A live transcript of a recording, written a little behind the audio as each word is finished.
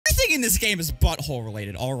Everything in this game is butthole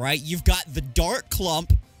related, alright? You've got the dark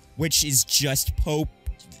clump, which is just Poe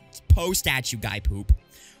statue guy poop.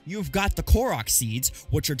 You've got the Korok seeds,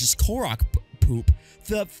 which are just Korok poop.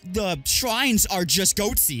 The shrines are just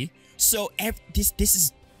Goatsy. So this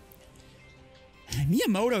is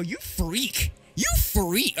Miyamoto, you freak. You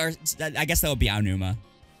freak. Or I guess that would be Aonuma.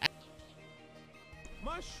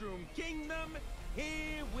 Mushroom Kingdom,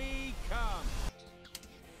 here we come.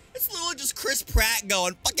 It's literally just Chris Pratt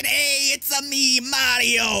going, fucking hey, it's a me,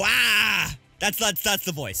 Mario. Ah, that's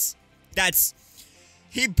the voice.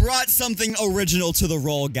 He brought something original to the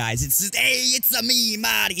role, guys. It's just, hey, it's a me,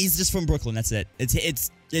 Mario. He's just from Brooklyn. That's it.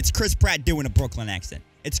 It's Chris Pratt doing a Brooklyn accent.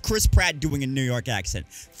 It's Chris Pratt doing a New York accent.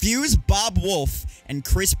 Fuse Bob Wolf and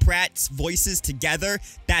Chris Pratt's voices together.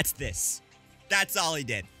 That's this. That's all he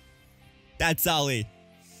did. That's all he.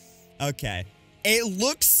 Okay. It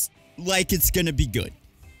looks like it's gonna be good.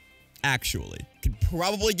 Actually. Could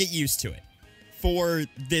probably get used to it. For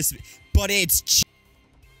this. But it's...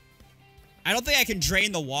 I don't think I can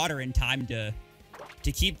drain the water in time to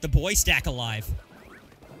keep the boy stack alive.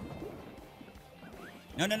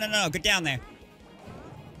 No, get down there.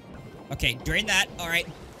 Okay, drain that. All right.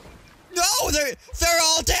 No, they're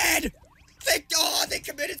all dead. They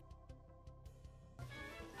committed.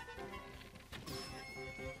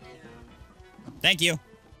 Thank you.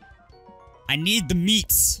 I need the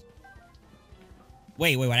meats.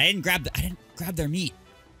 Wait. I didn't grab their meat.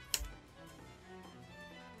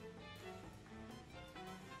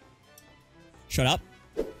 Shut up.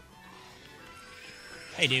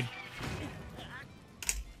 Hey, dude.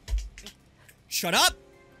 Shut up.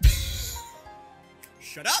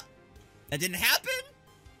 Shut up. That didn't happen.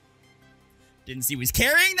 Didn't see he was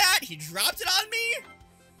carrying that. He dropped it on me.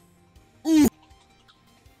 Ooh.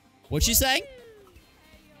 What'd she say?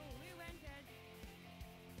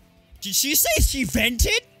 Did she say she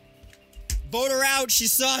vented? Vote her out.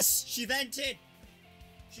 She's sus. She vented.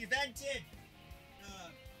 She vented.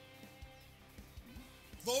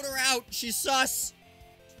 Vote her out. She's sus.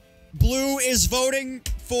 Blue is voting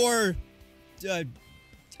for... I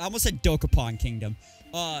almost said Dokapon Kingdom.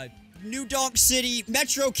 New Donk City,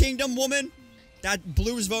 Metro Kingdom woman. That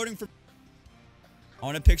Blue is voting for... I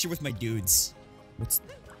want a picture with my dudes.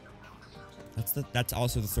 That's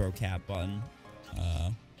also the throw cap button.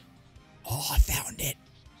 Oh, I found it.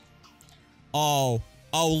 Oh,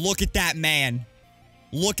 look at that man.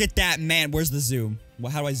 Look at that man. Where's the zoom?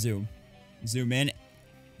 Well, how do I zoom? Zoom in.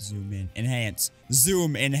 Zoom in. Enhance.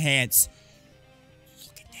 Zoom. Enhance.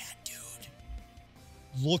 Look at that, dude.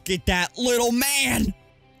 Look at that little man.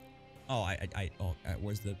 Oh,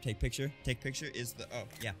 where's the take picture? Take picture is the, oh,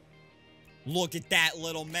 yeah. Look at that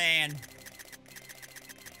little man.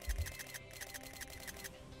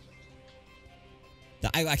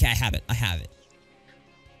 Okay, I have it. I have it.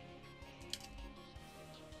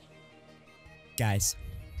 Guys.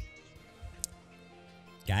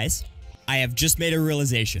 I have just made a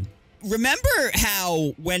realization. Remember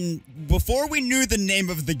how before we knew the name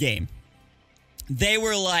of the game, they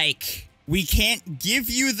were like, we can't give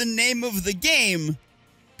you the name of the game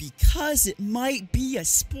because it might be a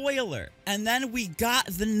spoiler. And then we got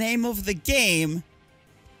the name of the game,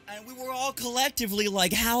 and we were all collectively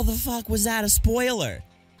like, how the fuck was that a spoiler?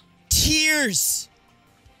 Tears.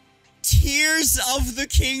 Tears of the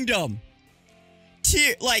Kingdom.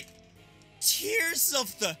 Tears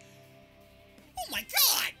of the... Oh my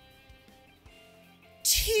god!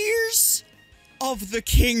 Tears of the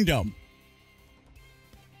Kingdom.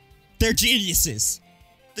 They're geniuses.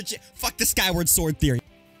 Fuck the Skyward Sword theory.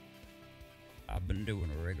 I've been doing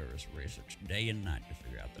rigorous research day and night to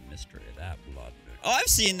figure out the mystery of that blood moon. Oh, I've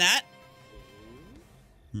seen that.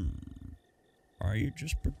 Are you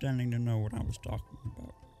just pretending to know what I was talking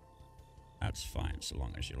about? That's fine, so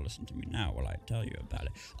long as you listen to me now while I tell you about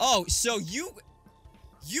it. Oh, so you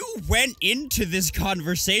went into this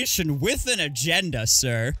conversation with an agenda,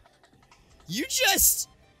 sir. You just...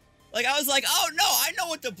 Like, I was like, oh, no, I know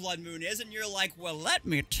what the blood moon is. And you're like, well, let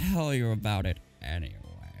me tell you about it anyway.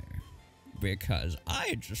 Because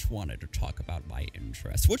I just wanted to talk about my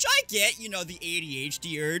interests. Which I get, you know, the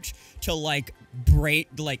ADHD urge to, like,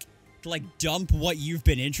 dump what you've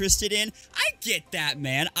been interested in. I get that,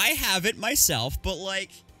 man. I have it myself. But,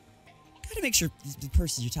 like, gotta make sure the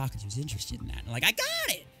person you're talking to is interested in that. And, like, I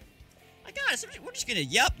got it. I got it. So we're just gonna,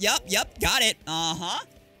 yup, got it. Uh-huh.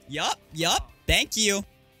 Yup, thank you.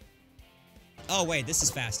 Oh, wait, this is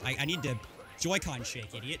fast. I need to Joy-Con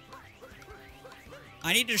shake, idiot.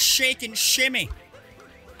 I need to shake and shimmy.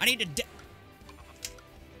 I need to...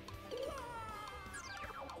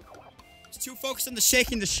 It's too focused on the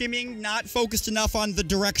shaking, the shimmying, not focused enough on the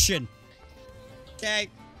direction. Okay.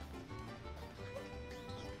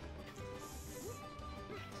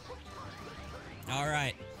 All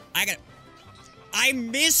right. I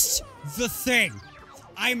missed the thing.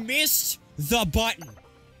 I missed the button.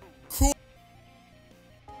 Cool.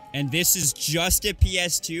 And this is just a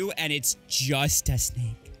PS2, and it's just a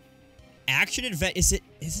snake. Action adventure.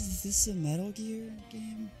 Is this a Metal Gear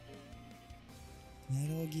game?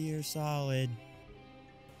 Metal Gear Solid.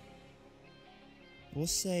 We'll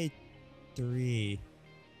say 3.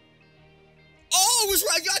 Oh, it was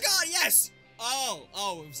right. I got it. Yes. Oh,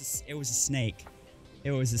 it was a snake.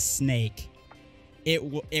 It was a snake. It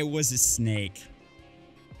was a snake.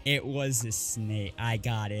 It was a snake. I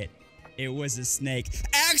got it. It was a snake.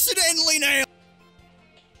 Accidentally nailed.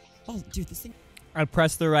 Oh, dude, this thing. I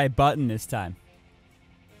pressed the right button this time.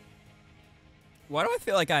 Why do I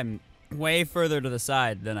feel like I'm way further to the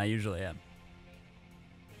side than I usually am?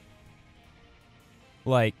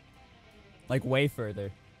 Like way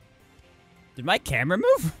further. Did my camera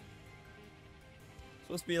move?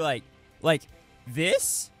 Supposed to be like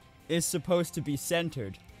this is supposed to be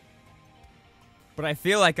centered. But I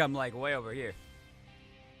feel like I'm like way over here.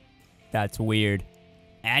 That's weird.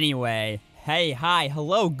 Anyway, hey, hi,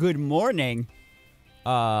 hello, good morning.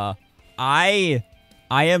 I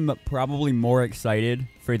am probably more excited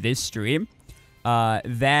for this stream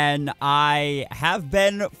than I have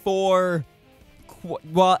been for.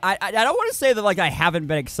 Well, I don't want to say that like I haven't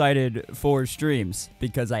been excited for streams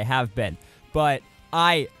because I have been, but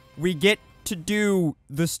we get to do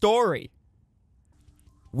the story.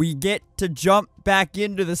 We get to jump back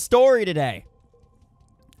into the story today.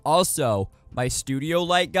 Also, my studio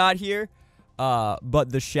light got here, but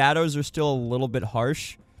the shadows are still a little bit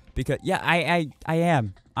harsh because yeah, I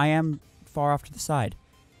am far off to the side,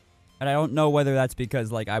 and I don't know whether that's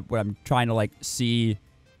because like when I'm trying to like see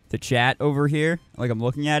the chat over here, like I'm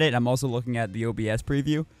looking at it. I'm also looking at the OBS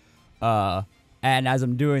preview, and as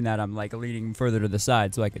I'm doing that, I'm like leaning further to the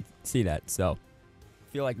side so I could see that. So,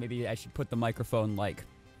 I feel like maybe I should put the microphone like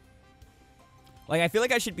I feel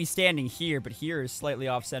like I should be standing here, but here is slightly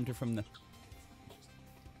off center from the.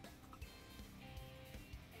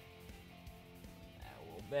 A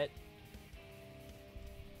little bit.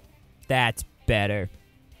 That's better.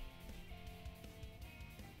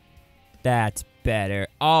 That's better.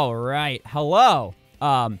 All right. Hello.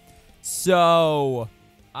 So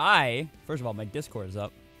first of all, my Discord is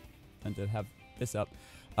up. And to have this up.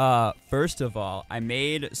 First of all, I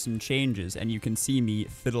made some changes, and you can see me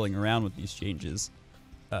fiddling around with these changes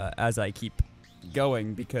as I keep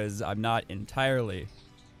going because I'm not entirely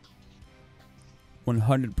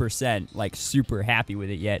 100% like super happy with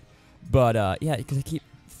it yet. But yeah, because I keep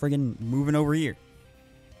friggin' moving over here.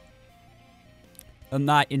 I'm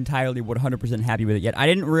not entirely 100% happy with it yet. I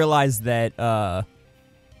didn't realize that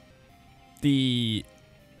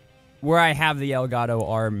where I have the Elgato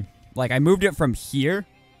arm, like I moved it from here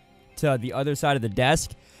to the other side of the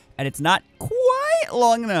desk, and it's not quite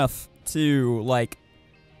long enough to like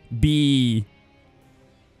be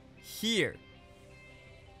here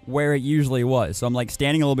where it usually was. So I'm like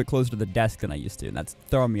standing a little bit closer to the desk than I used to, and that's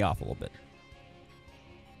throwing me off a little bit.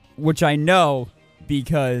 Which I know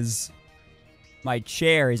because my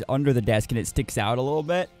chair is under the desk and it sticks out a little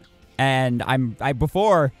bit. And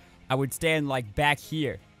before I would stand like back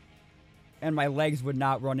here and my legs would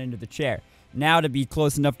not run into the chair. Now to be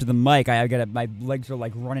close enough to the mic, my legs are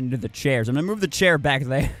like running into the chairs. I'm gonna move the chair back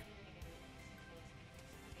there.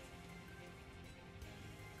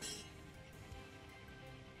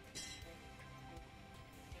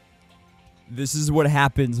 This is what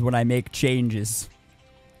happens when I make changes.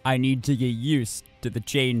 I need to get used to the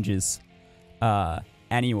changes.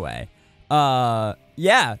 Anyway.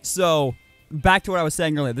 Yeah, so back to what I was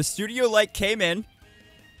saying earlier. The studio light came in.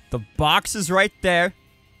 The box is right there.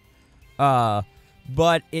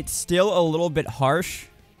 But it's still a little bit harsh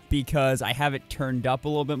because I have it turned up a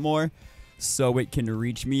little bit more so it can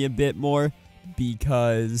reach me a bit more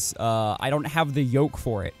because, I don't have the yoke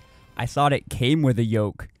for it. I thought it came with a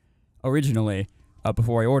yoke originally,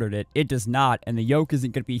 before I ordered it. It does not, and the yoke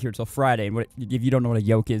isn't going to be here till Friday. And if you don't know what a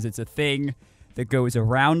yoke is, it's a thing that goes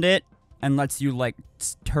around it and lets you, like,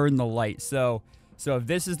 turn the light. So if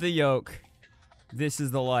this is the yoke, this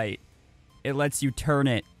is the light. It lets you turn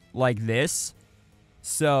it like this.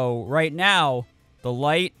 So right now, the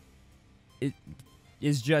light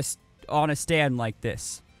is just on a stand like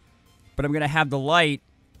this. But I'm going to have the light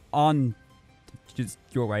on, just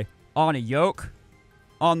your way, on a yoke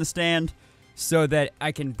on the stand so that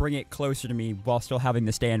I can bring it closer to me while still having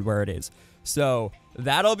the stand where it is. So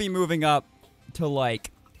that'll be moving up to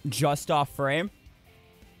like just off frame.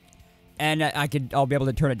 And I'll be able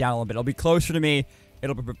to turn it down a little bit. It'll be closer to me.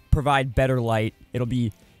 It'll provide better light. It'll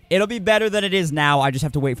be better than it is now. I just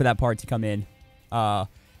have to wait for that part to come in.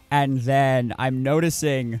 And then I'm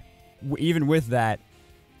noticing, even with that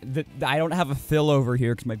I don't have a fill over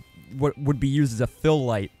here because what would be used as a fill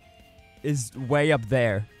light is way up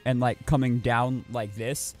there and like coming down like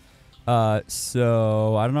this.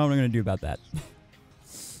 So I don't know what I'm gonna do about that.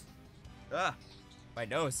 My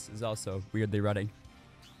nose is also weirdly running.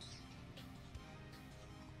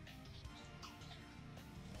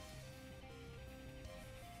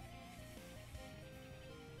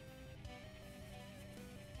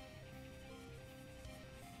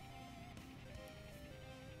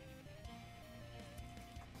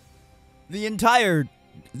 The entire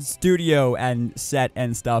studio and set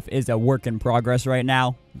and stuff is a work in progress right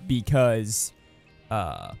now because,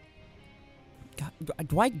 God,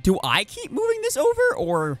 do I keep moving this over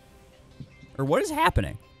or what is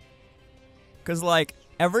happening? Because like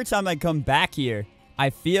every time I come back here, I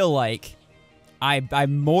feel like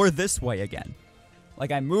I'm more this way again.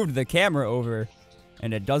 Like I moved the camera over,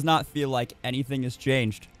 and it does not feel like anything has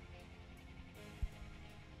changed.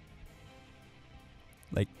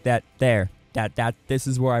 Like that there. This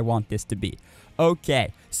is where I want this to be.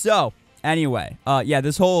 Okay. So, anyway, yeah,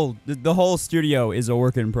 the whole studio is a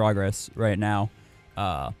work in progress right now.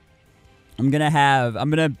 I'm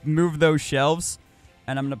gonna move those shelves,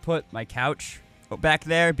 and I'm gonna put my couch back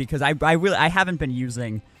there because I haven't been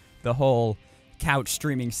using the whole couch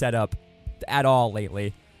streaming setup at all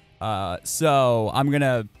lately. So I'm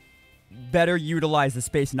gonna better utilize the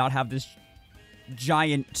space and not have this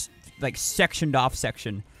giant like sectioned off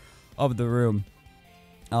section of the room,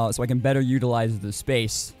 so I can better utilize the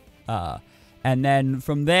space, and then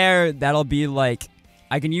from there that'll be like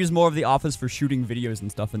I can use more of the office for shooting videos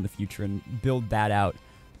and stuff in the future and build that out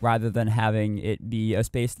rather than having it be a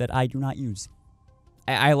space that I do not use.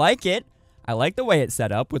 I like it. I like the way it's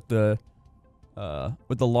set up with the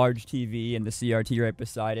large TV and the CRT right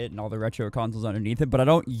beside it and all the retro consoles underneath it, but I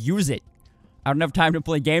don't use it. I don't have time to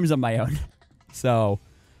play games on my own. So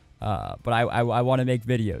but I want to make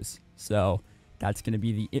videos, so that's gonna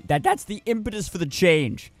be that's the impetus for the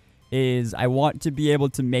change. Is I want to be able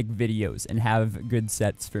to make videos and have good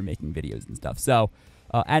sets for making videos and stuff. So,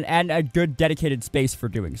 and a good dedicated space for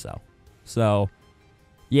doing so. So,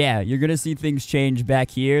 yeah, you're gonna see things change back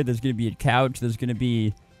here. There's gonna be a couch. There's gonna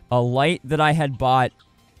be a light that I had bought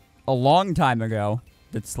a long time ago.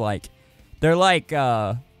 That's like, they're like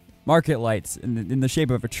market lights in the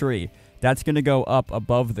shape of a tree. That's going to go up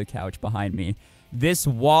above the couch behind me. This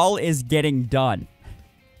wall is getting done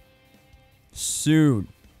soon.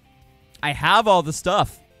 I have all the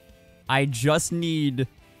stuff. I just need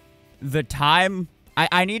the time.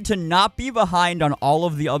 I need to not be behind on all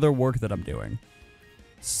of the other work that I'm doing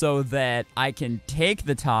so that I can take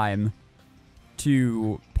the time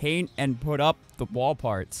to paint and put up the wall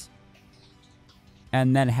parts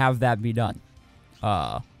and then have that be done.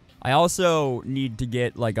 I also need to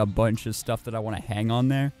get, like, a bunch of stuff that I want to hang on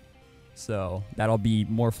there. So, that'll be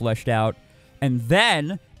more fleshed out. And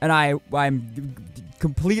then, I'm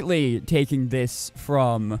completely taking this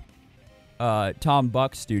from Tom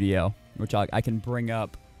Buck's studio, which I can bring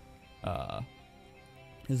up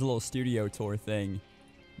his little studio tour thing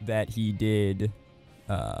that he did,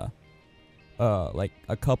 like,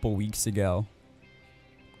 a couple weeks ago.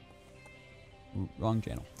 Ooh, wrong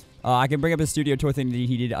channel. I can bring up a studio tour thing that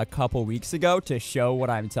he did a couple weeks ago to show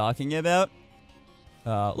what I'm talking about.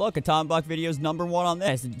 Look, a Tom Buck video is #1 on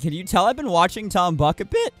this. Can you tell I've been watching Tom Buck a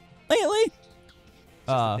bit lately?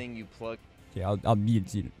 The thing you plug. Yeah, I'll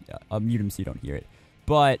mute him so you don't hear it.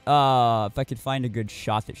 But if I could find a good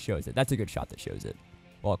shot that shows it, that's a good shot that shows it.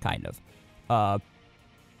 Well, kind of.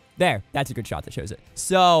 There, that's a good shot that shows it.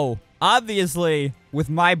 So obviously, with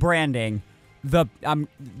my branding, if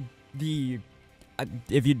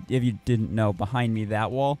you didn't know, behind me,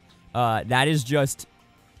 that wall, that is just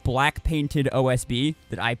black painted OSB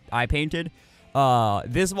that I painted.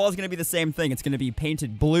 This wall is going to be the same thing. It's going to be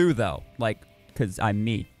painted blue, though, like, because I'm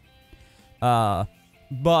me. But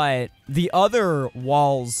the other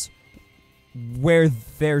walls where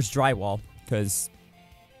there's drywall, because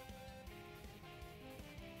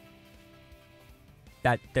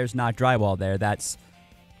there's not drywall there. That's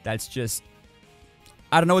just,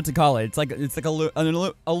 I don't know what to call it. It's like an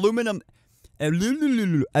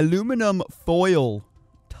aluminum foil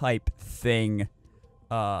type thing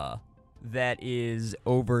that is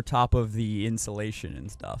over top of the insulation and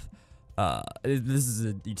stuff. This is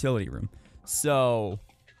a utility room. So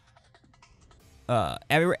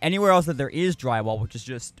anywhere else that there is drywall, which is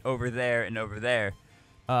just over there and over there,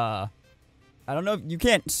 I don't know if you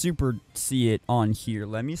can't super see it on here.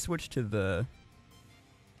 Let me switch to the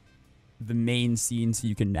main scene so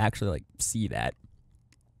you can actually like see that.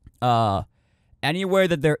 anywhere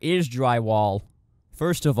that there is drywall,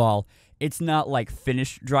 first of all, it's not like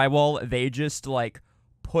finished drywall. They just like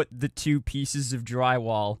put the two pieces of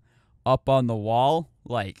drywall up on the wall,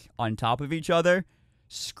 like on top of each other,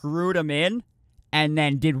 screwed them in, and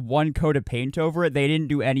then did one coat of paint over it. They didn't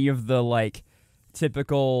do any of the like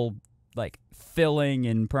typical like filling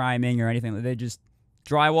and priming or anything. They just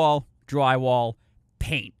drywall,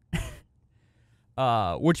 paint.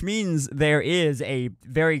 Which means there is a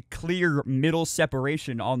very clear middle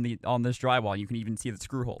separation on this drywall. You can even see the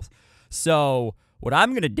screw holes. So what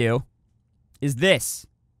I'm gonna do is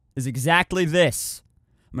exactly this.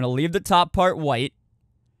 I'm gonna leave the top part white,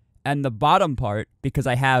 and the bottom part, because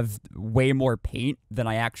I have way more paint than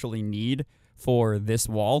I actually need for this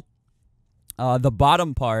wall. The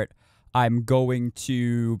bottom part I'm going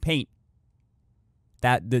to paint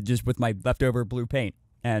that just with my leftover blue paint,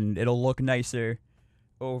 and it'll look nicer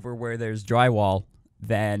over where there's drywall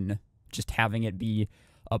than just having it be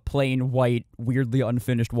a plain white, weirdly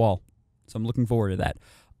unfinished wall. So I'm looking forward to that.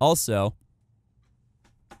 Also,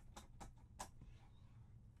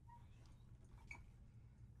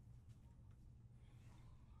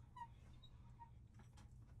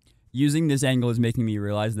 using this angle is making me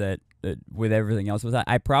realize that with everything else,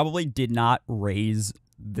 I probably did not raise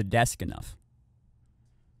the desk enough.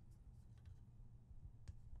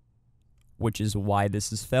 Which is why this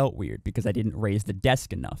has felt weird, because I didn't raise the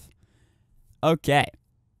desk enough. Okay.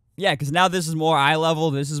 Yeah, because now this is more eye level.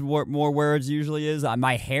 This is more where it usually is.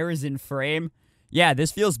 My hair is in frame. Yeah,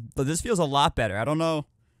 this feels a lot better. I don't know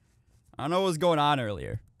what was going on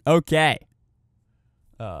earlier. Okay.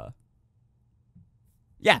 Yeah.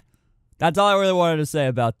 That's all I really wanted to say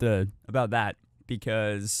about that,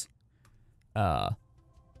 because these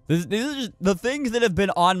are just the things that have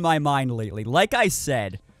been on my mind lately. Like I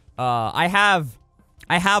said, I have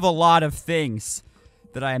a lot of things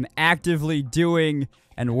that I am actively doing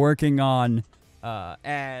and working on,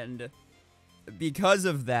 and because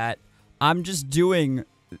of that, I'm just doing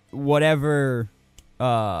whatever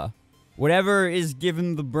is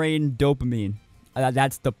giving the brain dopamine.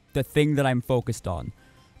 That's the thing that I'm focused on.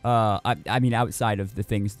 I mean, outside of the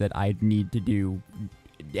things that I need to do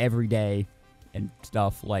every day and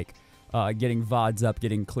stuff, like getting VODs up,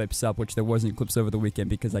 getting clips up, which there wasn't clips over the weekend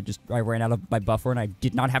because I ran out of my buffer and I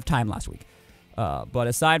did not have time last week. But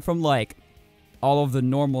aside from, like, all of the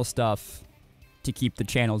normal stuff to keep the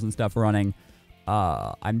channels and stuff running,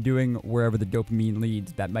 I'm doing wherever the dopamine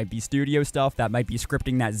leads. That might be studio stuff, that might be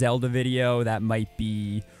scripting that Zelda video, that might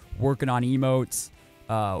be working on emotes.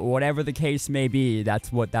 Whatever the case may be,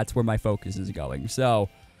 that's where my focus is going. So,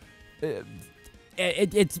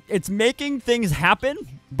 it's making things happen,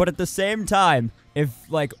 but at the same time, if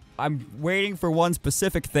like I'm waiting for one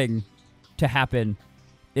specific thing to happen,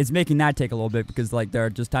 it's making that take a little bit, because like there are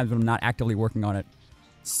just times when I'm not actively working on it.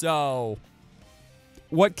 So,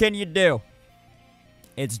 what can you do?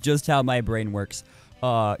 It's just how my brain works.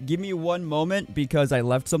 Give me one moment, because I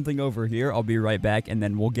left something over here. I'll be right back, and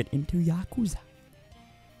then we'll get into Yakuza.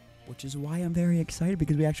 Which is why I'm very excited,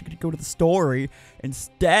 because we actually get to go to the story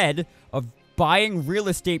instead of buying real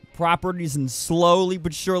estate properties and slowly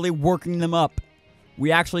but surely working them up.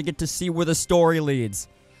 We actually get to see where the story leads.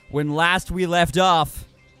 When last we left off...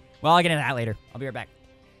 Well, I'll get into that later. I'll be right back.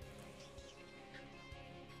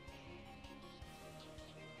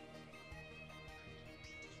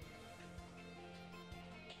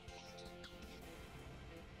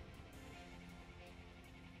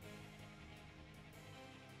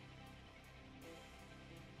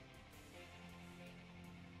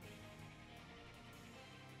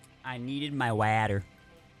 I needed my water.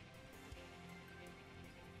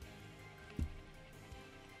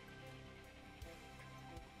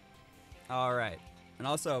 Alright. And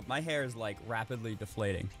also, my hair is, like, rapidly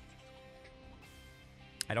deflating.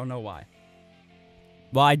 I don't know why.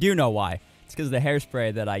 Well, I do know why. It's because the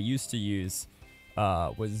hairspray that I used to use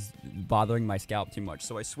was bothering my scalp too much.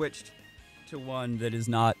 So I switched to one that is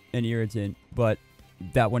not an irritant, but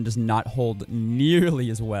that one does not hold nearly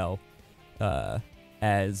as well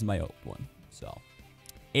as my old one. So,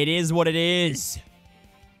 it is what it is.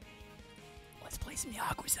 Let's play some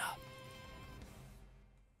Yakuza.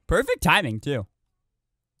 Perfect timing, too.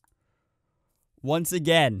 Once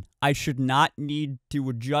again, I should not need to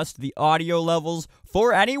adjust the audio levels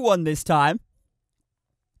for anyone this time.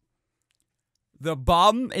 The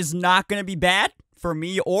bum is not going to be bad for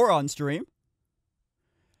me or on stream.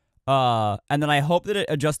 And then I hope that it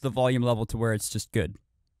adjusts the volume level to where it's just good.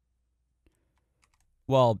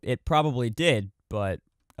 Well, it probably did, but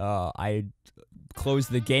I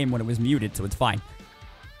closed the game when it was muted, so it's fine.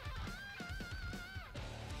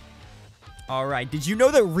 All right. Did you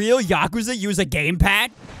know that real Yakuza use a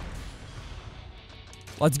gamepad?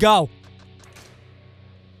 Let's go.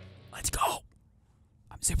 Let's go.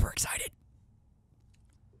 I'm super excited.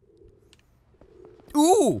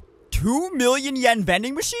 Ooh, 2 million yen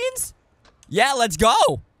vending machines? Yeah, let's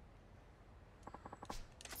go.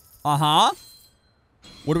 Uh-huh.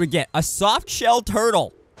 What do we get? A soft shell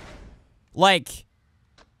turtle. Like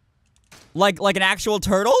an actual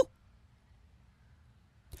turtle?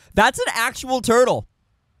 That's an actual turtle.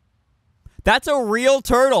 That's a real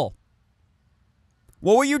turtle.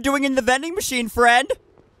 What were you doing in the vending machine, friend?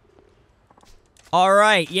 All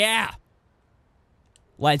right, yeah.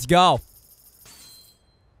 Let's go.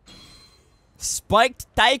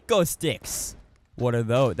 Spiked taiko sticks. What are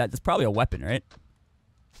those? That's probably a weapon, right?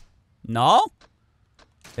 No?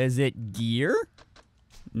 Is it gear?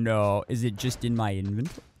 No. Is it just in my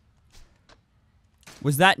inventory?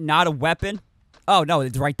 Was that not a weapon? Oh, no,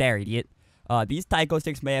 it's right there, idiot. These taiko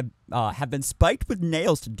sticks may have been spiked with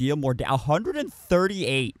nails to deal more damage.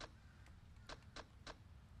 138.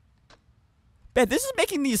 Man, this is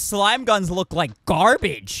making these slime guns look like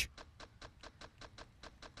garbage.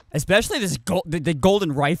 Especially this the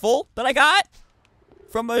golden rifle that I got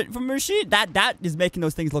from a machine. That is making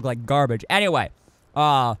those things look like garbage. Anyway,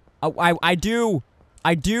 I do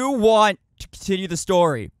want to continue the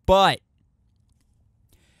story, but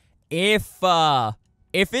if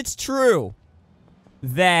it's true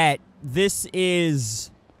that this is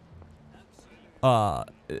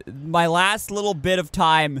my last little bit of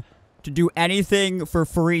time to do anything for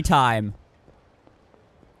free time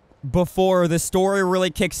before the story really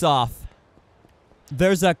kicks off,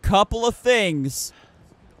 there's a couple of things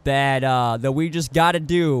that we just gotta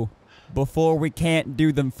do before we can't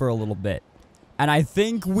do them for a little bit. And I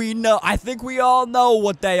think we all know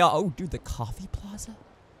what they are. Oh, dude, the coffee plaza?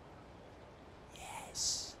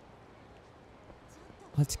 Yes.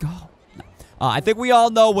 Let's go. I think we all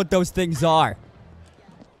know what those things are.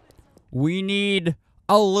 We need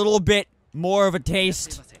a little bit more of a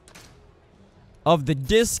taste of the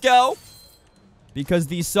disco, because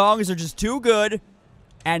these songs are just too good.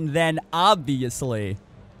 And then, obviously,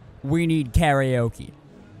 we need karaoke.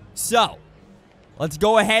 So, let's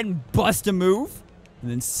go ahead and bust a move, and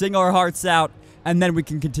then sing our hearts out, and then we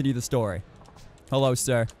can continue the story. Hello,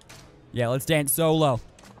 sir. Yeah, let's dance solo.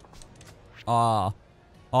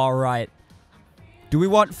 Alright. Do we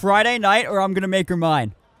want Friday night, or I'm gonna make her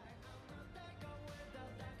mine?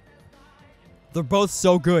 They're both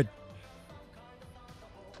so good.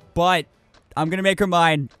 But I'm gonna make her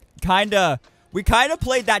mine. We kinda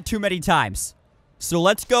played that too many times. So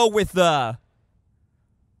let's go with Friday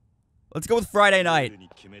night.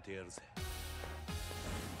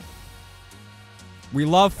 We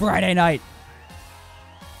love Friday night.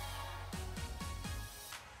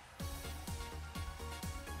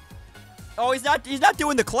 Oh, he's not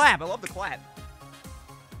doing the clap. I love the clap.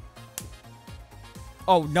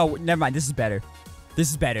 Oh, no, never mind. This is better. This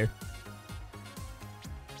is better.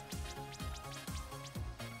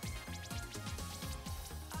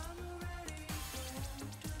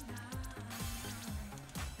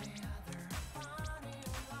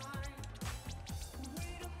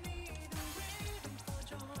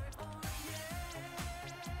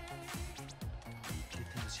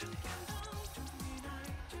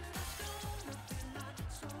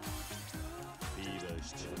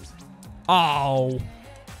 Oh.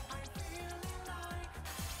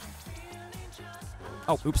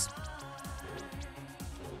 Oh, oops.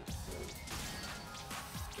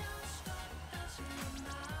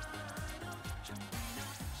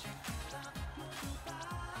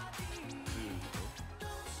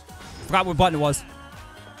 Forgot what button it was.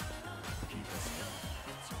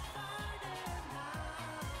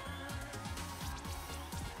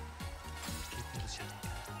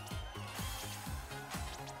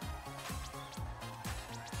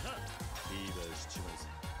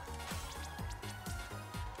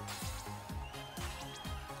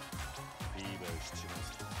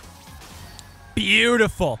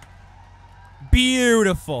 Beautiful.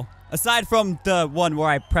 Beautiful. Aside from the one where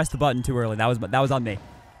I pressed the button too early. That was on me.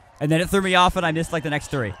 And then it threw me off and I missed like the next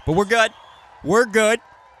three. But we're good. We're good.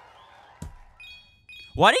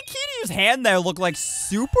 Why did Kiryu's hand there look like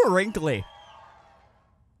super wrinkly?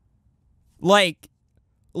 Like,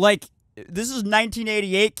 this is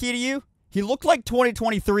 1988 Kiryu? He looked like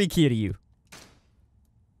 2023 Kiryu.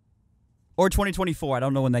 Or 2024. I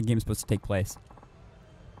don't know when that game's supposed to take place.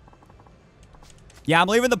 Yeah, I'm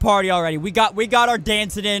leaving the party already. We got our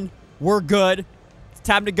dancing in. We're good. It's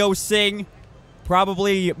time to go sing.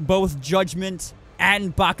 Probably both Judgment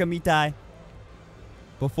and Bakamitai.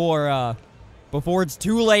 Before it's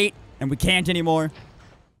too late and we can't anymore.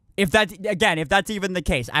 If that's even the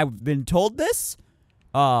case, I've been told this.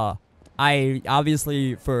 I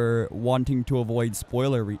obviously, for wanting to avoid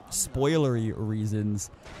spoilery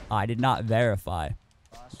reasons, I did not verify.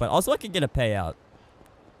 But also, I could get a payout.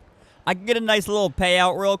 I can get a nice little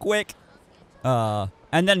payout real quick. And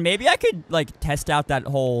then maybe I could, like, test out that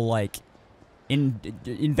whole, like,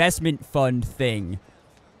 investment fund thing.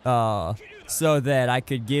 So that I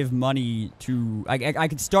could give money to... I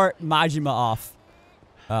could start Majima off,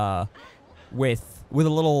 with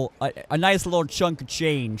a nice little chunk of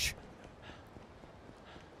change.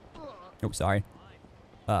 Oh, sorry.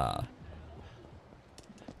 And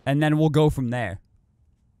then we'll go from there.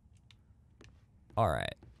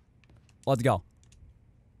 Alright. Let's go.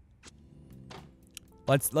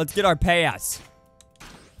 Let's get our payouts.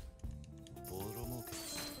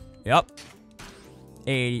 Yep.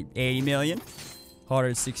 80 million.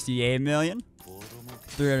 168 million.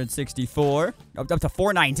 364. Up to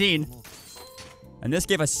 419. And this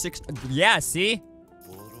gave us 6. Yeah, see?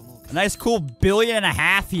 A nice cool $1.5 billion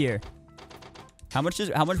here. How much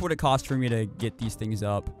would it cost for me to get these things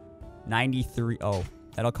up? 93. Oh,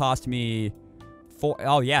 that'll cost me 4.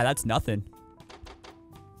 Oh yeah, that's nothing.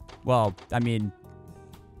 Well, I mean,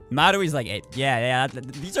 Marui's like 8. Yeah.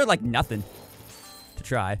 These are like nothing to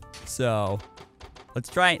try. So let's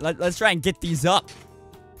try and get these up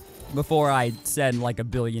before I send like 1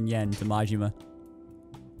 billion yen to Majima.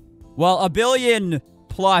 Well, 1 billion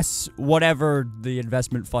plus whatever the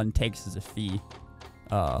investment fund takes as a fee,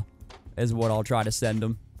 is what I'll try to send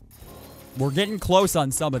them. We're getting close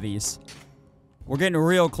on some of these. We're getting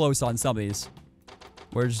real close on some of these.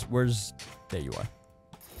 Where's, there you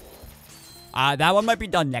are. That one might be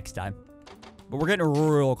done next time. But we're getting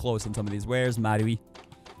real close on some of these. Where's Marui?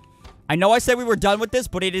 I know I said we were done with this,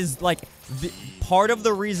 but it is, like, part of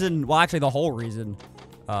the reason, well, actually the whole reason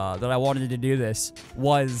that I wanted to do this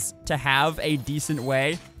was to have a decent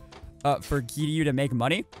way for Kiryu to make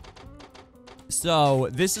money. So,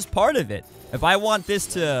 this is part of it. If I want this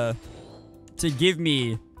to give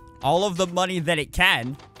me all of the money that it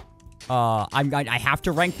can, I have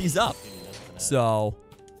to rank these up. So,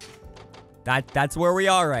 that's where we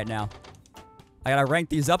are right now. I gotta rank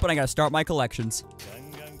these up and I gotta start my collections.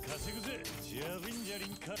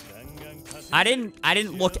 I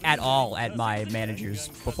didn't look at all at my managers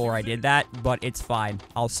before I did that, but it's fine.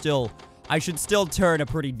 I should still turn a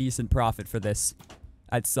pretty decent profit for this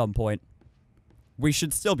at some point. We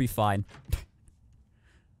should still be fine.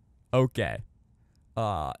 Okay.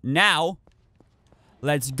 Now,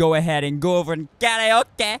 let's go ahead and go over and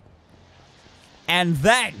karaoke. And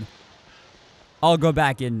then, I'll go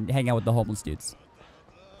back and hang out with the homeless dudes.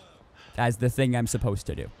 As the thing I'm supposed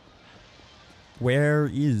to do. Where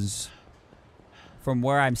is... From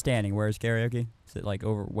where I'm standing, where's karaoke? Is it like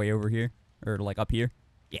way over here? Or like up here?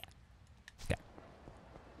 Yeah. Okay.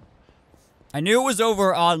 I knew it was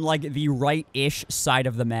over on like the right-ish side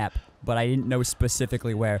of the map, but I didn't know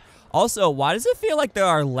specifically where. Also, why does it feel like there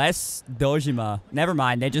are less Dojima? Never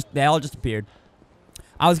mind, they all just appeared.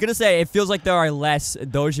 I was gonna say, it feels like there are less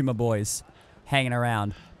Dojima boys hanging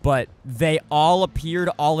around, but they all appeared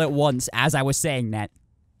all at once as I was saying that.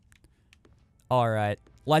 Alright,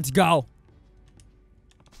 let's go.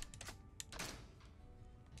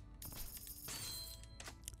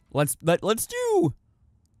 Let's do.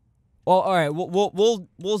 Well, all right.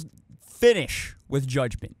 We'll finish with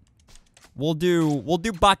Judgment. We'll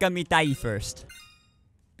do Baka Mitai first,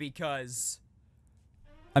 because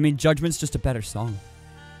I mean Judgment's just a better song.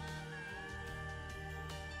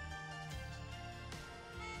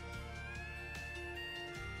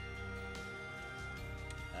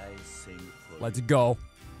 Let's go.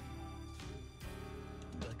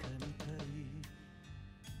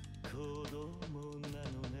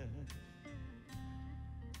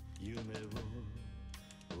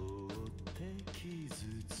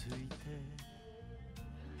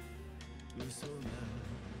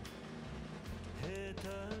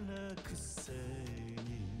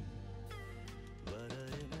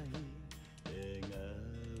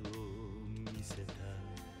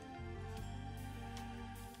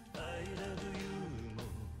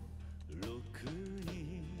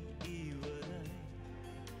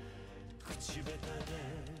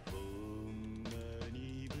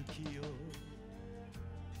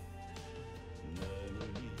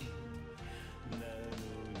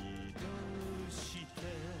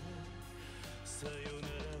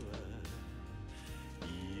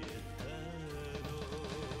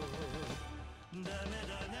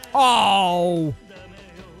 Oh!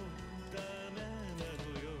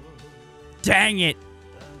 Dang it!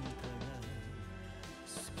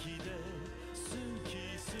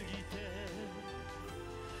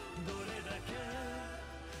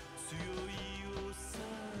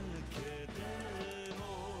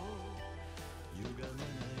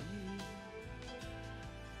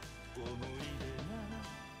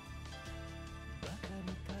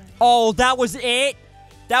 Oh, that was it?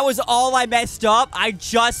 That was all I messed up? I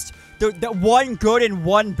just... The one good and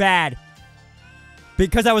one bad.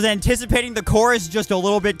 Because I was anticipating the chorus just a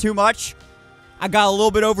little bit too much. I got a little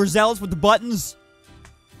bit overzealous with the buttons.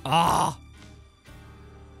 Ah.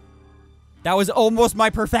 That was almost my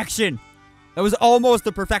perfection. That was almost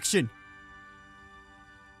the perfection.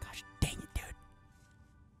 Gosh dang it, dude.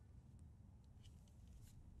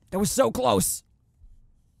 That was so close.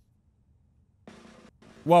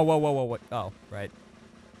 Whoa, whoa, whoa, whoa, what? Oh, right.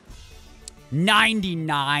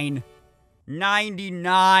 99.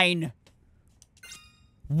 99.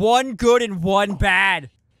 One good and one bad.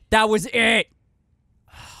 That was it.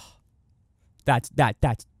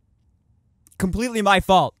 That's completely my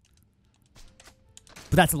fault.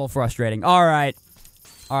 But that's a little frustrating. All right.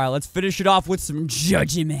 All right, let's finish it off with some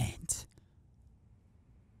judgment.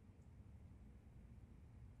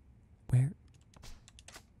 Where?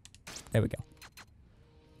 There we go.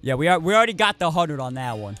 Yeah, we already got the 100 on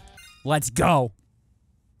that one. Let's go.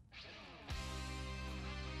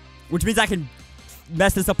 Which means I can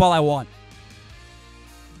mess this up all I want.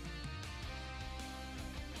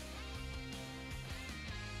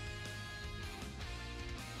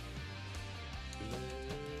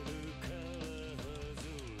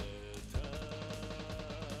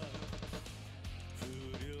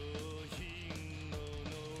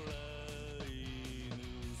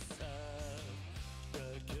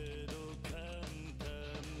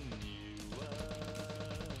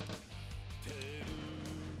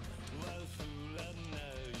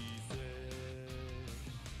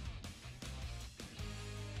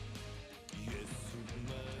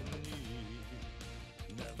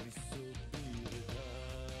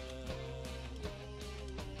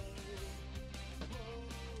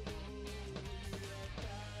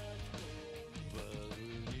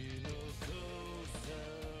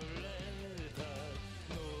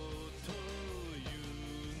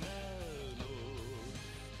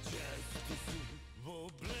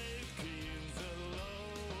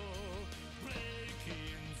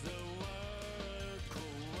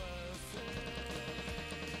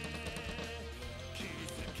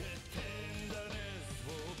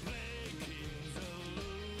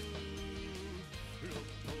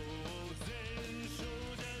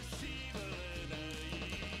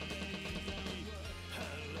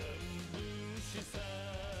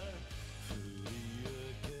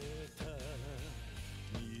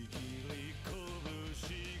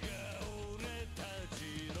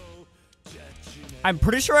 I'm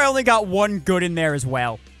pretty sure I only got one good in there as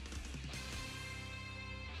well.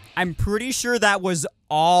 I'm pretty sure that was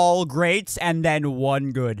all greats and then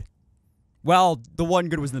one good. Well, the one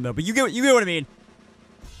good was in the middle, but you get what I mean.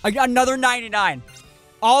 Another 99.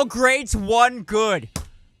 All greats, one good.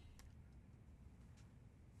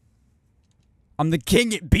 I'm the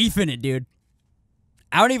king at beefing it, dude.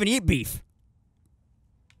 I don't even eat beef.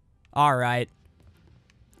 All right.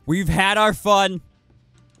 We've had our fun.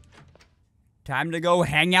 Time to go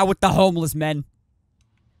hang out with the homeless men.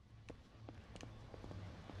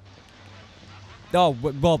 Oh,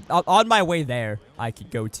 well, on my way there, I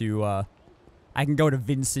could go to, I can go to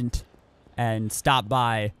Vincent and stop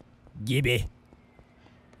by Gibby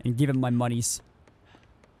and give him my monies.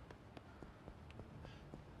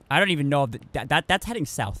 I don't even know if that's heading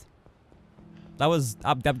south. That was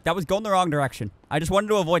going the wrong direction. I just wanted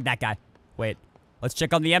to avoid that guy. Wait, let's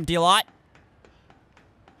check on the empty lot.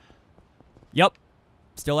 Yup.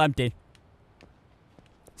 Still empty.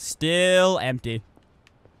 Still empty.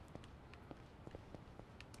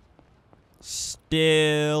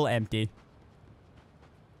 Still empty.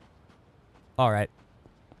 Alright.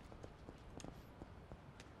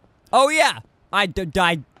 Oh yeah!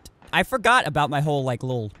 I forgot about my whole, like,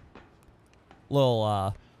 little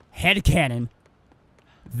headcanon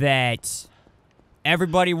that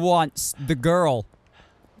everybody wants the girl,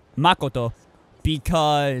 Makoto,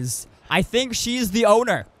 because I think she's the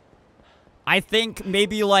owner. I think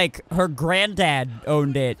maybe, like, her granddad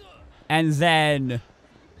owned it, and then,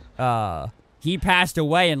 he passed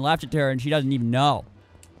away and left it to her, and she doesn't even know.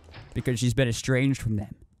 Because she's been estranged from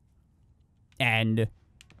them. And,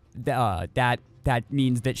 that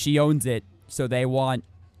means that she owns it, so they want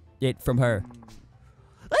it from her.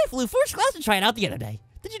 I flew first class to try it out the other day.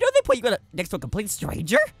 Did you know they put you next to a complete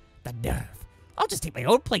stranger? The nerve. I'll just take my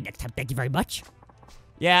own plane next time, thank you very much.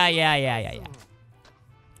 Yeah.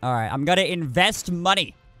 Alright, I'm gonna invest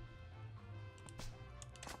money.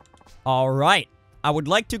 Alright. I would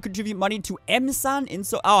like to contribute money to M-san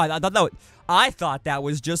I thought that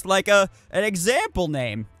was just like an example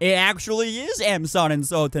name. It actually is M-san in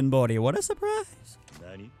Sotenbori. What a surprise.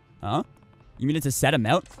 Huh? You mean it's a set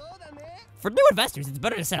amount? For new investors, it's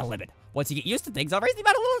better to set a limit. Once you get used to things, I'll raise the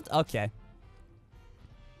amount a little. Okay.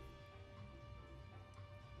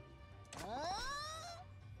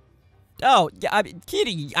 Oh, yeah, I'm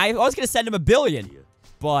kidding. I was gonna send him $1 billion,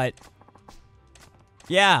 but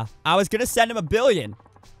yeah, I was gonna send him $1 billion.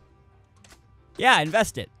 Yeah,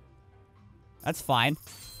 invest it. That's fine.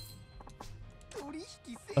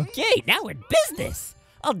 Okay, now we're in business.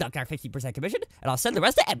 I'll duck our 50% commission, and I'll send the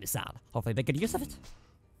rest to Amazon. Hopefully they get use of it.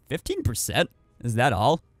 15%? Is that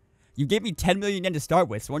all? You gave me 10 million yen to start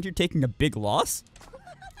with, so aren't you taking a big loss?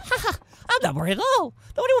 Haha, I'm not worried at all.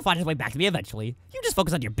 Nobody will find his way back to me eventually. You just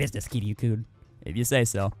focus on your business, Kiryu-kun. If you say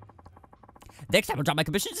so. Next time I'll drop my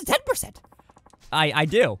commission to 10%. I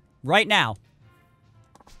do. Right now.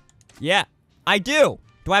 Yeah, I do.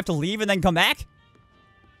 Do I have to leave and then come back?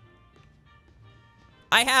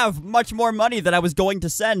 I have much more money that I was going to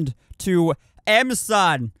send to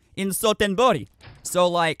M-san in Sotenbori. So,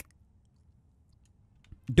 like,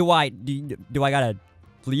 do I gotta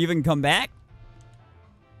leave and come back?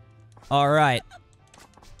 Alright.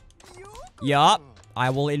 Yup. I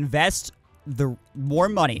will invest the more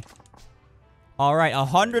money. Alright,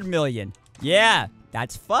 100 million. Yeah,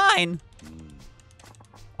 that's fine.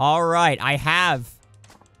 Alright, I have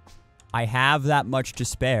that much to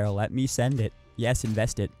spare. Let me send it. Yes,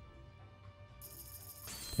 invest it.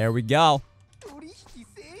 There we go.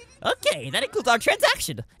 Okay, that includes our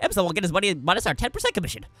transaction. Emerson will get his money minus our 10%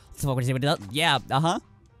 commission. So what is it? Yeah, uh-huh.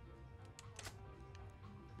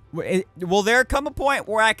 Will there come a point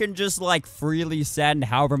where I can just, like, freely send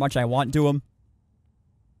however much I want to him?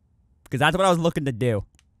 Because that's what I was looking to do.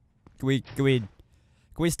 Can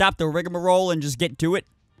we stop the rigmarole and just get to it?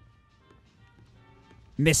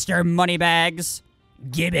 Mr. Moneybags.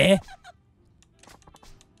 Gibby.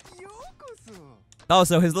 Oh,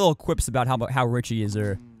 so his little quips about how rich he is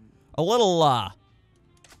are a little,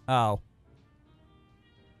 oh.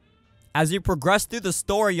 As you progress through the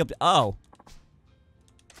story, you'll, oh.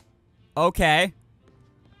 Okay.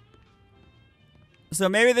 So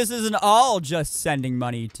maybe this isn't all just sending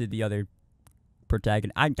money to the other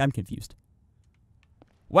protagonist. I'm confused.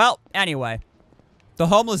 Well, anyway. The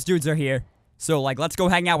homeless dudes are here. So, like, let's go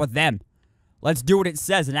hang out with them. Let's do what it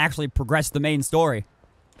says and actually progress the main story.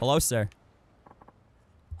 Hello, sir.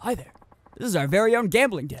 Hi there. This is our very own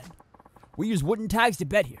gambling den. We use wooden tags to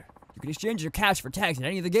bet here. You can exchange your cash for tags in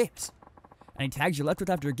any of the games. Any tags you're left with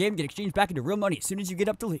after a game get exchanged back into real money as soon as you get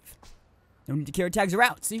up to leave. No need to carry tags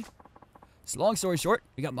around, see? So long story short,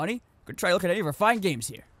 we got money. Go try looking at any of our fine games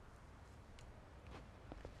here.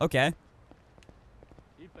 Okay.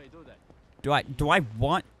 Do I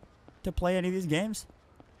want to play any of these games?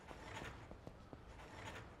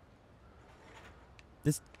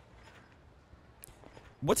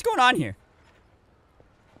 What's going on here?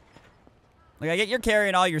 Like, I get you're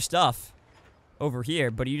carrying all your stuff over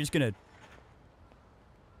here, but are you just gonna...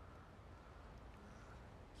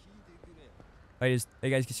 Are you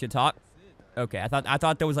guys just gonna talk? Okay, I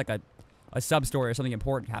thought there was like a sub-story or something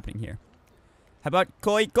important happening here. How about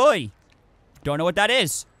koi koi? Don't know what that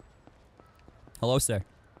is. Hello, sir.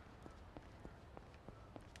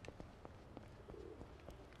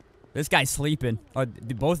 This guy's sleeping. Or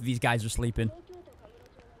both of these guys are sleeping.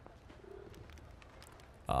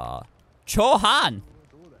 Chohan.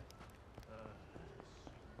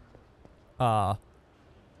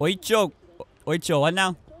 Oicho what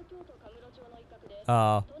now?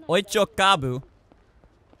 Oicho Kabu.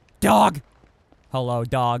 Dog. Hello,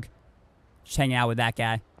 dog. Just hanging out with that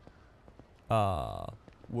guy.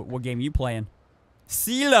 What game are you playing?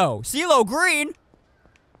 CeeLo. CeeLo Green.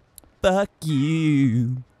 Fuck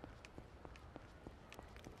you.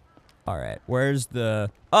 Alright, where's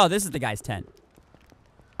the... Oh, this is the guy's tent.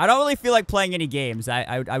 I don't really feel like playing any games.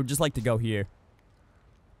 I would just like to go here.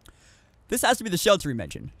 This has to be the shelter we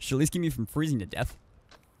mentioned. Should at least keep me from freezing to death.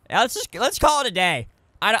 Yeah, let's call it a day.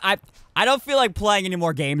 I don't feel like playing any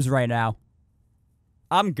more games right now.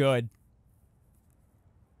 I'm good.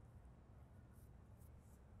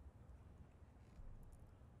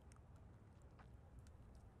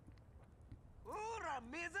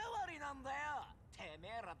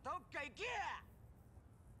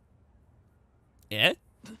 Yeah?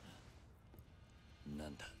 な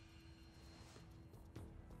んだ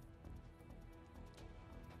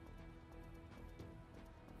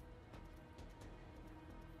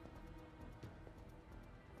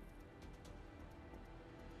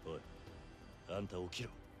おい、あんた起きろ。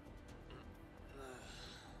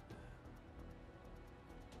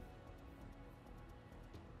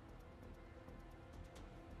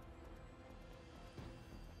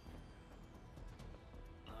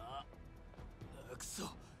くそ、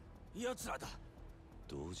奴らだ。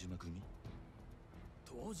堂島組？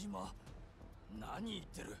堂島？何言っ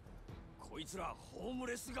てる。こいつらホーム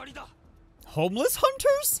レス狩りだ。 Homeless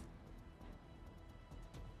hunters?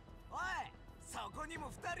 おい、そこにも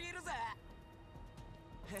2人いるぜ。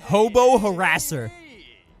 Hobo harasser.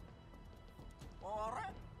 あ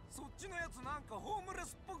れ、そっちのやつなんかホームレ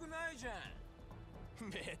スっぽくないじゃん。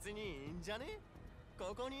別にいいんじゃね？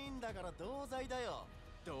ここにいんだから同罪だよ。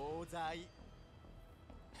同罪。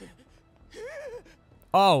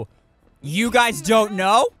 Oh, you guys don't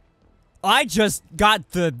know? I just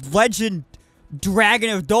got the legend Dragon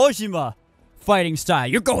of Dojima fighting style.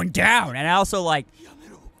 You're going down. And I also, like,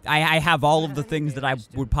 I have all of the things that I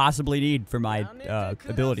would possibly need for my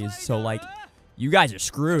abilities. So, like, you guys are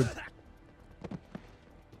screwed.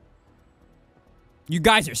 You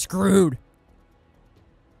guys are screwed.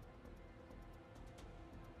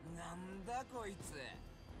 なんだこいつ。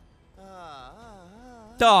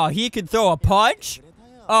 Oh, he could throw a punch?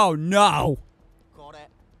 Oh, no. これ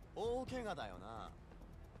大怪我だよな。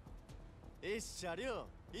一車両、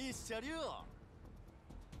一車両。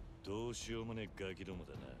どうしようもねえガキども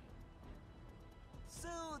だな。そ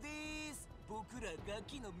うです。僕らガ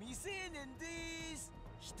キの未成年です。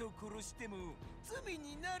人殺しても罪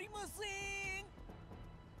になりません。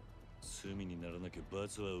罪にならなきゃ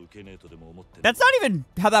罰は受けねえとでも思ってる。 That's not even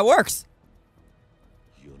how that works.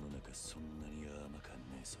 世の中そんなに甘かん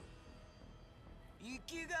ねえぞ。 生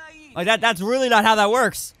きがいい。 Like that's really not how that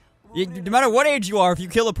works. No matter what age you are, if you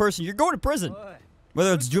kill a person, you're going to prison.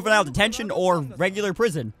 Whether it's juvenile detention or regular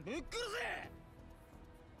prison.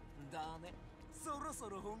 だね。そろそ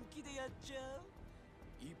ろ本気でやっちゃ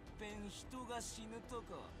う。いっぺん人が死ぬと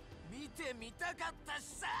こ見てみたかったし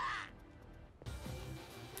さ。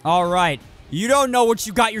 All right. You don't know what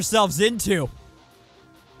you got yourselves into.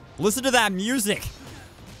 Listen to that music.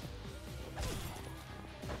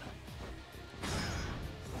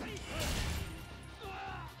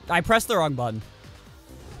 I pressed the wrong button.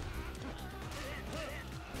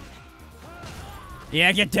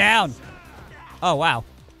 Yeah, get down. Oh, wow.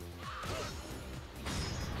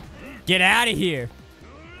 Get out of here.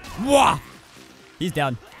 Wah! He's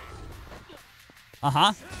down.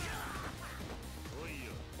 Uh-huh.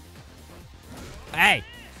 Hey.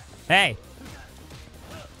 Hey.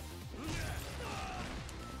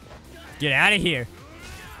 Get out of here.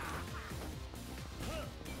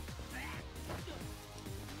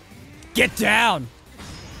 Get down.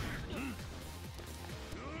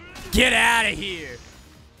 Get out of here.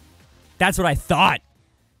 That's what I thought.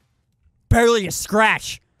 Barely a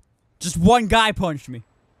scratch. Just one guy punched me.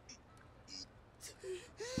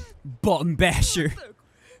 Button basher.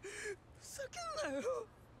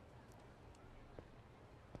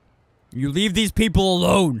 You leave these people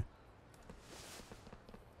alone.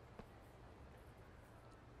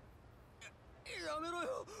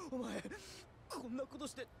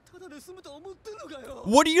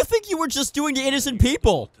 What do you think you were just doing to innocent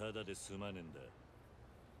people? ただで済まねえんだ。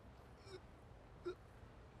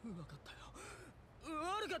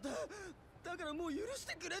悪かった。だからもう許し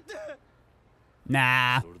てくれって。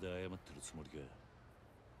 Nah. それで謝ってるつもりか。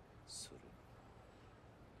そ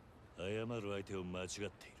れ。謝る相手を間違ってい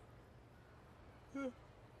る。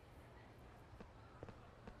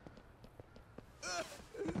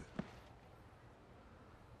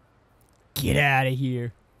 Get out of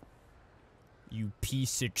here. You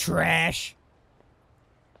piece of trash.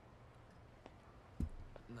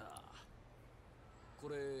 なあ、こ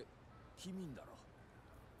れ君だ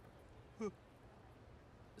ろ。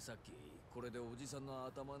さっきこれでおじさんの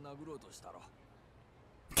頭殴ろうとしたろ。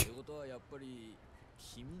ってことはやっぱり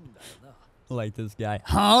君だよな。 Like this guy.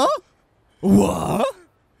 Huh? What?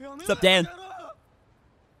 What's up, Dan? もう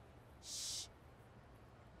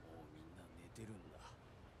みんな寝てるんだ。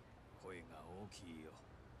声が大きいよ。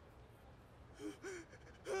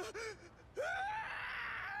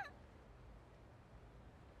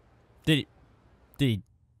 Did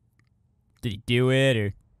he do it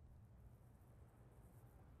or?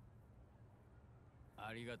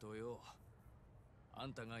 ありがとうよ。あ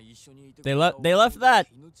んたが一緒にいて They left that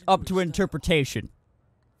up to interpretation.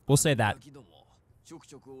 We'll say that. ちょく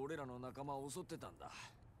ちょく俺らの仲間を襲ってたんだ。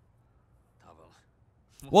多分。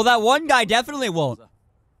 Well, that one guy definitely won't.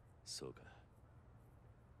 そうか。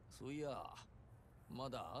そういや、ま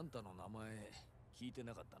だあんたの名前聞いて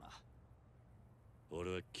なかったな。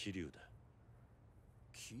俺は桐生だ。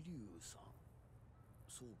桐生さん。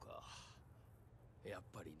そうか。やっ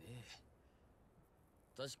ぱりね。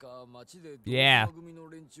確か町で Yeah. 組の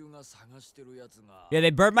連中が探してるやつが。 Yeah,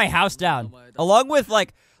 they burned my house down. Along with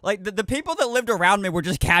like the people that lived around me were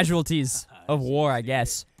just casualties of war, I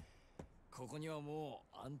guess. ここにはも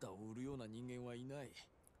うあんたを売るような人間はいない。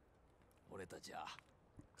俺たちは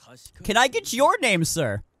貸し借り Can I get your name,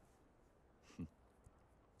 sir?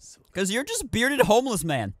 Because you're just a bearded homeless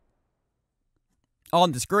man.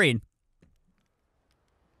 On the screen.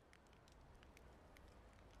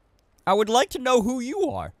 I would like to know who you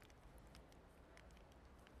are.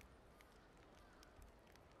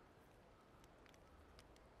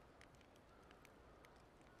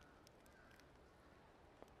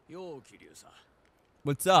 Yo, Kiryu-san.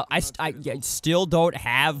 What's up? I still don't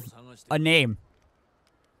have a name.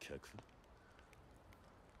 客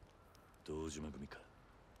堂島組か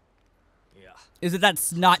いや、 Is it that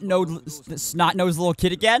snot-nosed little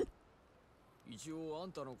kid again? 一応あ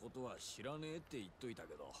んたのことは知らねえって言っといた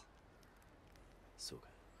けど。そうか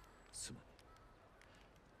すまねえ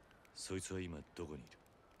そいつは今どこにいる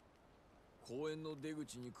公園の出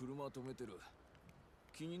口に車止めてる。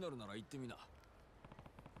気になるなら行ってみな。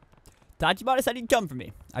 Tachibana said he'd come for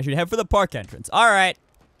me. I should head for the park entrance. Alright.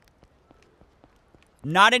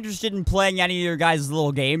 Not interested in playing any of your guys'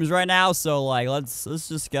 little games right now, so like let's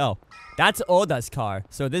just go. That's Oda's car.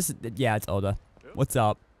 So this yeah, it's Oda. What's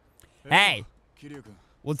up? Hey.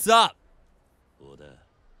 What's up? 小田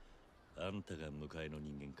あんたが迎えの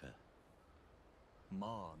人間か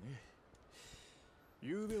まあね。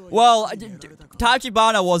 Well,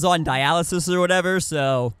 Tachibana was on dialysis or whatever,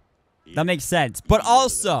 so that makes sense. But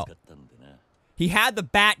also, he had the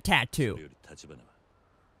bat tattoo.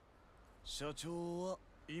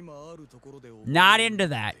 Not into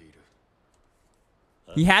that.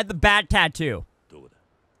 He had the bat tattoo.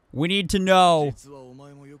 We need to know.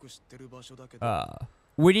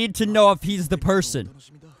 We need to know if he's the person.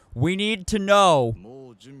 We need to know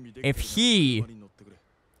if he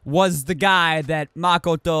was the guy that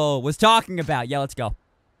Makoto was talking about. Yeah, let's go.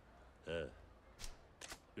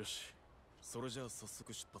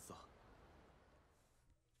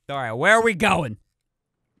 Alright, where are we going?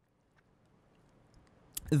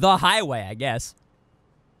 The highway, I guess.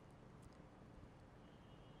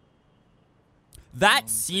 That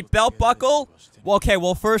seatbelt buckle? Well, okay,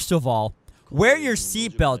 well, first of all, wear your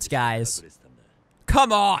seatbelts, guys.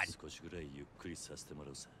 Come on!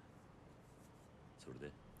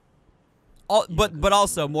 But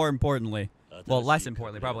also, more importantly, well, less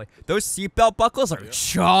importantly, probably, those seatbelt buckles are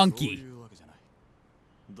chunky.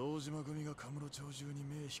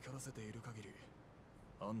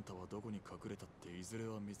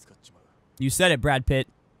 You said it, Brad Pitt.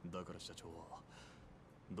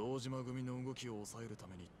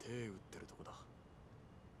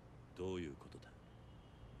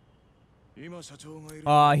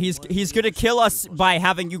 He's gonna kill us by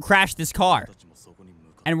having you crash this car.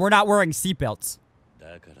 And we're not wearing seatbelts.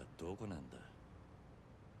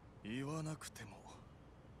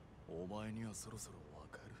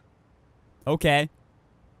 Okay.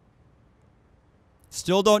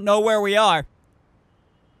 Still don't know where we are.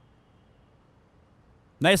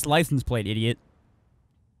 Nice license plate, idiot.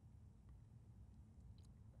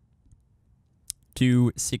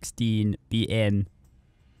 2:16 p.m.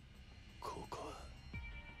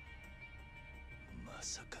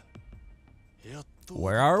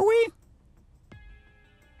 Where are we?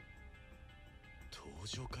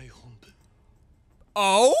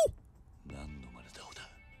 Oh?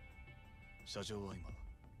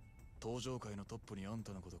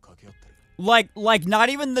 Like not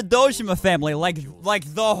even the Dojima family, like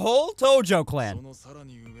the whole Tojo clan.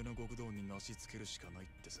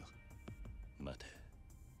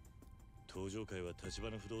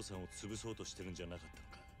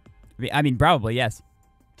 I mean, probably, yes.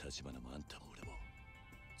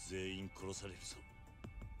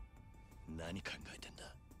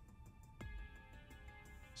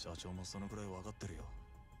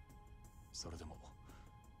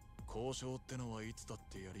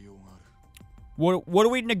 What are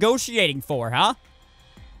we negotiating for, huh?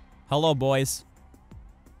 Hello, boys.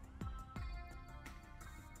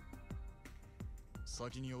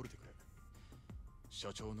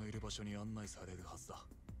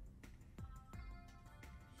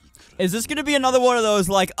 Is this gonna be another one of those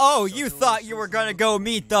like, oh, you thought you were gonna go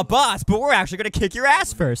meet the boss, but we're actually gonna kick your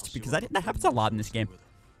ass first? Because that happens a lot in this game.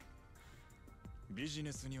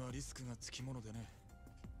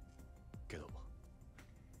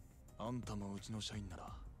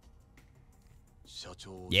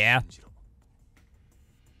 Yeah.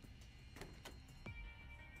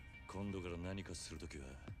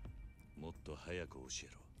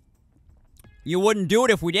 You wouldn't do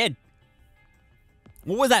it if we did.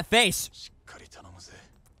 What was that face?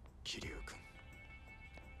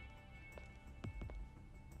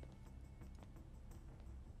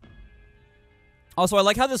 Also, I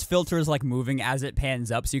like how this filter is like moving as it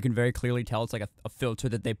pans up, so you can very clearly tell it's like a filter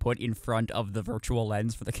that they put in front of the virtual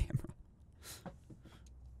lens for the camera.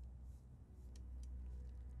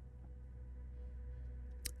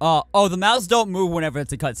 Oh, the mouths don't move whenever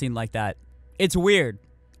it's a cutscene like that. It's weird.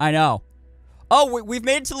 I know. Oh, we've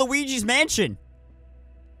made it to Luigi's mansion.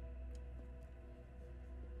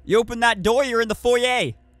 You open that door, you're in the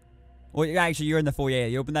foyer. Well, actually, you're in the foyer.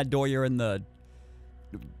 You open that door, you're in the...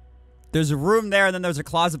 There's a room there, and then there's a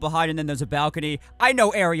closet behind, and then there's a balcony. I know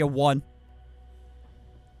Area 1.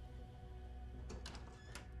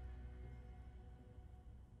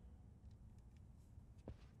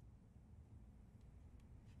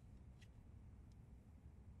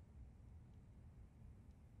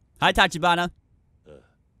 Hi, Tachibana.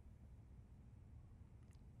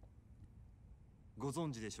 ご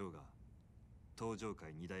存知でしょうが、東上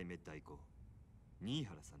界2代目代行、新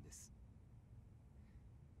原さんです。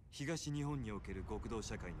東日本における極道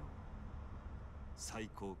社会の最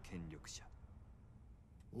高権力者。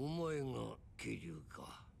お前が桐生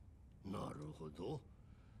か。なるほど。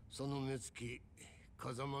その目つき、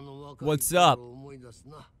風間の若い頃を思い出す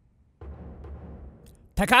な。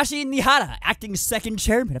Takashi Nihara, acting second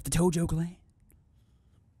chairman of the Tojo clan.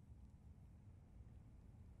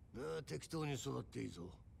 適当に座っていいぞ。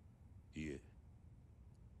いえ、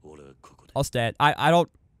俺はここで。I'll stand. I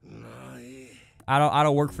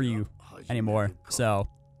don't work for you anymore. So.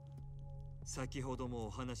 先ほどもお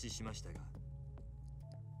話ししましたが、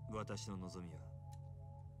私の望みは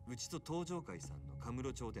うちと東上界さんのカム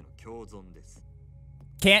ロ町での共存です。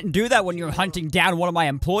Can't do that when you're hunting down one of my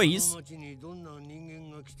employees. 町にどんな人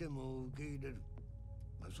間が来ても受け入れる。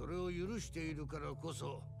それを許しているからこ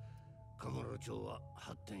そ。カムロ町は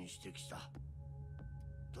発展してきた。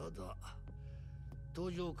ただ、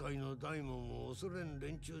東上界の大門を恐れん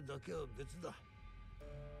連中だけは別だ。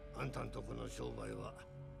あんたんとこの商売は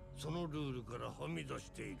そのルールからはみ出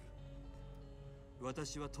している。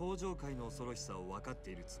私は東上界の恐ろしさを分かっ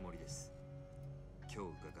ているつもりです。今日伺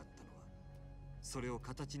ったのは、それを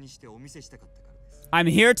形にしてお見せしたかったからです。I'm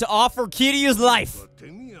here to offer Kiryu's life. 手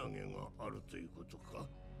土産があるということか。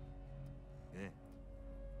ええ。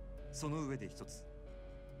その上で一つ、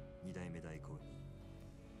二代目代行に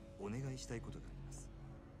お願いしたいことがあります。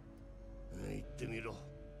言ってみろ。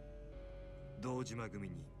堂島組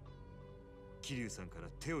に桐生さんから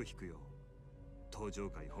手を引くよう東上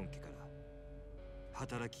界本家から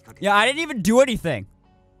働きかけ。Yeah, I didn't even do anything.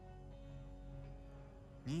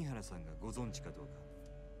 新原さんがご存知かどうか。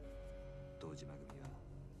堂島組は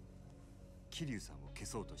桐生さんを消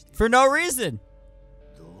そうとしている。For no reason.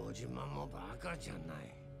 堂島もバカじゃな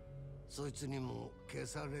い。そいつにも消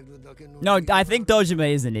されるだけの。No, I think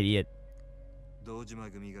Dojima is an idiot. 堂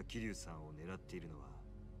島組が桐生さんを狙っているのは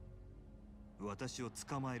私を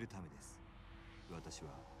捕まえるためです。私は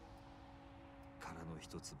殻の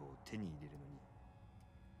一粒を手に入れるのに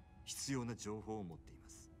必要な情報を持っていま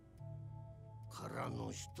す。殻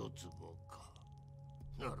の一粒か。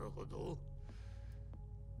なるほど。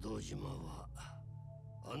堂島は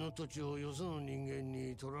あの土地をよその人間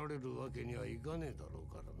に取られるわけにはいかねえだろ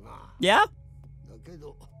うからな。Yeah? だけ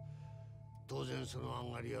ど当然その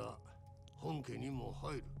上がりは本家にも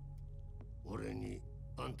入る。俺に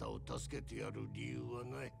あんたを助けてやる理由は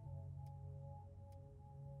ない。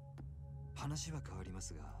話は変わりま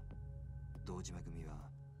すが、堂島組は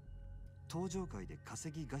東上界で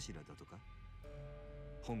稼ぎ頭だとか。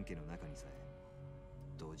本家の中にさえ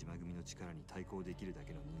堂島組の力に対抗できるだ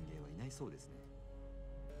けの人間はいないそうですね。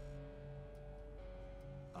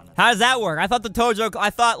How does that work? I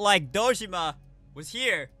thought like Dojima was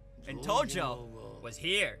here and Tojo was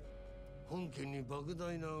here. 本家に莫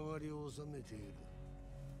大な上がりを収めている。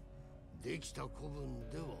できた子分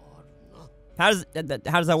ではあるな。How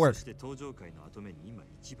does that work? そして東上界の跡目に今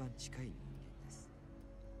一番近い人間です。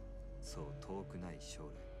そう遠くない将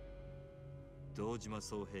来、堂島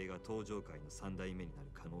宗平が東上界の三代目になる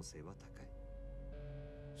可能性は高い。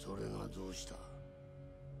それがどうした？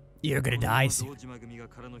 You're gonna die soon. 堂島組が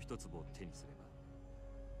殻の一粒を手にすれば、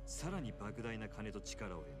さらに莫大な金と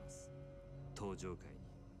力を得ます。東上界に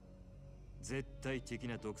絶対的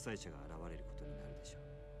な独裁者が現れることになるでしょう。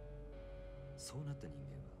そうなった人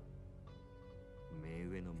間は目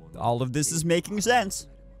上のもの。All of this is making sense.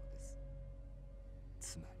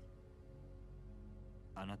 つまり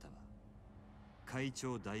あなたは会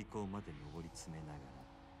長代行まで上り詰めながら、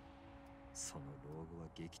その老後は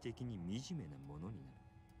劇的に惨めなものになる。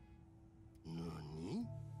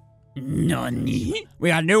Nani? We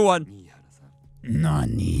got a new one. 新原さん、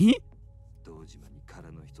Nani? 堂島に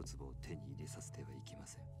殻の一粒を手に入れさせてはいけま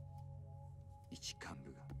せん。一幹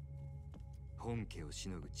部が本家をし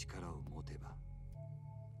のぐ力を持てば、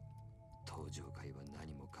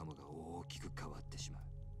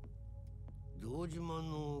堂島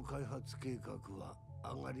の開発計画は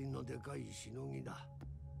上がりのでかいしのぎだ。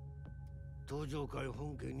東上会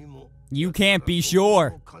本家にも You can't be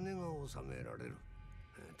sure. 金が納められる。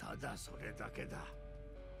ただそれだけだ。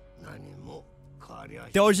何も変わりゃしな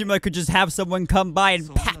い。 Dojima could just have someone come by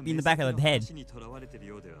and pat me in the back of the head. に囚われてる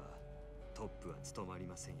ようではトップは務まり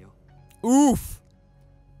ませんよ。 Oof.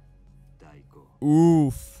 大公。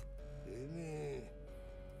 Oof. てめえ、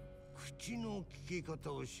口の利き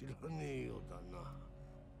方を知らねえようだな。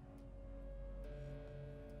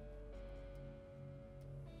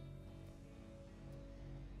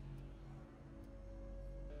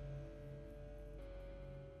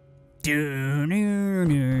If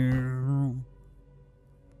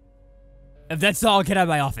that's all, get out of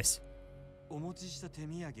my office. お持ちした手土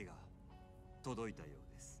産が届いたよう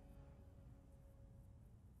です。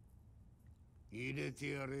入れて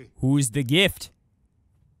やれ。 Who's the gift?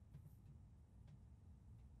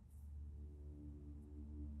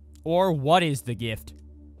 Or what is the gift?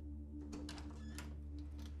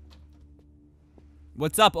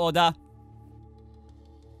 What's up, Oda?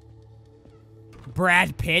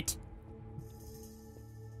 Brad Pitt?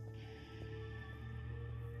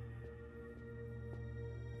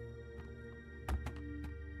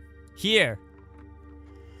 Here.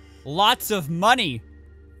 Lots of money.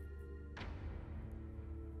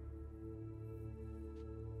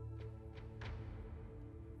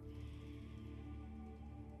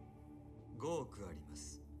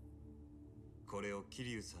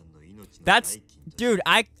 That's, dude,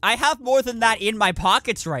 I have more than that in my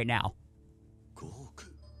pockets right now.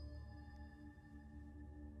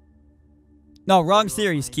 No, wrong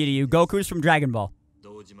series, Kiryu. Goku's from Dragon Ball.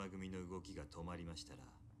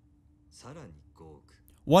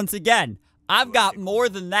 Once again, I've got more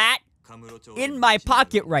than that in my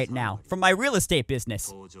pocket right now from my real estate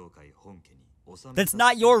business. That's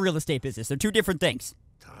not your real estate business. They're two different things.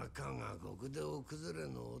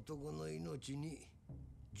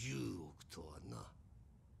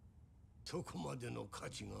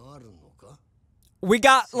 We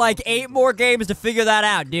got like 8 more games to figure that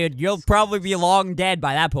out, dude. You'll probably be long dead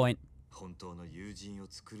by that point.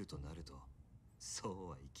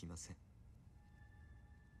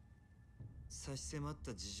 差し迫っ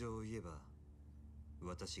た事情を言えば、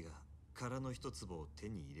私が殻の一粒を手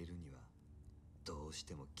に入れるには、どうし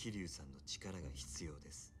ても桐生さんの力が必要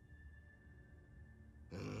です。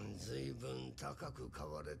随分高く買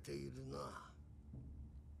われているな。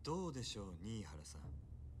どうでしょう、新原さん。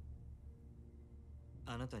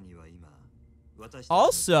あなたには今、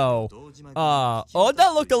Also,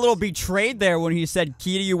 Oda looked a little betrayed there when he said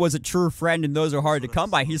Kiryu was a true friend and those are hard to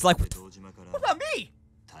come by. He's like, what about me?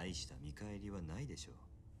 大した見返りはないでしょう。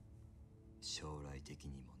将来的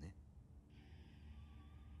にもね。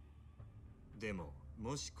でも、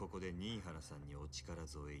もしここで新原さんにお力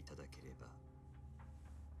添えいただければ、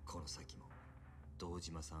この先も堂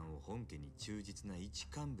島さんを本家に忠実な一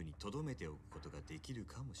幹部に留めておくことができる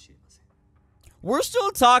かもしれません。We're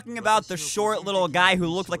still talking about the short little guy who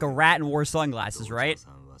looked like a rat and wore sunglasses, right? さ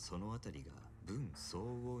んはそのあたりが分相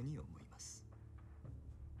応に思います。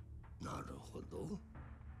なるほど。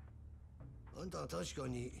あんたは確か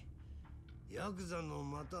にヤクザの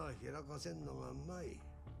股は開かせんのがうまい。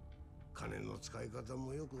金の使い方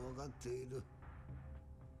もよく分かっている。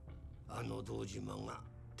あの堂島が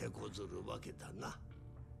手こずるわけだな。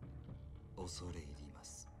恐れ入りま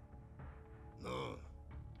す。なあ、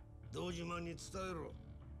堂島に伝えろ。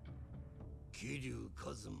桐生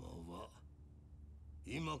一馬は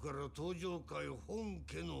今から東上会本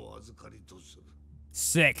家の預かりとする。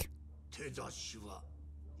Sick. 手出しは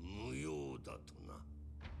無用だとな。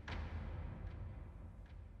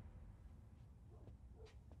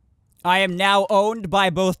I am now owned by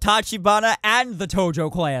both Tachibana and the Tojo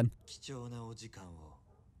clan. 貴重なお時間を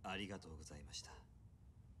ありがとうございました。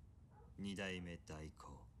二代目代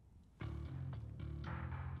行。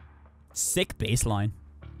Sick baseline.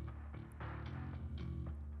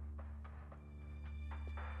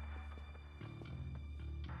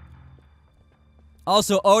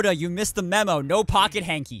 Also, Oda, you missed the memo. No pocket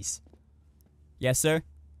hankies. Yes, sir?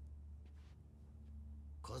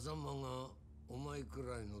 風間がお前く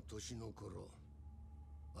らいの年の頃、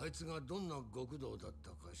あいつがどんな極道だっ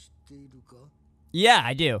たか知っているか？ Yeah,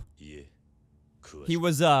 I do. He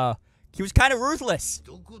was kind of ruthless.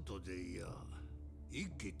 どことでいや、一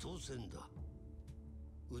気当選だ。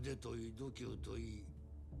腕といい度胸といい、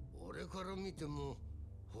俺から見ても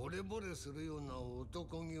惚れ惚れするような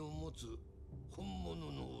男気を持つ本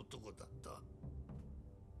物の男だった。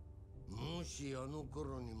もしあの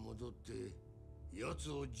頃に戻って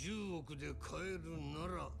奴を10億で買えるな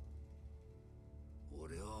ら、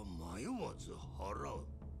俺は迷わず払う。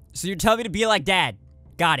 So you're telling me to be like Dad.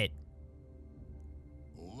 Got it.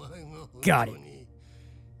 お前が Got 本 it. 当に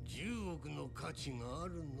10億の価値があ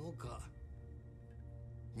るのか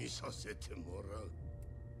見させてもらう。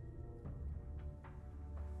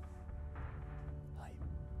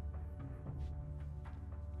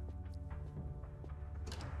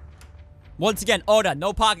 Once again, Oda,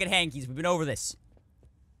 no pocket hankies. We've been over this.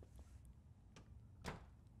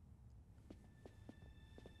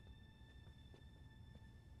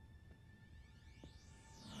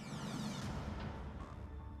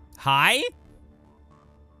 Hi?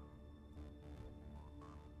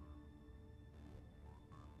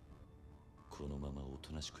 このままお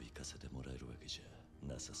となしく行かせてもらえるわけじゃ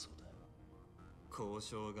なさそうだ。交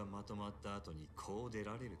渉がまとまった後にこう出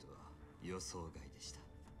られるとは予想外でした。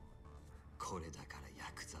これだから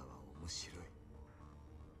ヤクザは面白い。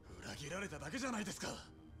裏切られただけじゃないですか。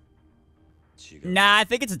違う。 Nah, I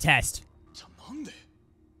think it's a test. じゃあなんで。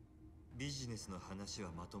ビジネスの話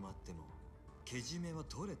はまとまってもけじめは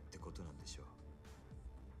取れってことなんでしょう。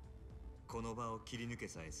この場を切り抜け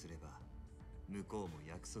さえすれば向こうも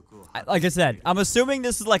約束を。 Like I said, I'm assuming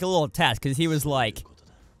this is like a little test because he was like,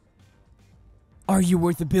 "Are you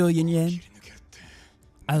worth $1 billion yen?"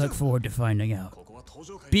 I look forward to finding out.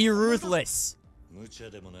 Be ruthless. 無茶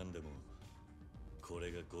でもなんでもこ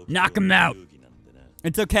れがご Knock him out. 遊戯なんでな。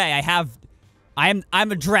 It's okay. I'm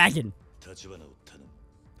a dragon. 立花を頼む。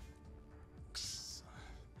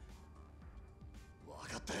わ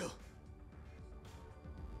かったよ。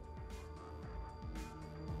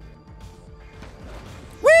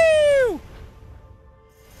 Woo!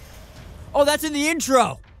 Oh, that's in the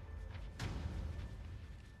intro.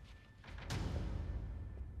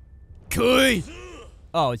 Kui.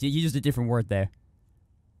 Oh, you used a different word there.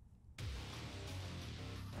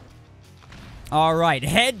 All right,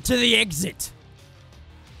 head to the exit.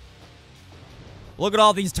 Look at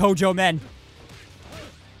all these Tojo men.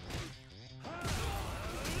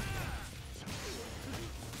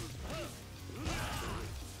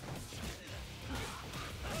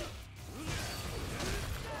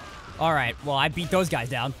 All right, well, I beat those guys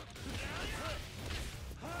down.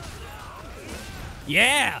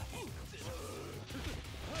 Yeah.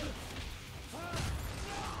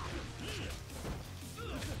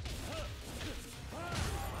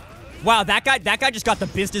 Wow, that guy just got the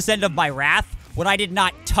business end of my wrath when I did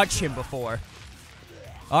not touch him before.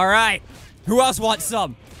 All right, who else wants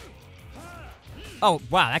some? Oh,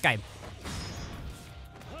 wow, that guy.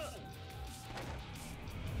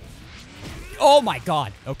 Oh my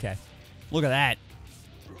God. Okay, look at that.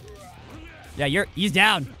 Yeah, he's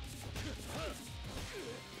down.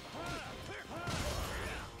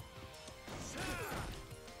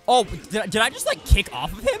 Oh, did I just like kick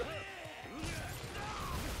off of him?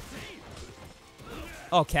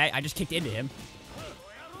 Okay, I just kicked into him.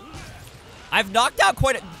 I've knocked out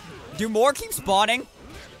quite a... Do more keep spawning?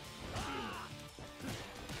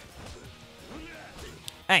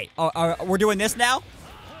 Hey, we're doing this now?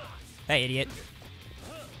 Hey, idiot.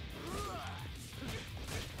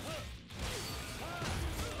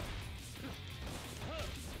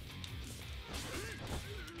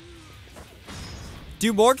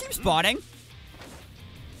 Do more keep spawning?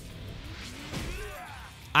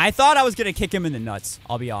 I thought I was gonna kick him in the nuts,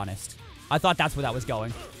 I'll be honest. I thought that's where that was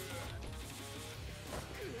going.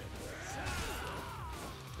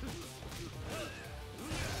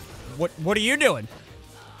 What are you doing?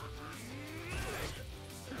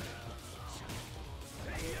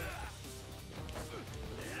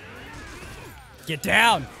 Get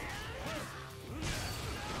down.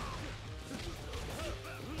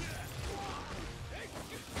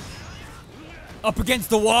 Up against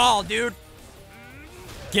the wall, dude.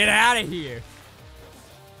 Get out of here.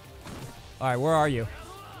 All right, where are you?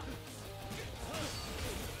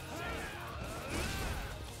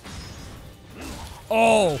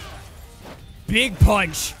 Oh, big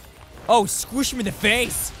punch. Oh, squish him in the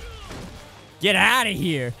face. Get out of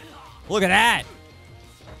here. Look at that.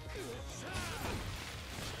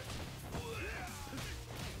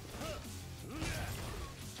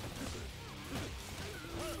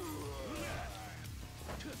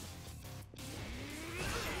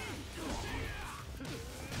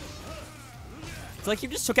 It's like you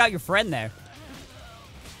just took out your friend there.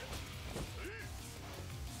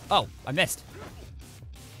 Oh, I missed.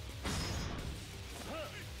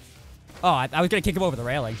 Oh, I was gonna kick him over the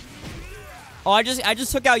railing. Oh, I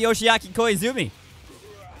just took out Yoshiaki Koizumi.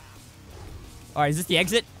 All right, is this the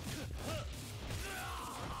exit?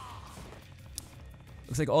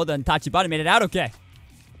 Looks like Oda and Tachibana made it out okay.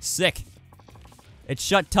 Sick. It's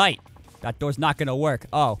shut tight. That door's not gonna work.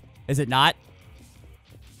 Oh, is it not?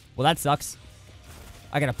 Well, that sucks.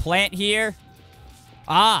 I got a plant here.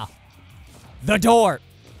 Ah. The door.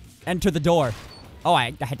 Enter the door. Oh,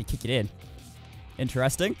 I had to kick it in.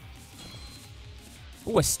 Interesting.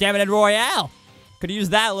 Ooh, a stamina royale. Could have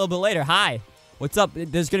used that a little bit later. Hi. What's up?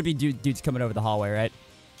 There's going to be dudes coming over the hallway, right?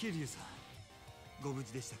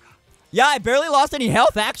 Yeah, I barely lost any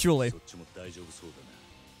health, actually.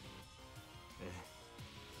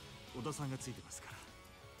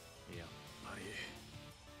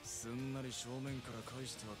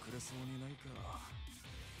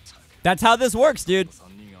 That's how this works, dude.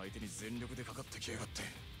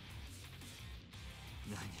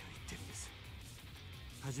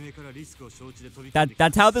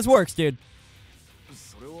 That's how this works, dude.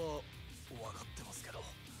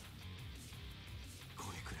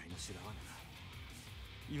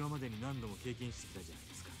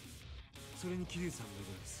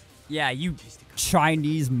 Yeah, you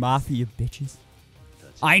Chinese mafia bitches.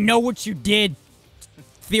 I know what you did.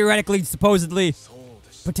 Theoretically, supposedly,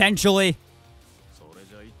 potentially.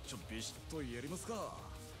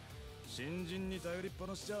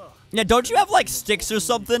 Yeah, don't you have like sticks or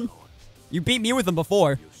something? You beat me with them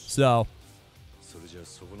before, so.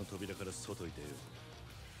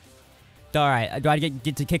 Alright, do I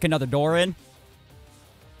get to kick another door in?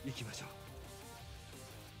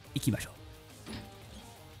 Ikimashou.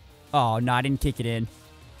 Oh, no, I didn't kick it in.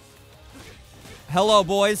 Hello,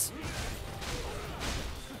 boys.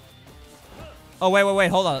 Oh, wait,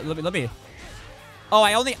 hold on. Let me. Oh,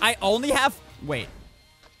 I only have, wait.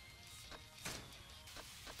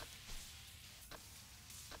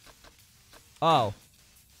 Oh.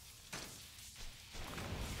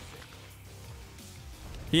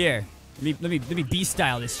 Here. Let me beast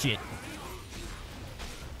style this shit.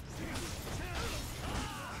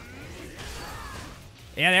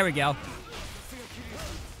 Yeah, there we go.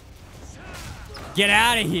 Get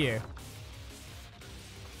out of here.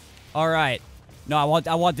 All right. No, I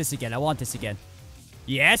want this again. I want this again.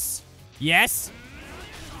 Yes. Yes.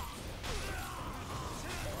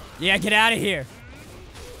 Yeah, get out of here.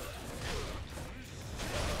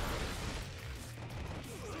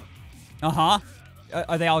 Uh-huh.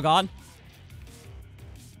 Are they all gone?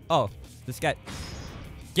 Oh, this guy.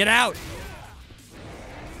 Get out.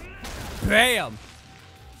 Bam.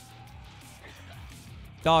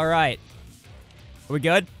 All right. Are we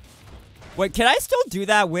good? Wait, can I still do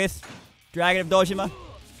that with Dragon of Dojima?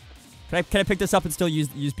 Can I pick this up and still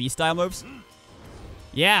use beast style moves?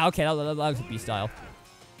 Yeah, okay, that looks like beast style.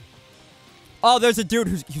 Oh, there's a dude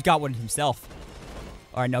who's got one himself.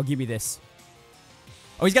 All right, no, give me this.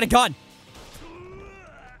 Oh, he's got a gun.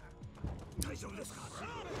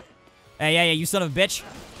 Hey, yeah, you son of a bitch.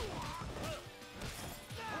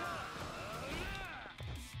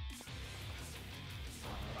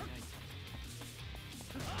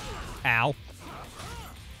 Ow.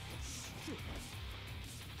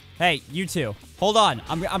 Hey, you two. Hold on.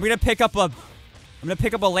 I'm gonna pick up a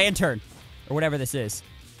lantern. Or whatever this is.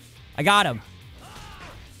 I got him.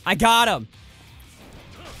 I got him.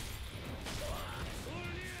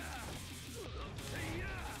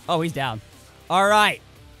 Oh, he's down. Alright.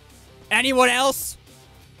 Anyone else?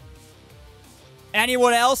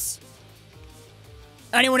 Anyone else?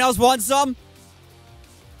 Anyone else want some?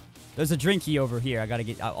 There's a drinky over here. I gotta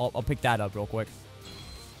get. I'll pick that up real quick.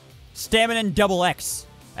 Stamina and double X.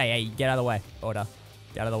 Hey, get out of the way, Oda.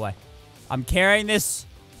 Get out of the way. I'm carrying this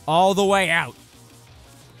all the way out.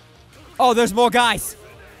 Oh, there's more guys.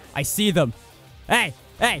 I see them. Hey.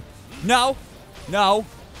 No.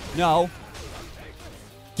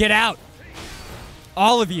 Get out.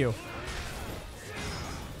 All of you.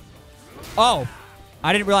 Oh.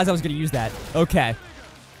 I didn't realize I was gonna use that. Okay.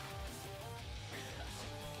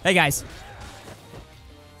 Hey, guys.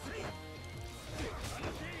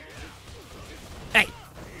 Hey.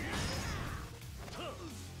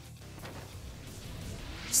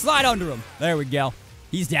 Slide under him. There we go.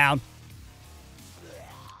 He's down.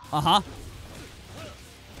 Uh-huh.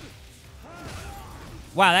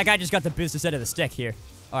 Wow, that guy just got the business end of the stick here.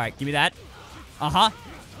 All right, give me that. Uh-huh.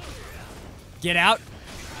 Get out.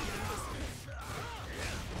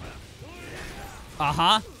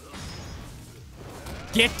 Uh-huh.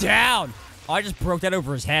 Get down! Oh, I just broke that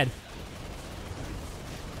over his head.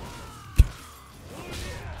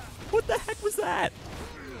 What the heck was that?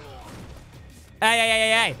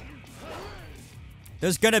 Hey.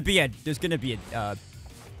 There's gonna be a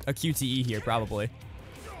QTE here, probably.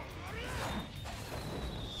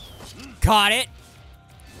 Caught it!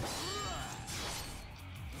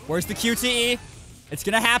 Where's the QTE? It's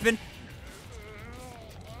gonna happen.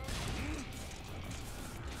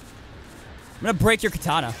 I'm gonna break your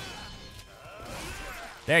katana.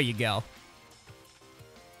 There you go.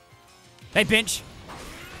 Hey, Binch.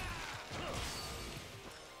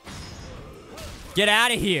 Get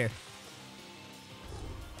out of here.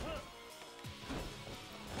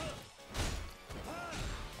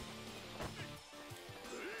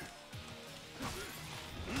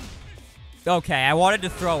 Okay, I wanted to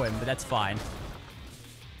throw him, but that's fine.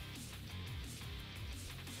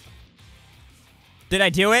 Did I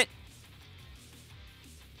do it?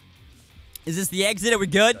 Is this the exit? Are we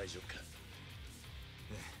good?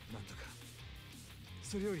 なんとか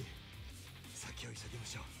それより先を急ぎま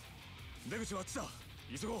しょう。出口はあっちだ。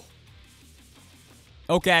急ごう。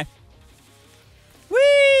 Okay.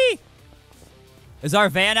 Whee! Is our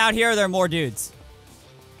van out here or are there more dudes?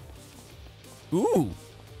 Ooh.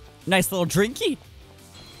 Nice little drinky.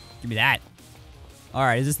 Give me that.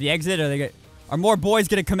 Alright, is this the exit? Or are more boys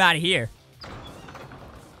gonna come out of here?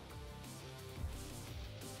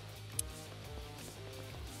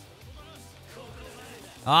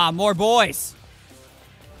 Ah, more boys.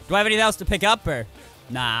 Do I have anything else to pick up or?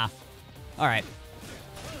 Nah. Alright.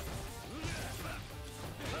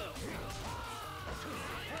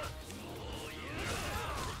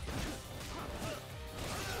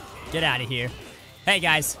 Get out of here. Hey,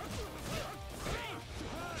 guys.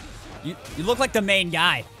 You look like the main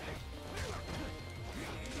guy.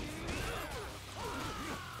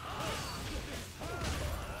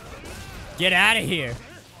 Get out of here.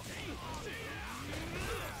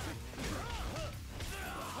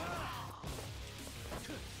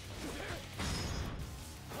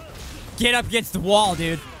 Get up against the wall,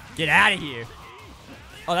 dude. Get out of here.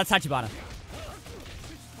 Oh, that's Tachibana.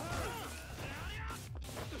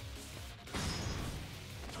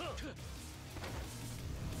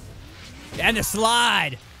 And the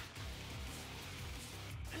slide.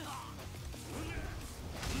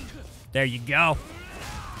 There you go.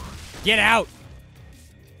 Get out.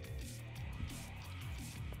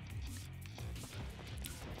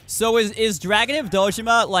 So is Dragon of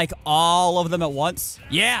Dojima like all of them at once?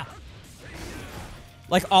 Yeah.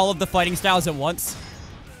 Like all of the fighting styles at once?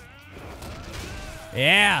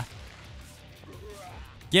 Yeah.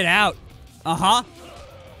 Get out. Uh-huh.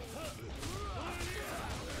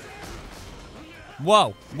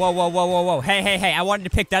 Whoa. Whoa, whoa, whoa, whoa, whoa. Hey, hey, hey. I wanted to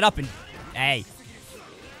pick that up and... Hey.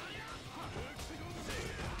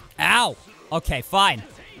 Ow. Okay, fine.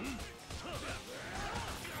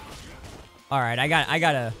 Alright, I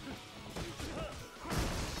gotta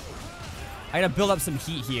build up some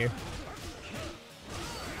heat here.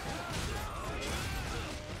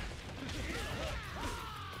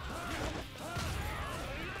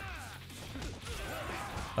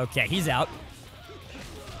 Okay, he's out.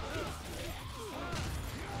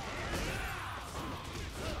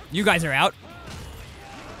 You guys are out.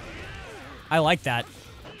 I like that.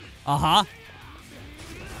 Uh-huh.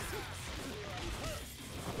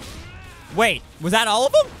 Wait, was that all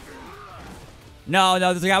of them? No,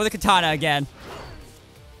 no, there's a guy with a katana again.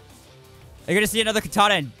 Are you gonna see another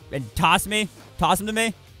katana and toss me? Toss him to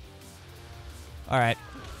me? Alright.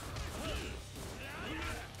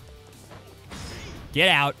 Get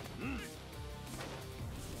out.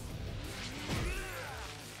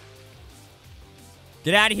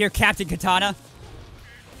 Get out of here, Captain Katana.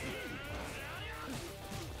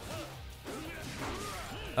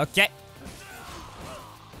 Okay.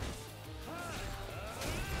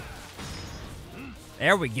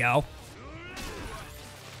 There we go.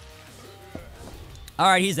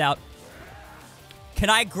 Alright, he's out. Can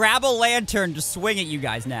I grab a lantern to swing at you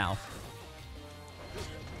guys now?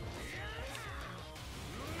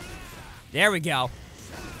 There we go.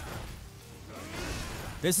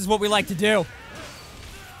 This is what we like to do.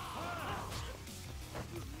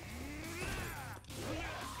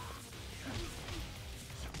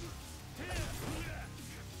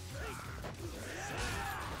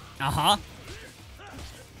 Uh-huh.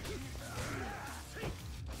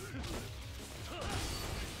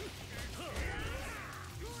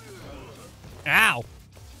 Ow.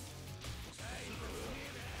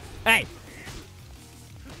 Hey.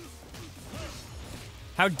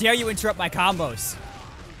 How dare you interrupt my combos?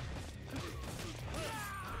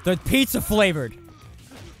 The pizza flavored.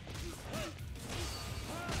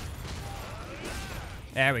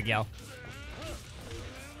 There we go.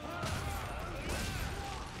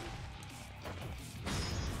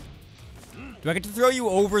 Do I get to throw you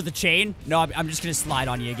over the chain? No, I'm just gonna slide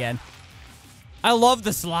on you again. I love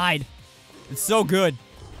the slide. It's so good.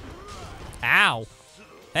 Ow.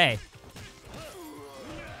 Hey.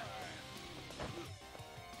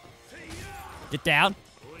 Get down.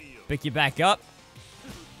 Pick you back up.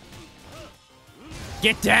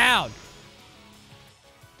 Get down.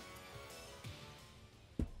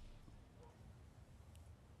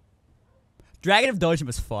 Dragon of Dojima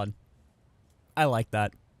was fun. I like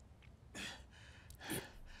that.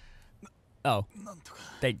 Oh.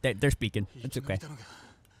 They're speaking. It's okay.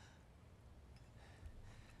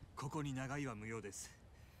 ここに長いは無用です。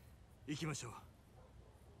行きましょう。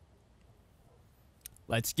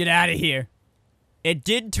 Let's get out of here. It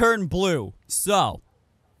did turn blue, so.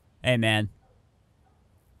 Hey, man.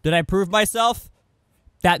 Did I prove myself?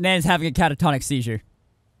 That man's having a catatonic seizure.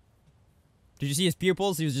 Did you see his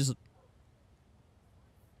pupils? He was just...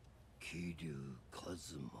 桐生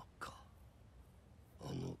一馬か。あ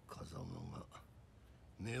の風間が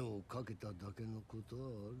目をかけただけのことはあ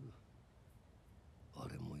る。あ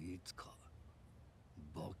れもいつか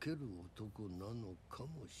化ける男なのか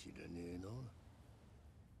もしれねえな。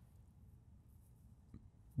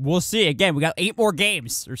 We'll see. Again, we got 8 more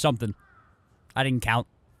games or something. I didn't count.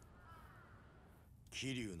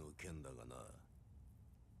 桐生の件だがな。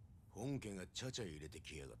本家がちゃちゃ入れて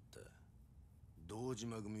きやがった。堂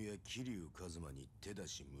島組や桐生一馬に手出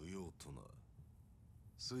し無用とな。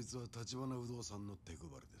そいつは立花不動産の手配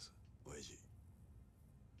りです。親父。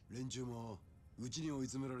連中もうちに追い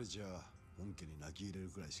詰められちゃ本家に泣き入れる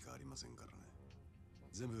くらいしかありませんからね。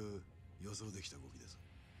全部予想できた動きです。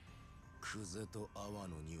 クゼと阿波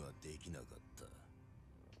野にはできなかった。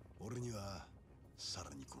俺にはさら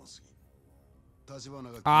に怖すぎ。立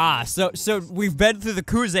花が Ah, so we've been through the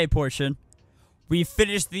Kuze portion. We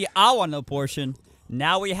finished the Awano portion.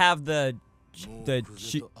 Now we have the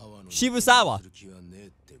Shibusawa.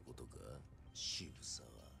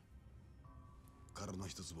 からの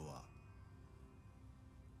一坪は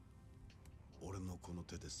俺のこの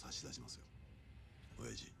手で差し出しますよ。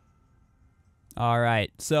親父。 All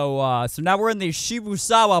right, so now we're in the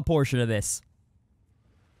Shibusawa portion of this,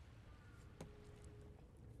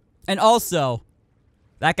 and also,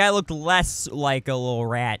 that guy looked less like a little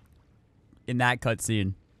rat in that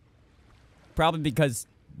cutscene. Probably because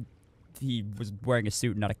he was wearing a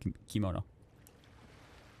suit, not a kimono.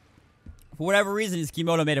 For whatever reason, his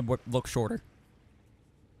kimono made him look shorter.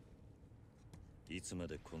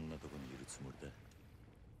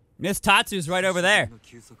 Miss Tatsu's right over there.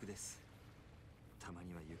 たま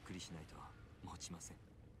にはゆっくりしないと持ちません。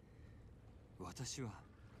私は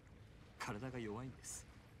体が弱いんです。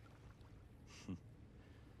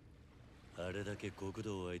あれだけ極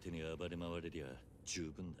道を相手に暴れ回れりゃ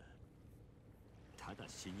十分だ。ただ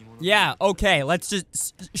死に物。Yeah, okay, let's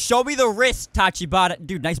just show me the wrist, Tachibana.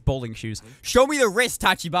 Dude, nice bowling shoes. Show me the wrist,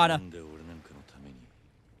 Tachibana. なんで俺なんかのために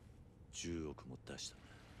10億も出したんだ。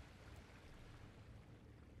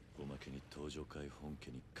おまけに登場会本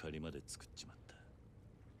家に借りまで作っちまった。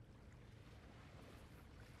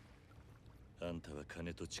 あんたは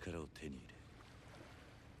金と力を手に入れ、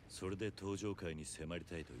それで登場会に迫り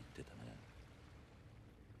たいと言ってたな。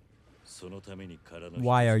そのために殻の。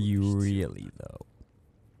Why are you really though?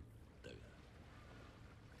 だが、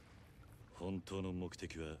本当の目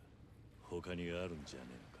的は他にあるんじゃね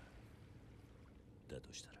えのか。だ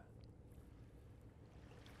とした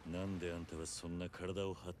ら、なんであんたはそんな体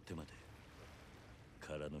を張ってまで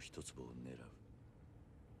殻の一坪を狙う？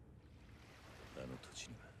あの土地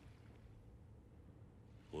には。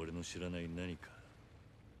 俺の知らない何か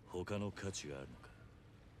他の価値があるのか。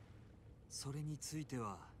それについて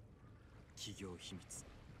は企業秘密。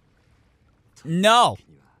 No.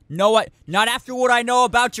 No, what? Not after what I know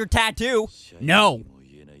about your tattoo. No. も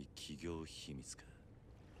言えない企業秘密か。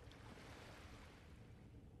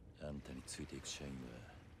あんたについていく社員は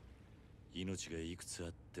命がいくつあ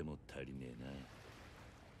っても足りね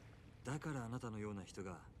えな。だからあなたのような人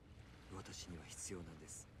が私には必要なんで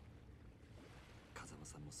す。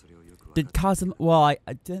 Did Kazuma? Well,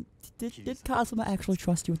 did Kazuma actually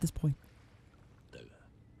trust you at this point? だが、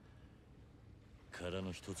殻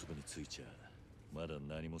の一粒についちゃまだ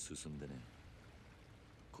何も進んでね。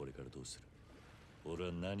これからどうする？俺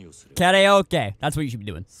は何をする？ Karaoke. That's what you should be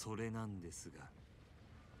doing. それなんですが、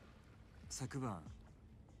昨晩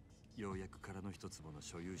ようやく殻の一粒の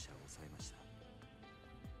所有者を抑えました。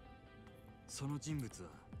その人物は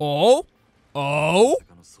Oh? Oh?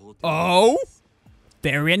 Oh?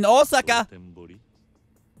 They're in Osaka.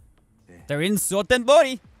 They're in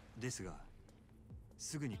Sotenbori. ですが、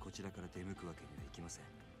すぐにこちらから出向くわけにはいきません。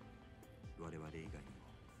我々以外にも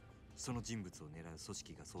その人物を狙う組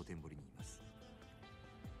織が蒼天堀にいます。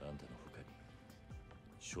あんたの他に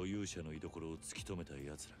所有者の居所を突き止めた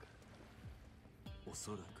奴らか。お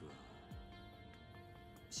そらくは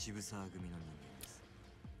渋沢組の人間です。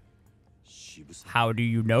渋沢。 How do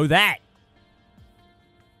you know that?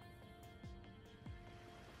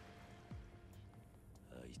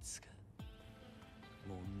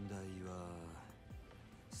 問題は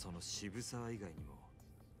その渋沢以外にも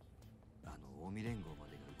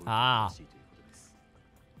Ah.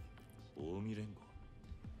 近江連合。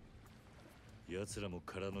奴らも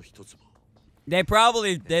殻の一つぼ。They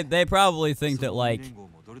probably think that like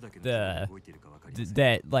that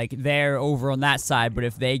like they're over on that side, but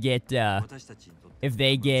if they get the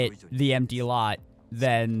empty lot,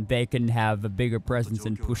 then they can have a bigger presence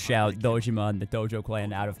and push out Dojima and the Dojo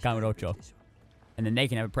clan out of Kamurocho. And then they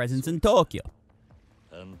can have a presence in Tokyo.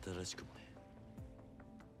 あんたらしくもね。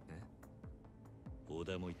小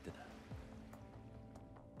田も言ってた。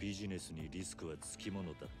ビジネスにリスクはつきも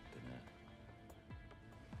のだってな。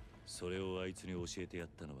それをあいつに教えてやっ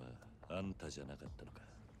たのはあんたじゃなかったのか。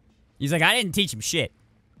He's like, I didn't teach him shit.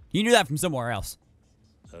 You knew that from somewhere else.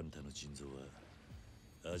 あんたの腎臓は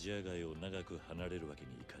アジア街を長く離れるわけ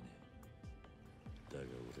にいかねえ。だが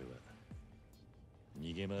俺は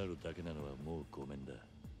逃げ回るだけなのはもうごめんだ。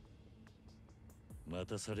待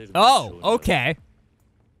たされる。Oh, okay.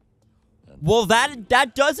 Well,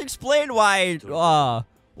 that does explain why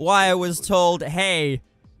I was told, hey,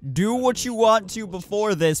 do what you want to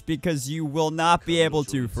before this because you will not be able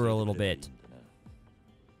to for a little bit.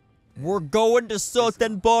 We're going to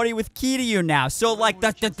Sotenbori with Kiryu now. So, like,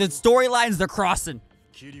 the storylines they're crossing.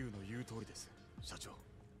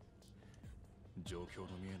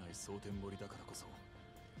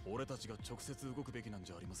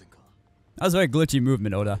 That was a very glitchy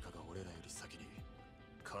movement, Oda.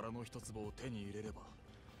 殻の一粒を手に入れれば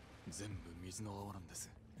全部水の泡なんです。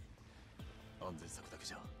安全策だけ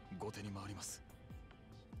じゃ後手に回ります。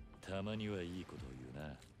たまにはいいことを言う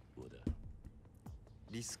な、小田。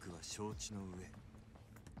リスクは承知の上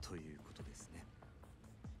ということですね。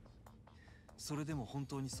それでも本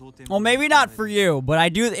当に想定 Well, maybe not for you, but I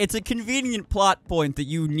do. It's a convenient plot point that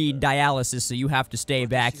you need dialysis, so you have to stay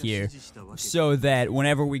back here, so that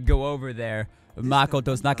whenever we go over there,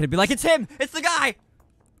 Makoto's not gonna be like, it's him, it's the guy.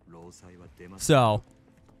 So.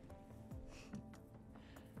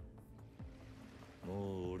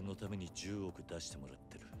 もう俺のために10億出してもらっ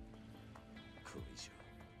てる。これ以上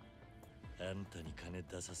あんたに金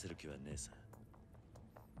出させる気はねえさ。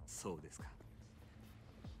そうですか。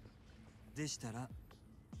でしたら。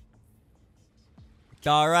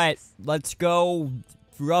All right, let's go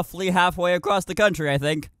roughly halfway across the country, I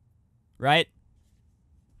think. Right?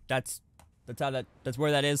 That's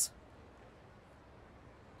where that is.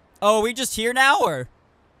 Oh, are we just here now,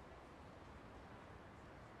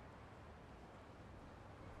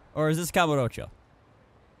 or is this Kamurocho?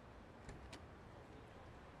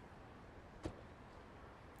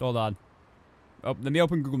 Hold on. Oh, let me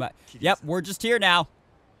open Google Maps. Yep, we're just here now.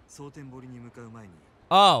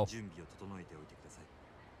 Oh.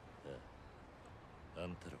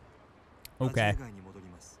 Okay.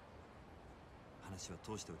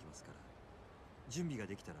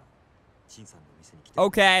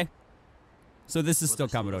 Okay. So this is still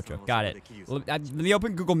Kamurocho. Got it. Let me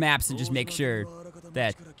open Google Maps and just make sure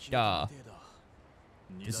that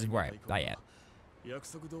this is where I am. 約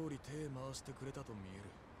束通り手回してくれたと見える。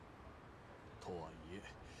とはいえ、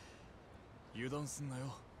油断すんな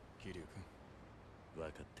よ、桐生君。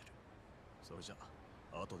わかってる。それじゃ、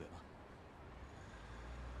後でな。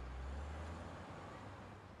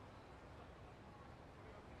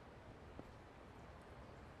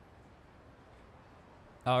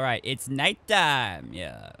All right, it's nighttime.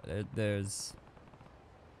 Yeah, there's.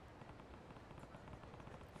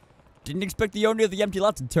 Didn't expect the owner of the empty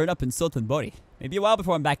lot to turn up in Sotenbori. Maybe a while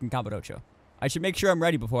before I'm back in Kamurocho. I should make sure I'm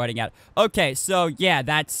ready before heading out. Okay, so yeah,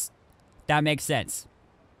 that makes sense.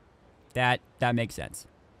 That makes sense.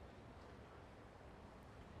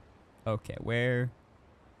 Okay, where?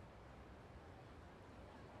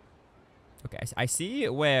 Okay, I see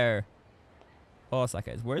where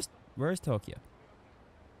Osaka is. Where's Tokyo?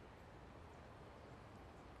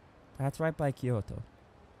 That's right by Kyoto.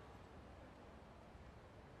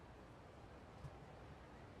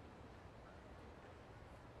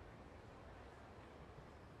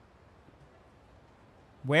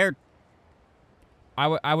 Where?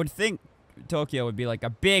 I would think Tokyo would be like a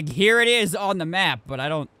big, here it is on the map, but I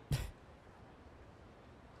don't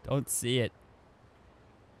see it.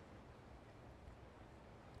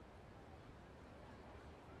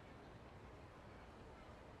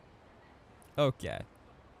 Okay.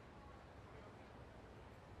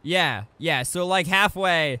 Yeah, so like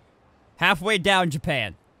halfway down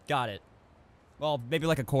Japan. Got it. Well, maybe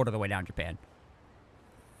like a quarter of the way down Japan.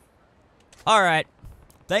 Alright.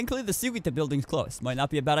 Thankfully, the Sugita building's close. Might not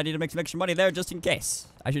be a bad idea to make some extra money there just in case.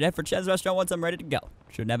 I should head for Chen's restaurant once I'm ready to go.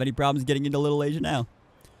 Shouldn't have any problems getting into Little Asia now.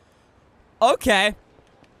 Okay.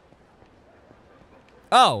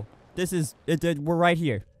 Oh, this is... we're right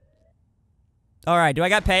here. Alright, do I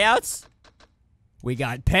got payouts? We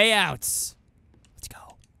got payouts. Let's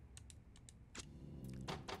go.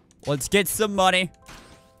 Let's get some money.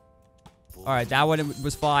 Alright, that one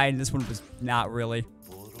was fine. This one was not really.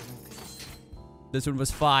 This one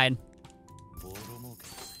was fine.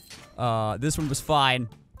 This one was fine.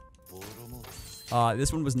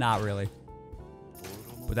 This one was not really.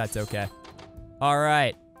 But that's okay.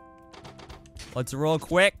 Alright. Let's roll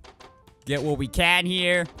quick. Get what we can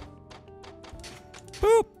here.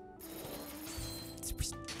 Boop.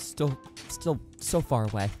 Still so far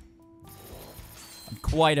away.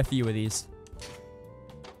 Quite a few of these.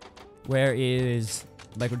 Where is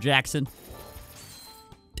Michael Jackson?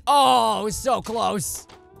 Oh, it was so close.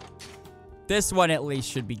 This one at least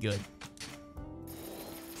should be good.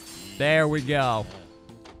 There we go.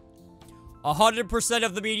 100%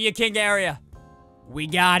 of the Media King area. We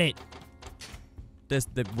got it.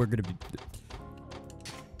 We're gonna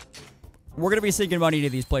be sinking money to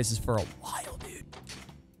these places for a while, dude.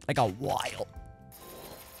 Like a while.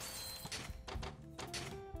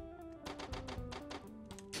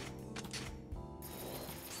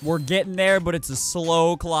 We're getting there, but it's a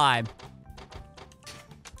slow climb.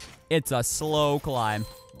 It's a slow climb.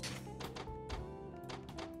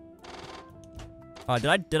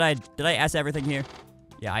 Did I ask everything here?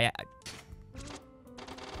 Yeah,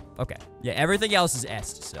 okay. Yeah, everything else is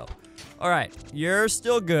S, so. Alright. You're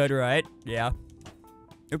still good, right? Yeah.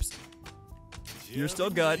 Oops. You're still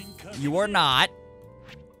good. You are not.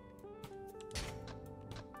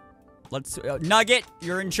 Let's... Nugget,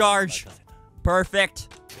 you're in charge. Perfect.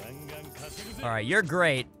 Alright, you're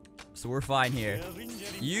great. So we're fine here.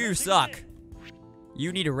 You suck.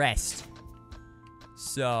 You need a rest.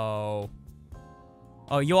 So...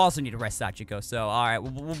 Oh, you also need a rest, Sachiko. So, alright,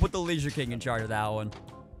 we'll put the Leisure King in charge of that one.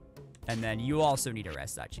 And then you also need a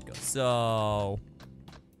rest, Sachiko. So...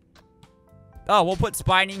 Oh, we'll put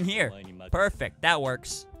Spining here. Perfect, that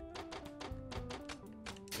works.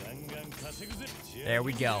 There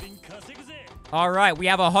we go. Alright, we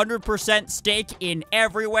have 100% stake in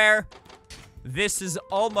everywhere. This is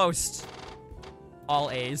almost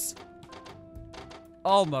all A's.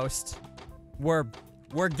 Almost. We're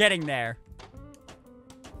getting there.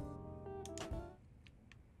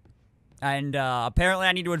 And apparently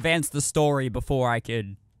I need to advance the story before I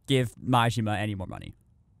could give Majima any more money.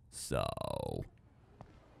 So...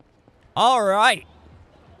 Alright.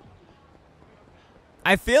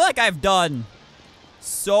 I feel like I've done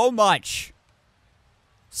so much.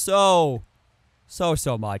 So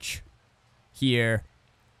much here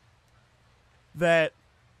that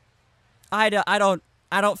I don't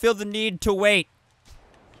feel the need to wait.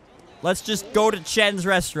 Let's just go to Chen's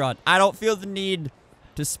restaurant. I don't feel the need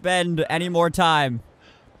to spend any more time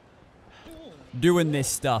doing this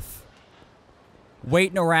stuff.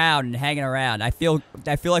 Waiting around and hanging around. I feel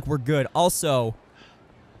like we're good. Also,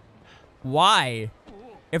 why?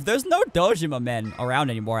 If there's no Dojima men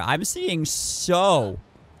around anymore, I'm seeing so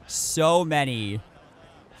many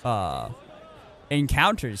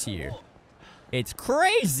encounters here. It's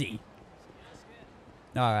crazy.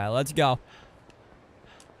 Alright, let's go.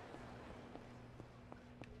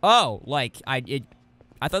 Oh, like I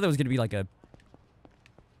thought there was gonna be like a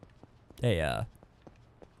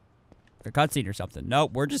cutscene or something.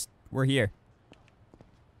 Nope, we're here.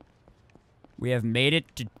 We have made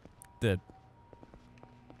it to the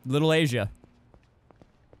Little Asia.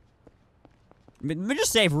 Let me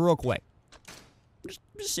just save real quick.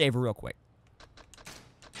 Just save real quick.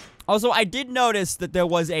 Also, I did notice that there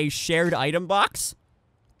was a shared item box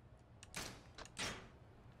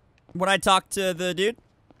when I talked to the dude.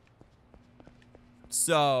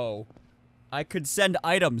 So, I could send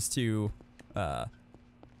items to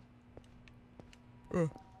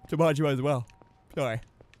Majima as well. Sorry.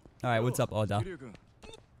 Alright, what's up, Oda?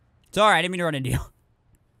 Sorry, I didn't mean to run into you.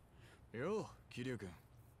 Yo, Kiryu君。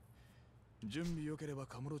準備良ければ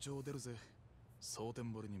カムロ町を出るぜ。蒼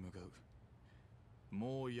天堀に向かう。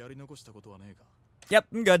もうやり残したことはねえか。Yep,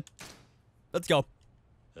 I'm good. Let's go.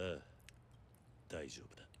 ああ、大丈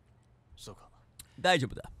夫だ。そうか。大丈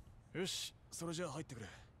夫だ。よし、それじゃあ入ってくれ。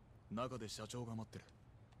中で社長が待ってる。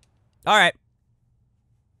Alright.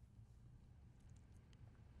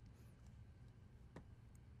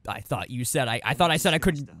 I thought you said I thought I said I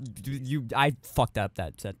couldn't. I fucked up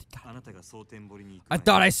that sentence. I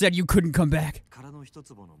thought I said you couldn't come back.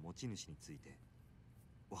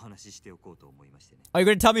 Are you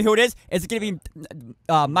gonna tell me who it is? Is it gonna be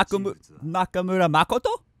Nakamura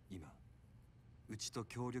Makoto? うちと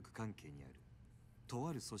協力関係にあると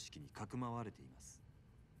ある組織にかくまわれています。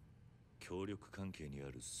協力関係にあ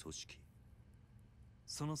る組織。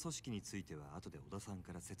その組織については後で小田さん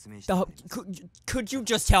から説明してもらいます。Could you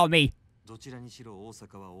just tell me? どちらにしろ大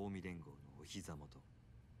阪は近江連合のお膝元。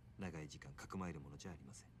長い時間かくまえるものじゃあり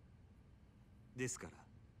ません。ですから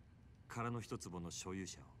殻の一坪の所有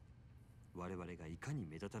者を我々がいかに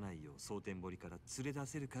目立たないよう蒼天堀から連れ出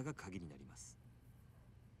せるかが鍵になります。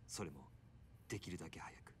それもできるだけ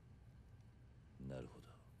早く。なるほど。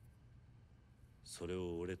それ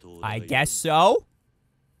を俺と I guess so?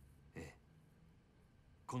 ええ。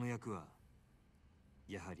この役は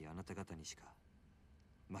やはりあなた方にしか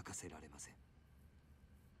任せられません。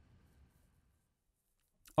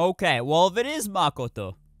Okay, well if it is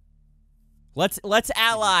Makoto, let's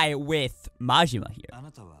ally with Majima here. あな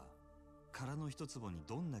たは殻の一坪に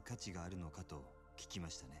どんな価値があるのかと聞きま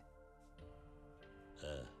したね。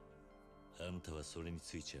ああ、あんたはそれに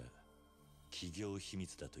ついちゃ企業秘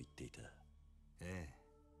密だと言っていた。え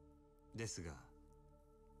え。ですが、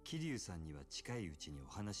桐生さんには近いうちにお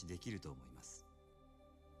話できると思います。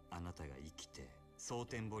あなたが生きて蒼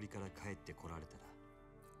天堀から帰ってこられたら。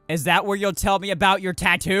Is that where you'll tell me about your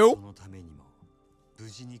tattoo? そのためにも無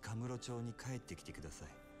事にカムロ町に帰ってきてください。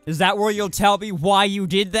Is that where you'll tell me why you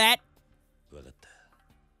did that? わかった。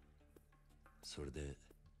それで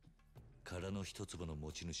殻の一坪の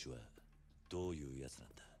持ち主はどういうやつなん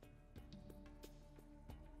だ。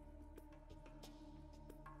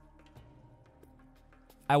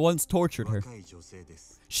I once tortured her.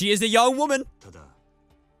 She is a young woman.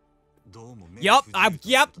 Yup,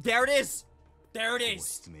 there it is. There it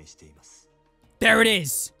is. There it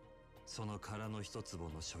is.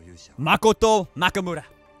 Makoto Makamura.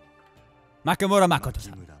 Makamura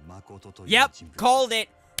Makoto-san. Yep, called it.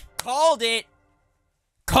 Called it.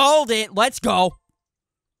 Called it. Let's go.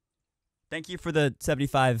 Thank you for the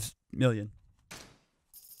 75 million.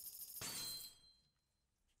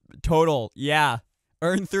 Total, yeah.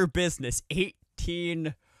 Earned through business,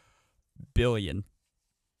 18 billion.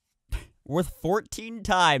 Worth 14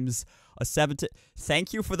 times a 17.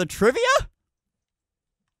 Thank you for the trivia?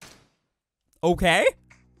 Okay.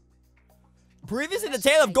 Previous in the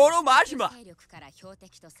tale of Goro Majima.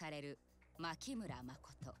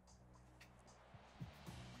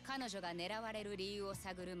 彼女が狙われる理由を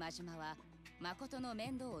探る真島は誠の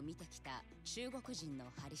面倒を見てきた中国人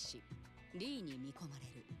の針師リーに見込まれ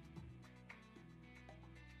る。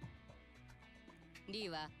リー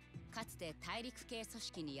はかつて大陸系組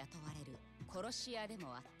織に雇われる殺し屋で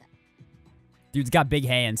もあった。 Dude's got big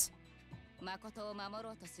hands. 誠を守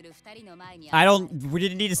ろうとする二人の前に we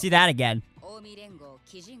didn't need to see that again. 近江連合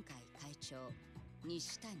基人会会長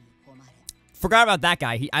西谷誉。 Forgot about that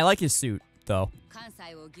guy. I like his suit, though. 関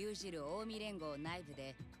西を牛耳る近江連合内部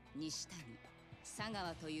で西谷、佐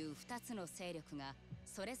川という二つの勢力が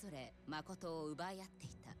それぞれ誠を奪い合ってい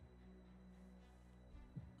た。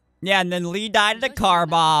 Yeah, and then Lee died in a car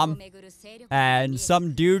bomb, and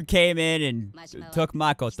some dude came in and took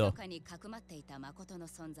Makoto.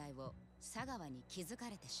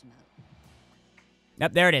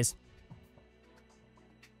 Yep, there it is.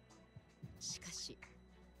 しかし、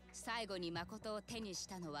最後に誠を手にし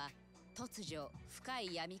たのは突如深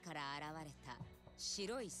い闇から現れた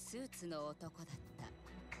白いスーツの男だった。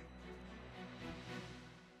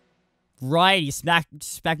 Right, he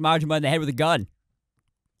smacked Majima in the head with a gun.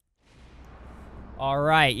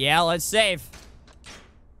 Alright, yeah, let's save.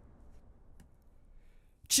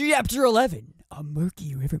 Chapter 11, a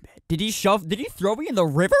murky riverbed. Did he throw me in the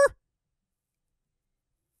river?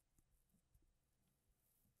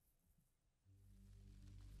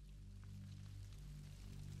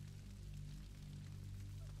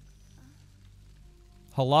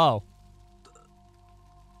 Hello.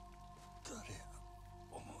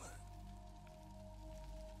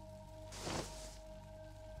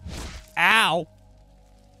 Ow.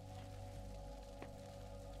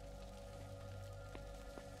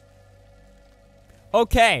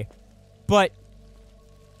 Okay, but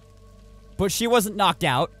she wasn't knocked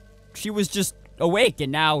out. She was just awake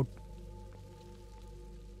and now...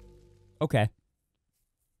 Okay.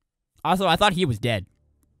 Also, I thought he was dead.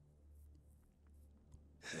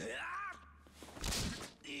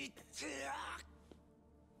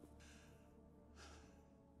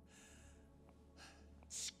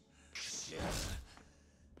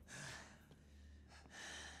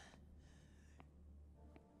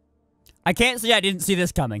 I can't say I didn't see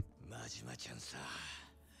this coming. 真島ちゃんさ、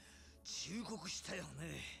忠告したよね。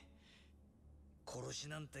殺し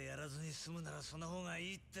なんてやらずに済むならその方が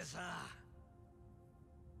いいってさ。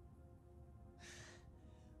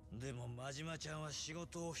でも真島ちゃんは仕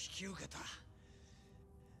事を引き受けた。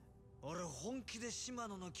俺本気で島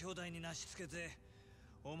野の兄弟になしつけて、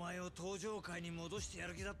お前を登場界に戻してや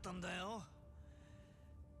る気だったんだよ。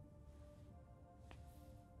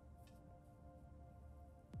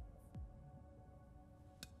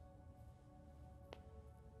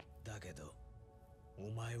けど、お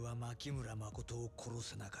前は牧村誠を殺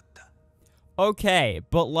せなかった。Okay,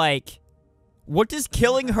 but like, what does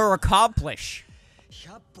killing her accomplish?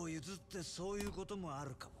 100歩譲ってそういうこともあ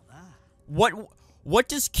るかもな。What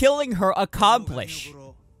does killing her accomplish?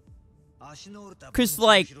 Cause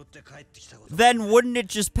like, then wouldn't it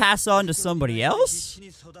just pass on to somebody else?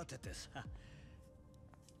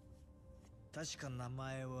 確か名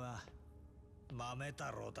前は豆太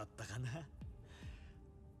郎だったかな。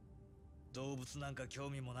動物なんか興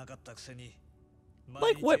味もなかったくせに。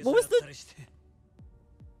Like what was the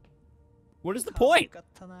What is the point?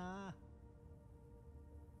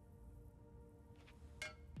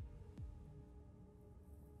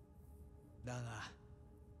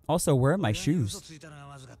 Also, where are my shoes?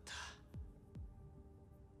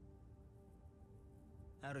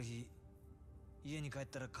 ある日、家に帰っ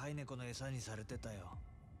たら飼い猫の餌にされてたよ。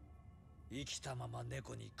生きたまま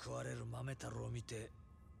猫に食われる豆太郎を見て、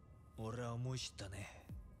俺は思い知ったね。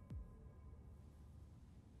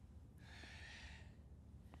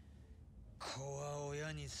子は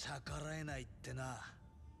親に逆らえないってな。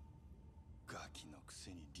ガキのく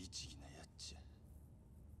せに律儀なやっちゃ。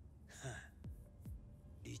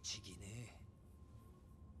律儀ね。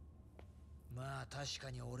まあ確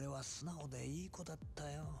かに俺は素直でいい子だった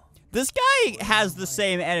よ。This guy has the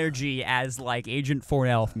same energy as like Agent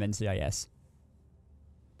Fornell from NCIS.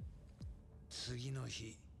 次の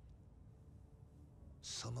日、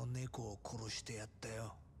その猫を殺してやった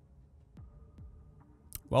よ。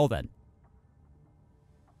Well then.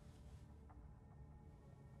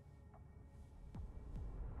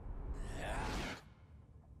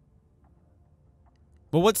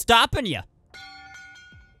 Well, what's stopping you?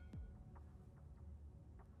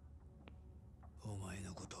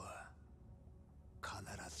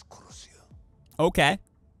 Okay.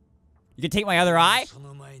 You can take my other eye? そ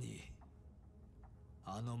の前に、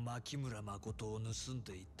あの牧村誠を盗ん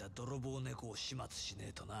でいった泥棒猫を始末しね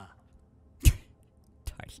えとな。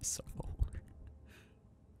Tiny soul.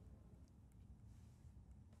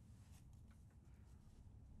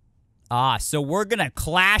 Ah, so we're gonna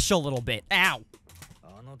clash a little bit. Ow!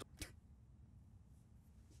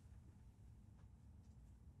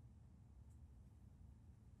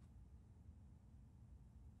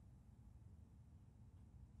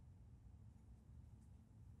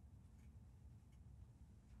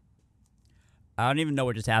 I don't even know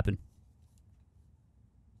what just happened.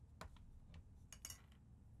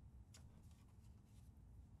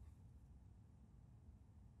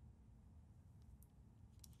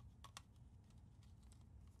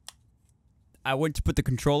 I went to put the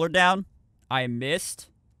controller down. I missed.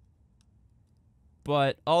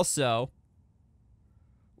 But also...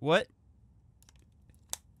 What?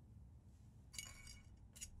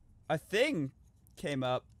 A thing came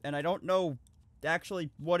up, and I don't know actually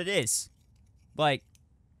what it is. Like,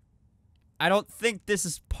 I don't think this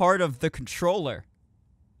is part of the controller.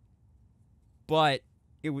 But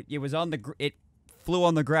it was on the... It flew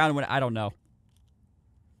on the ground when... I don't know.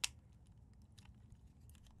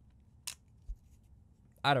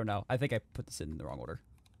 I don't know. I think I put this in the wrong order.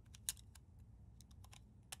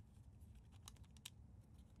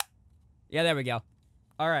 Yeah, there we go.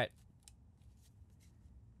 All right.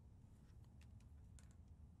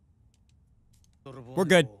 We're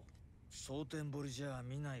good. 蒼天堀じゃ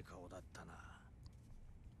見ない顔だったな。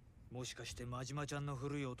もしかして真島ちゃんの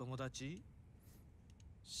古いお友達？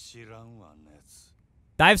知らんわあんなやつ。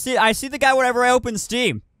I see the guy whenever I open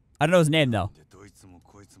Steam. I don't know his name though. どいつも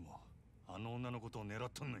こいつもあの女のことを狙っ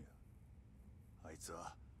とんのや。あいつ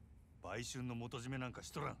は売春の元締めなんか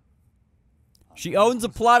しとらん。She owns a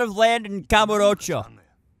plot of land in Kamurocho.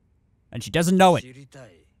 And she doesn't know it. 知りた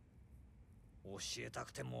い。教えた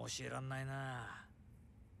くても教えらんないな。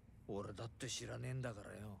俺だって知らねえんだか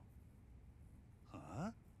らよ。は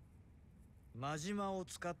あ？真島を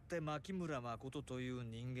使って牧村誠という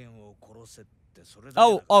人間を殺せってそれだけだ。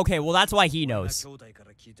Oh, okay. Well, that's why he knows. 兄弟か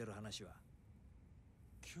ら聞いてる話は。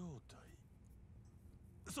兄弟。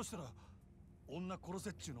そしたら女殺せ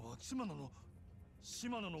っちゅうのは島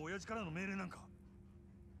野の親父からの命令なんか。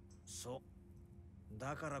そう。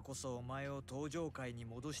だからこそお前を登場界に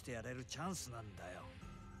戻してやれるチャンスなんだよ。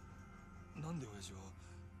なんで親父は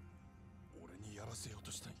俺にやらせよう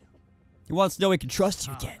としたんや。He wants to know he can trust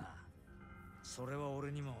you again. それは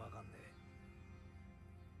俺にもわかんね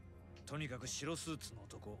え。とにかく白スーツの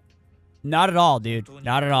男。Not at all, dude.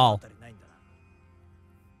 Not at all.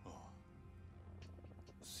 ああ。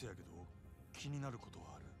せやけど気になることは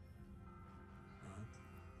ある。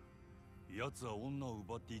奴は女を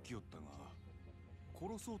奪って生きよったが、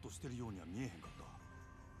殺そうとしてるようには見えへんかった。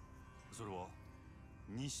それは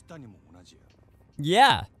西谷も同じや。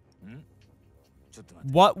Yeah.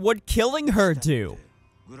 What would killing her do?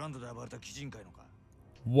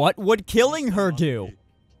 What would killing her do?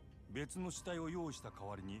 別の死体を用意した代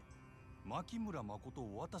わりに牧村誠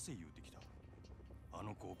を渡せ言うてきた。あ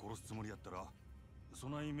の子を殺すつもりやったらそ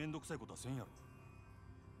ないめんどくさいことはせんやろ。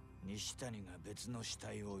西谷が別の死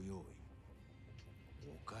体を用意。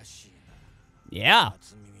おかしいな。Yeah.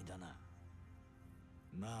 初耳だな。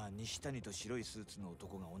まあ西谷と白いスーツの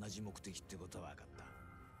男が同じ目的ってことは分かった。っ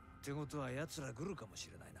てことは奴ら来るかもし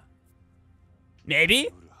れないな。Maybe?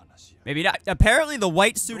 Maybe not. Apparently the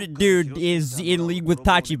white suited dude is in league with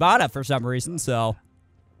Tachibana for some reason, so.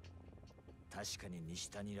 確かに西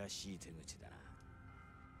谷らしい手口だな。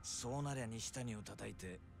そうなりゃ西谷を叩い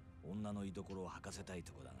て女の居所を吐かせたい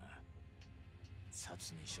とこだが、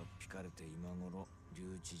札にしょっぴかれて今頃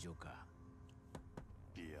留置所か。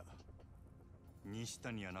いや、西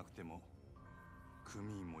谷やなくても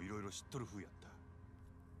組員もいろいろ知っとる風やった。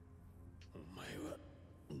お前は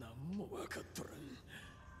何も分かっとらん。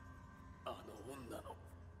あの女の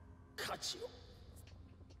価値を。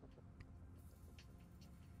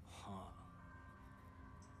はあ。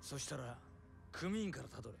そしたら組員から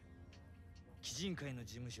たどれ。鬼人会の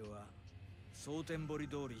事務所は蒼天堀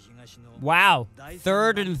通り東の Wow.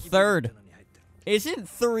 Third and third. Isn't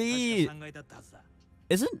 3...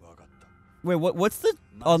 Isn't... Wait, what's the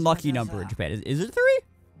unlucky number in Japan? Is it 3?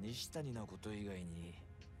 西谷のこと以外に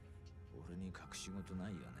俺に隠し事な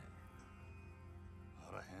いよね。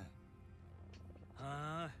あらへん。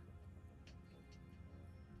はあ。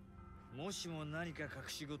もしも何か隠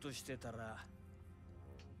し事してたら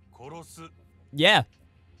殺す。Yeah.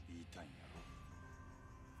 言いたいんや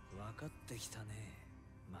ろ。分かってきたね、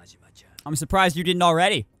マジマちゃん。 I'm surprised you didn't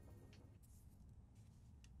already.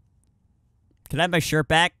 Can I have my shirt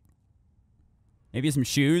back? Maybe some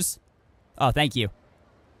shoes? Oh, thank you.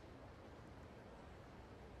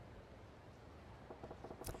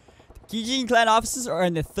 Kijin clan offices are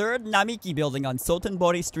in the 3rd Namiki building on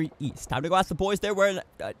Sotenbori Street East. Time to go ask the boys there where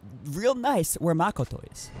real nice where Makoto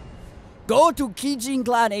is. Go to Kijin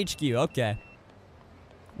clan HQ. Okay.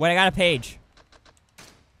 Wait, I got a page.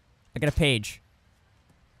 I got a page.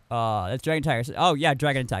 That's Dragon Tiger. Oh, yeah,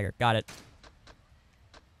 Dragon and Tiger. Got it.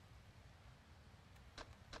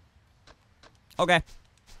 Okay.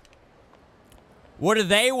 What do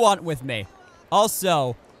they want with me?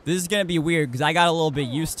 Also, this is gonna be weird because I got a little bit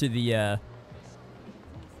used to the,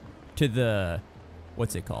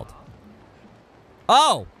 what's it called?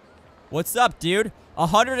 Oh! What's up, dude?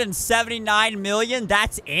 179 million?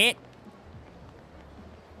 That's it?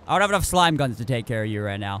 I don't have enough slime guns to take care of you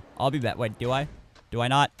right now. I'll be back. Wait, do I? Do I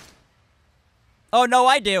not? Oh, no,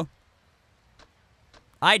 I do.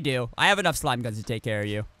 I do. I have enough slime guns to take care of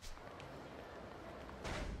you.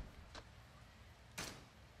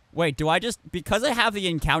 Wait, do I just... Because I have the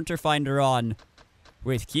encounter finder on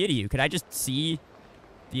with Kiryu, could I just see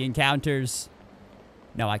the encounters?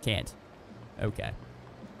 No, I can't. Okay.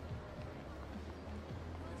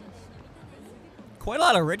 Quite a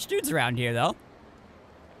lot of rich dudes around here, though.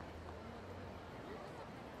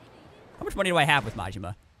 How much money do I have with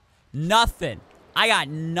Majima? Nothing. I got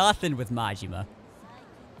nothing with Majima.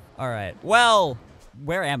 Alright. Well,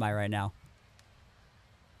 where am I right now?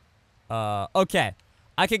 Okay.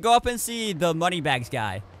 I could go up and see the moneybags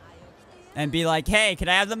guy. And be like, hey, can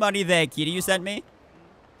I have the money that Kiryu sent me?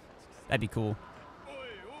 That'd be cool.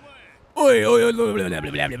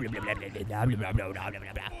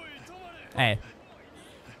 Hey.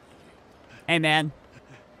 Hey, man.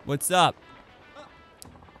 What's up?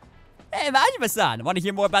 Hey, Majima-san. Want to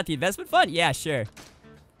hear more about the investment fund? Yeah, sure.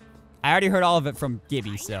 I already heard all of it from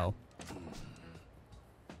Gibby, so.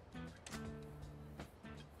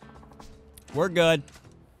 We're good.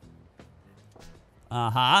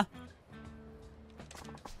 Uh-huh.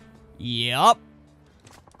 Yup.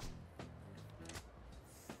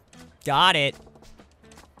 Got it.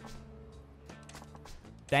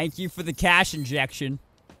 Thank you for the cash injection.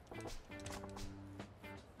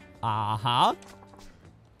 Uh-huh.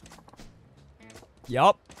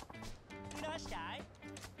 Yup.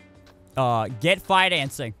 Get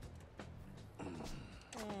financing.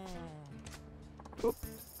 Oop.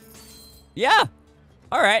 Yeah.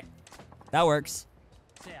 Alright. That works.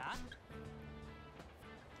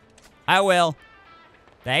 I will.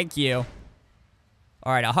 Thank you.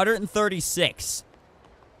 Alright, 136.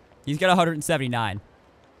 He's got 179.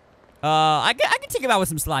 I can take him out with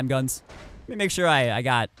some slime guns. Let me make sure I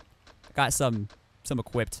got some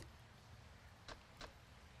equipped.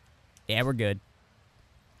 Yeah, we're good.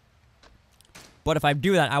 But if I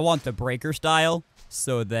do that, I want the breaker style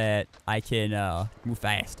so that I can move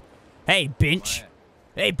fast. Hey, Binch.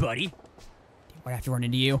 Hey, buddy. Why'd I have to run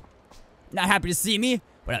into you? Not happy to see me,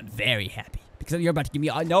 but I'm very happy. Because you're about to give me...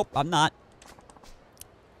 nope, I'm not.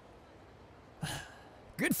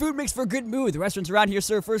 Good food makes for a good mood. The restaurants around here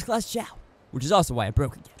serve first-class chow, which is also why I'm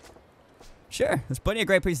broke again. Sure, there's plenty of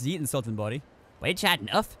great places to eat in Sultan Body. But ain't you had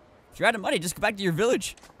enough? If you're out of money, just go back to your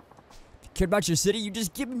village. If you care about your city, you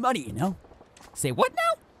just give me money, you know? Say what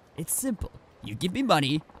now? It's simple. You give me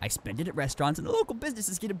money, I spend it at restaurants, and the local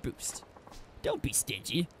businesses get a boost. Don't be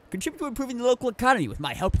stingy. Contribute to improving the local economy with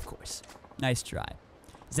my help, of course. Nice try.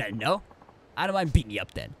 Is that a no? I don't mind beating you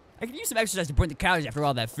up then. I could use some exercise to burn the calories after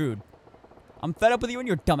all that food. I'm fed up with you and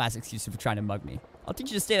your dumbass excuses for trying to mug me. I'll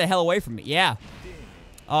teach you to stay the hell away from me. Yeah.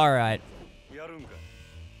 Alright.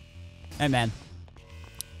 Hey, man.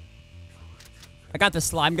 I got the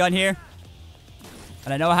slime gun here.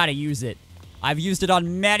 And I know how to use it. I've used it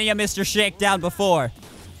on many a Mr. Shakedown before.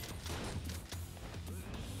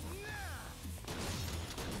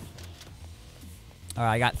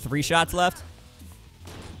 Alright, I got 3 shots left.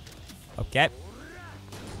 Okay.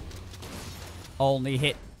 Only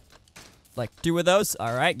hit like 2 of those.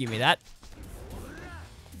 Alright, give me that.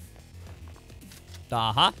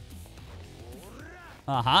 Uh-huh.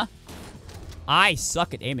 Uh-huh. I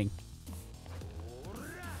suck at aiming.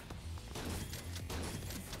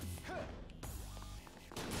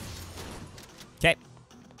 Okay.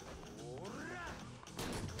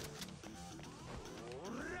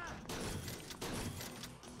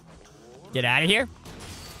 Get out of here.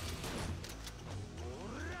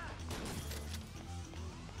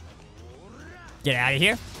 Get out of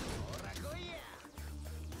here.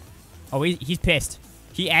 Oh, he's pissed.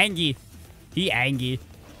 He angry. He angry.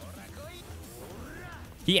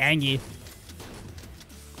 He angry.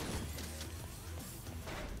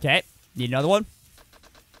 Okay. Need another one.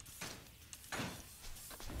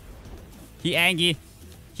 He angry.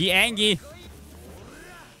 He angry.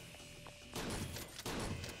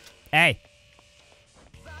 Hey.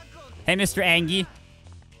 Hey, Mr. Angie.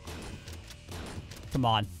 Come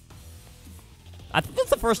on. I think that's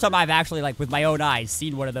the first time I've actually, like, with my own eyes,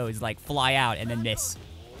 seen one of those, like, fly out and then miss.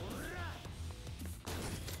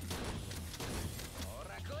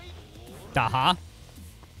 Uh-huh.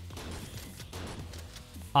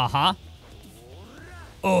 Uh-huh.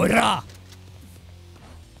 Ora!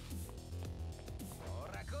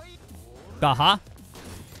 Uh-huh.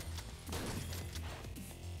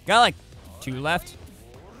 Got, like, 2 left.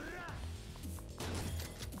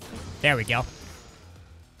 There we go.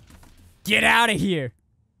 Get out of here!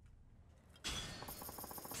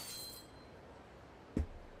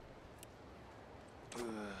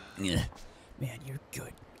 Man, you're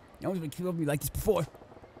good. No one's been killing me like this before.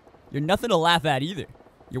 You're nothing to laugh at either.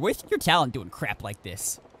 You're wasting your talent doing crap like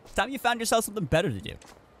this. It's time you found yourself something better to do.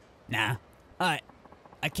 Nah, I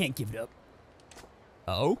can't give it up.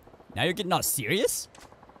 Oh? Now you're getting all serious?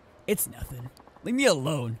 It's nothing. Leave me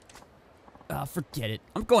alone. Forget it.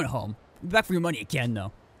 I'm going home. I'll be back for your money again,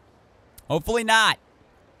 though. Hopefully not.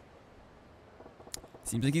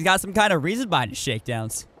 Seems like he's got some kind of reason behind his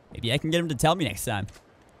shakedowns. Maybe I can get him to tell me next time.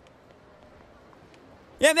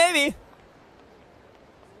 Yeah, maybe.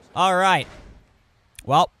 Alright.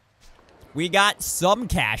 Well, we got some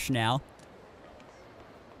cash now.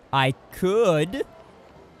 I could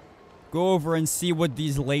go over and see what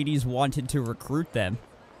these ladies wanted to recruit them.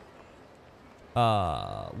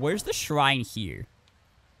 Where's the shrine here?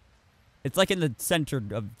 It's like in the center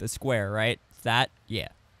of the square, right? That? Yeah.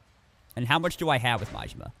 And how much do I have with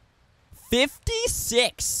Majima?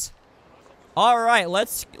 56! Alright,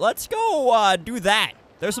 let's go, do that.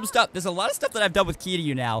 There's some stuff, there's a lot of stuff that I've done with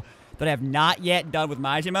Kiryu now that I have not yet done with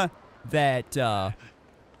Majima that,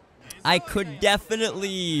 I could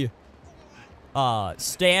definitely,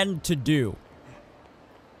 stand to do.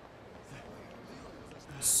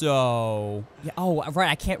 So, yeah, oh,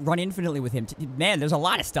 right, I can't run infinitely with him. Man, there's a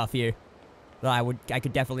lot of stuff here that I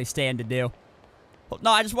could definitely stand to do.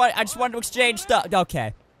 No, I just wanted to exchange stuff.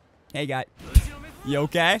 Okay. Hey, guy. You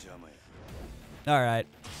okay? All right.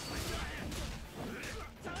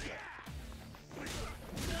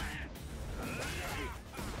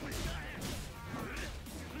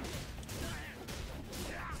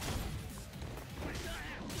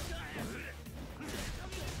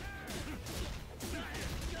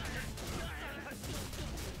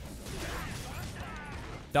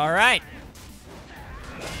 All right.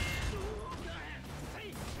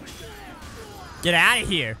 Get out of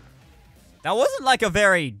here. That wasn't like a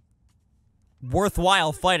very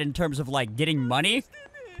worthwhile fight in terms of like getting money,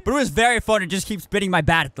 but it was very fun to just keep spinning my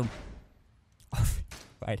bat at them.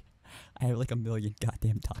 Right. I have like 1 million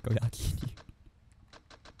goddamn takoyaki.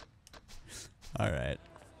 All right.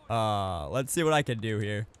 Let's see what I can do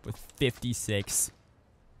here with 56.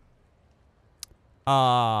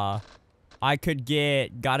 I could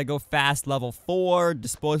get Gotta Go Fast level 4,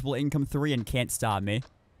 Disposable Income 3, and Can't Stop Me.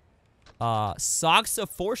 Socks of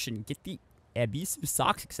Fortune. Get the Abyss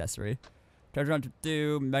Socks accessory. Treasure Hunter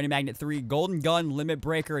 2, Money Magnet 3, Golden Gun, Limit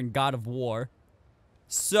Breaker, and God of War.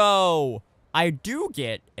 So, I do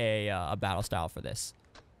get a battle style for this.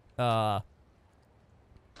 Oh!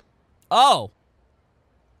 Oh,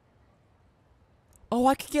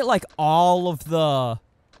 I could get, like, all of the...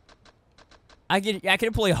 I can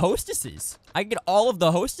employ hostesses. I can get all of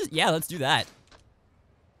the hostess. Yeah, let's do that.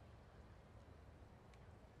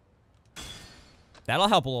 That'll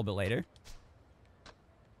help a little bit later.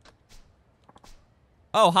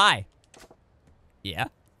 Oh, hi. Yeah.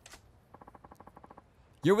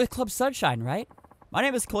 You're with Club Sunshine, right? My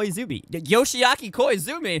name is Koizumi. Yoshiaki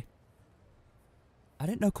Koizumi. I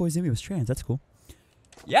didn't know Koizumi was trans. That's cool.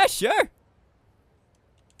 Yeah, sure.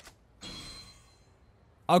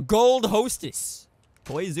 A gold hostess.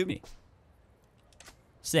 Koizumi.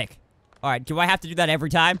 Sick. Alright, do I have to do that every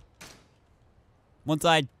time? Once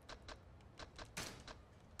I...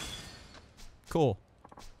 Cool.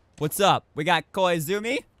 What's up? We got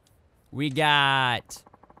Koizumi. We got...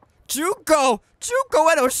 Juko!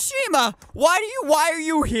 Juko Enoshima! Why are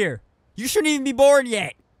you here? You shouldn't even be born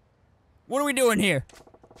yet. What are we doing here?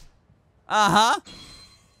 Uh-huh.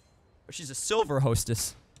 She's a silver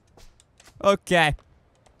hostess. Okay.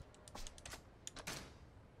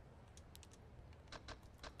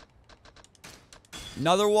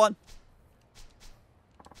 Another one?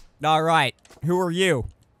 Alright. Who are you?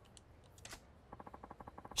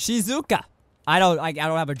 Shizuka. I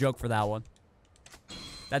don't have a joke for that one.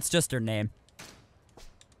 That's just her name.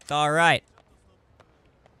 Alright.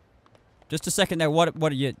 Just a second there. What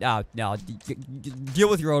are you... Oh, no. Deal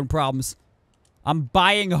with your own problems. I'm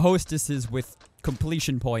buying hostesses with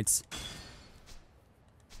completion points.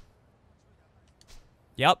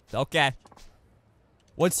 Yep. Okay.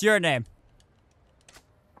 What's your name?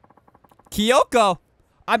 Kyoko.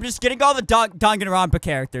 I'm just getting all the Danganronpa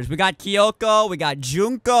characters. We got Kyoko. We got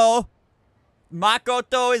Junko.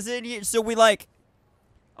 Makoto is in here. So we like...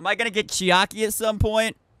 Am I gonna get Chiaki at some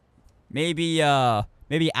point? Maybe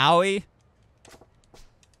Aoi?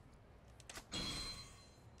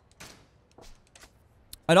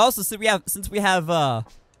 And also, since we have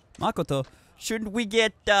Makoto, shouldn't we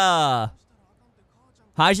get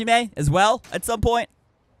Hajime as well at some point?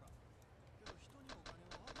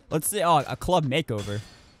 Let's see. Oh, a club makeover.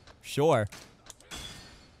 Sure.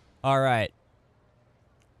 Alright.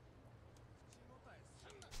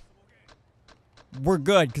 We're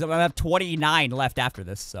good, because I'm going to have 29 left after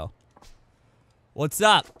this, so. What's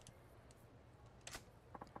up?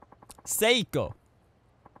 Seiko.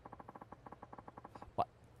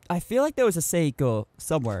 I feel like there was a Seiko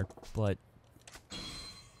somewhere, but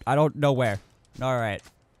I don't know where. Alright.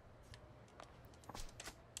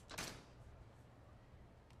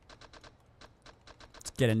 Let's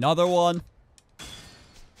get another one.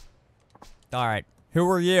 Alright. Who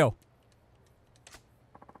are you?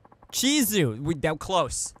 Chizu. That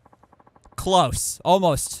close. Close.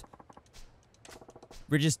 Almost.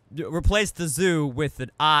 We just replaced the zoo with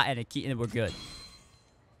an ah and a key, and we're good.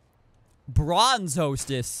 Bronze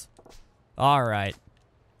hostess. Alright.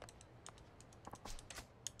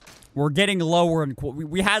 We're getting lower in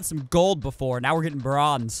we had some gold before, now we're getting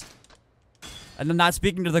bronze. And I'm not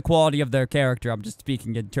speaking to the quality of their character, I'm just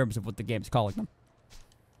speaking in terms of what the game's calling them.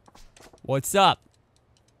 What's up?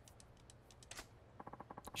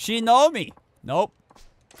 Shinomi. Nope.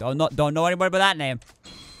 Don't know anybody by that name.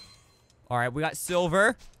 Alright, we got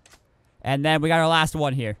silver. And then we got our last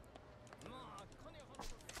one here.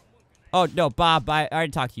 Oh, no, Bob. I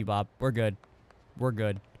already talked to you, Bob. We're good. We're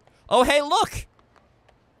good. Oh, hey, look!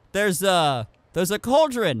 There's a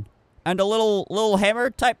cauldron and a little hammer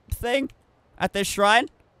type thing at this shrine.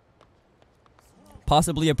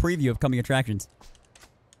 Possibly a preview of coming attractions.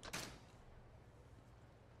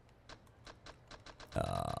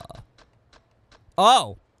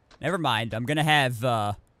 Oh! Never mind. I'm gonna have,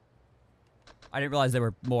 I didn't realize there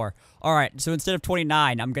were more. Alright, so instead of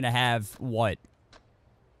 29, I'm gonna have, what?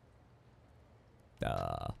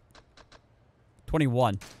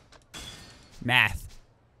 21. Math.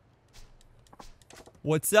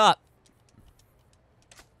 What's up?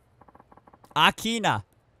 Akina.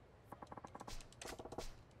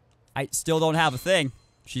 I still don't have a thing.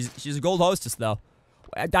 She's a gold hostess, though.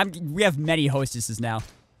 We have many hostesses now.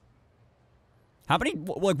 How many?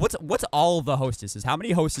 Like, what's all of the hostesses? How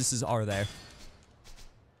many hostesses are there?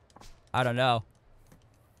 I don't know.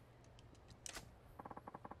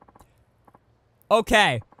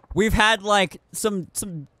 Okay, we've had like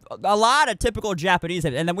a lot of typical Japanese,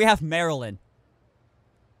 and then we have Marilyn.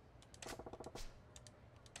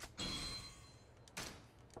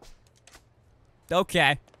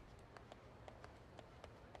 Okay.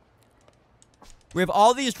 We have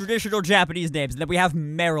all these traditional Japanese names, and then we have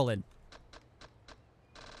Maryland.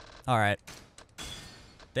 Alright.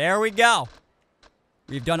 There we go.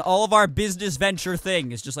 We've done all of our business venture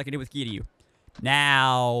things, just like I did with Kiryu.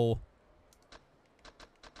 Now...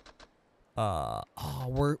 oh,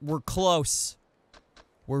 we're close.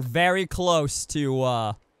 We're very close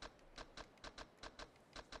to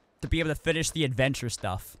be able to finish the adventure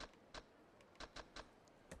stuff.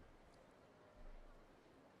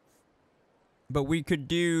 But we could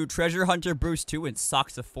do Treasure Hunter Bruce 2 and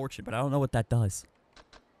Socks of Fortune, but I don't know what that does.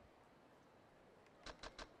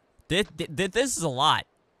 This is a lot,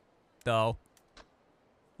 though.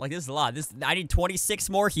 Like, this is a lot. I need 26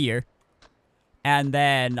 more here. And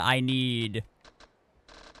then I need...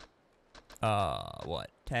 what?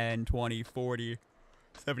 10, 20, 40,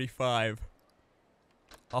 75,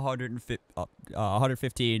 115,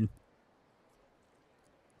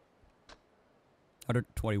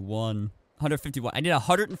 121, 151. I need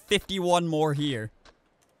 151 more here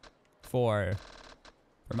for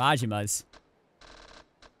Majima's.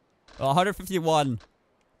 Well, 151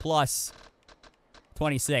 plus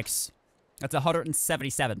 26. That's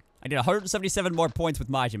 177. I need 177 more points with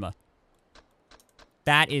Majima.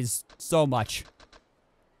 That is so much.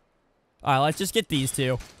 Alright, let's just get these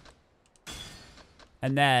two.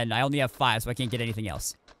 And then I only have 5, so I can't get anything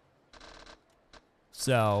else.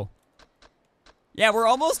 So... yeah, we're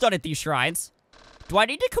almost done at these shrines. Do I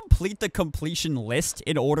need to complete the completion list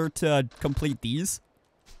in order to complete these?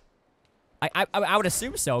 I would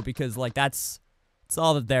assume so, because, like, that's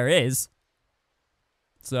all that there is.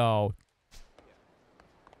 So...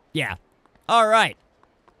 yeah. Alright.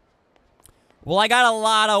 Well, I got a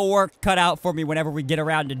lot of work cut out for me whenever we get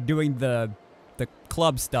around to doing the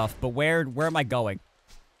club stuff, but where am I going?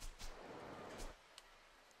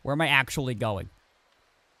 Where am I actually going?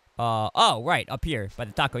 Oh, right, up here, by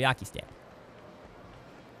the takoyaki stand.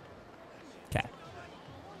 Okay.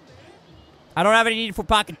 I don't have any need for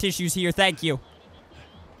pocket tissues here, thank you.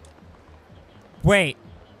 Wait.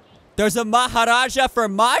 There's a Maharaja for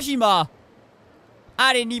Majima!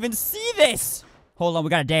 I didn't even see this! Hold on, we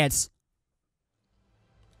gotta dance.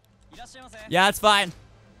 Yeah, that's fine.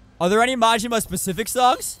 Are there any Majima-specific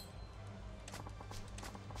songs?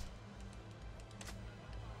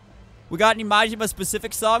 We got any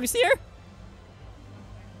Majima-specific songs here?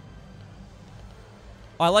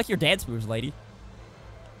 Oh, I like your dance moves, lady.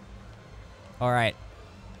 Alright.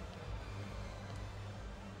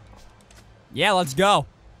 Yeah, let's go.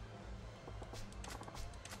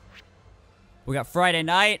 We got Friday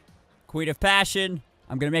Night, Queen of Passion,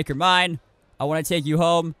 I'm gonna make her mine, I wanna take you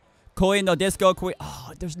home, Koi no Disco Queen.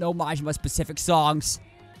 Oh, there's no Majima-specific songs.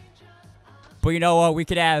 But you know what, we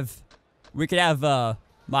could have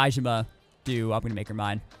Majima do I'm gonna make her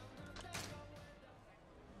mine.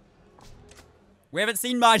 We haven't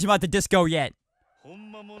seen Majima at the disco yet.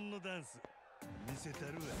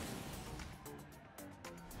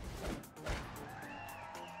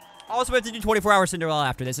 Also, we have to do 24-hour Cinderella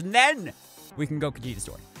after this, and then we can go continue the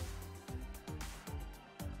story.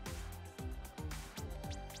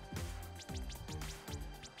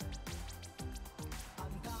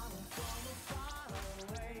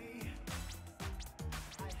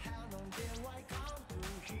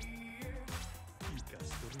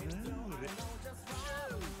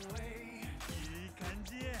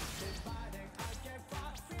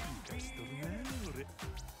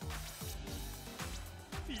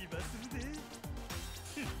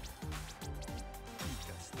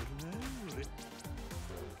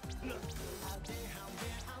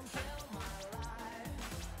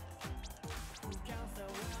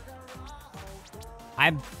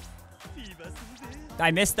 I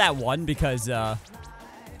missed that one because, I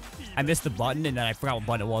missed the button and then I forgot what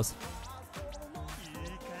button it was.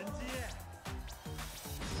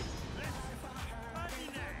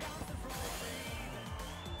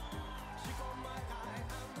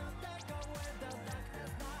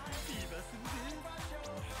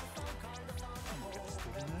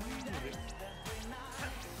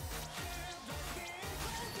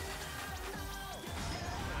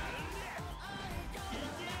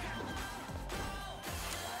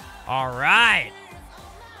 All right.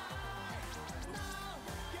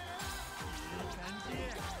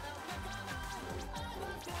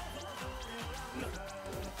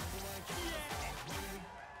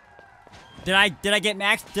 Did I get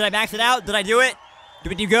maxed? Did I max it out? Did I do it? Did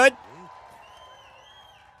we do good?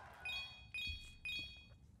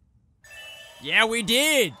 Yeah, we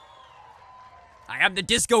did. I am the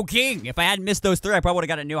Disco King. If I hadn't missed those 3, I probably would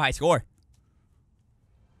have got a new high score.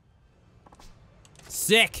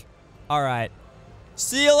 Sick. All right.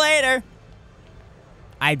 See you later.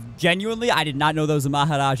 I did not know there was a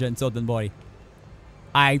Maharaja in Sotenbori.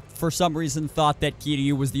 I, for some reason, thought that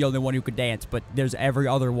Kiryu was the only one who could dance, but there's every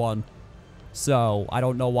other one. So, I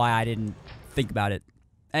don't know why I didn't think about it.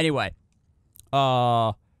 Anyway.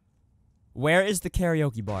 Where is the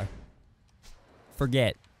karaoke bar?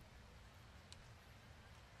 Forget.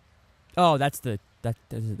 Oh, okay,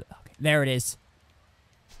 there it is.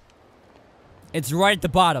 It's right at the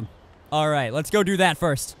bottom. Alright, let's go do that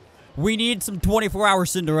first. We need some 24-hour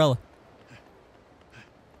Cinderella.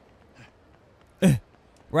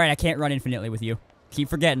 Right, I can't run infinitely with you. Keep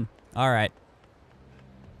forgetting. Alright.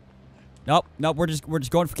 Nope, we're just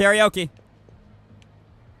going for karaoke.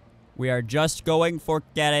 We are just going for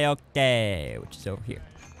karaoke, which is over here.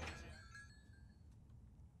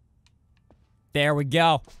 There we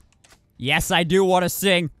go. Yes, I do want to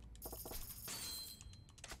sing.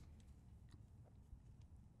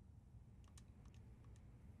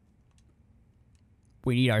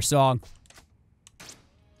 We need our song.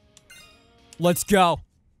 Let's go.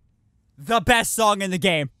 The best song in the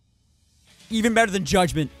game. Even better than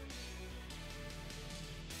Judgment.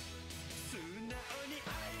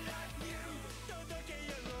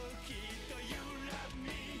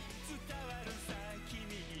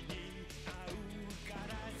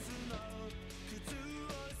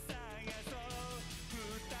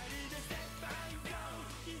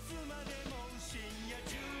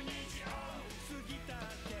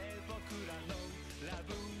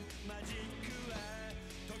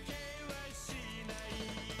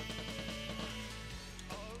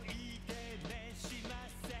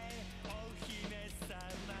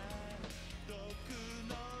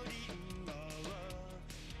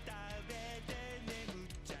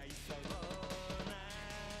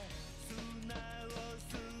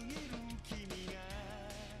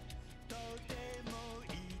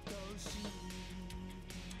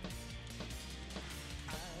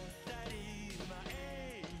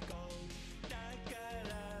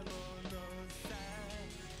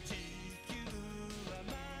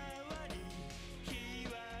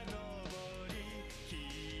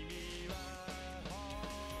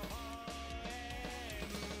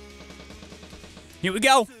 Here we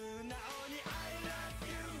go.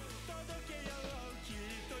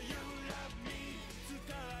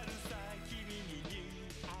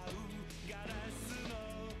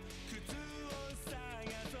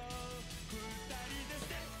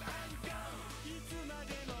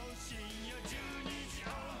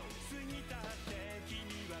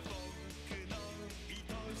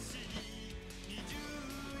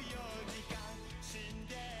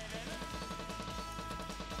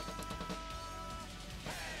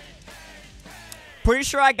 Pretty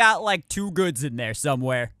sure I got like 2 goods in there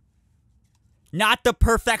somewhere. Not the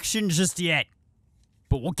perfection just yet.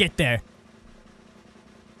 But we'll get there.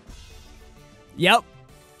 Yep.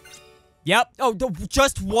 Oh,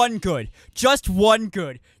 just 1 good. Just 1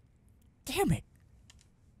 good. Damn it.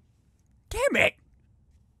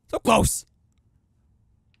 So close.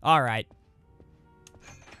 Alright.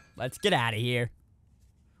 Let's get out of here.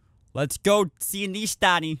 Let's go see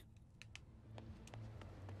Nishtani.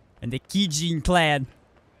 And the Kijin clan.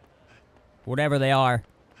 Whatever they are.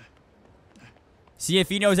 See if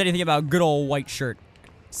he knows anything about good old white shirt.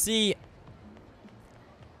 See,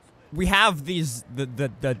 we have these,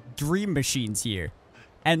 the dream machines here.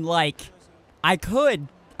 And like, I could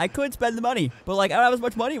spend the money. But like, I don't have as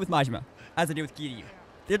much money with Majima as I do with Kiryu.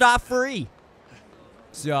 They're not free.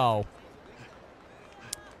 So,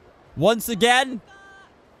 once again,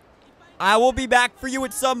 I will be back for you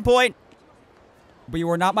at some point. But you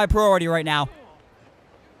are not my priority right now.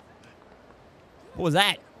 What was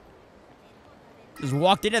that? Just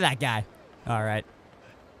walked into that guy. Alright.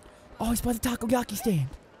 Oh, he's by the takoyaki stand.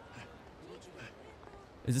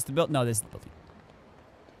 Is this the building? No, this is the building.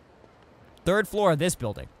 3rd floor of this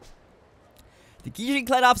building. The Kijin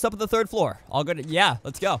clan office up at the 3rd floor. All good. Yeah,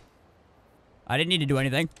 let's go. I didn't need to do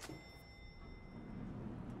anything.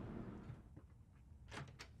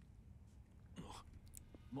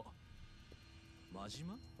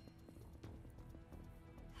 Majima?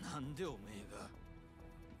 なんでおめえ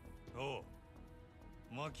が。おう、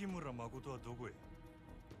牧村誠はどこへ。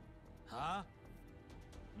はあ？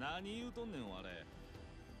何言うとんねんあれ。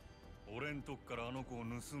俺んとこからあの子を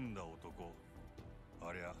盗んだ男。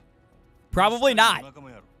ありゃ。Probably not. 仲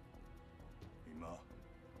間やろ。今、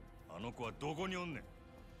あの子はどこにおんねん。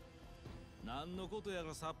何のことや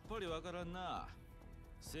らさっぱりわからんな。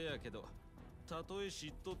せやけど。たとえ知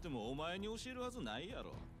っとってもお前に教えるはずないや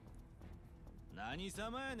ろ。何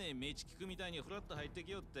様やねん、メチキクみたいにフラッと入って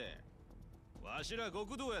きよって。わしら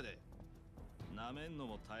極道やで。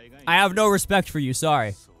I have no respect for you,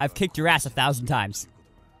 sorry. I've kicked your ass 1,000 times.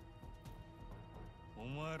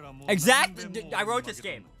 Exactly. I wrote this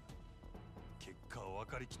game.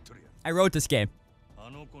 I wrote this game.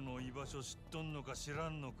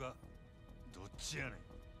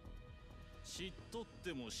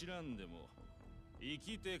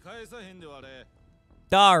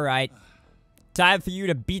 Alright. Time for you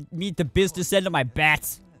to meet the business end of my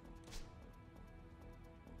bats.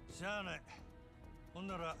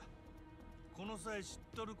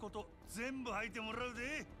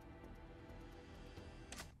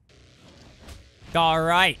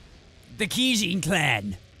 Alright. The Kijin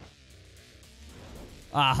clan.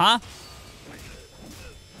 Uh-huh.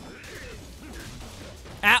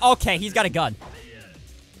 Ah, okay, he's got a gun.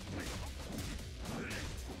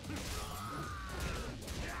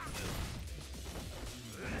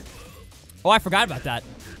 Oh, I forgot about that.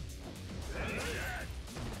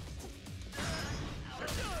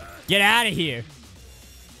 Get out of here.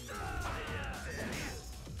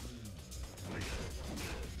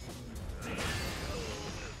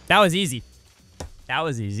 That was easy. That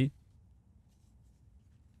was easy.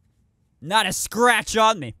 Not a scratch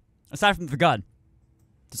on me. Aside from the gun.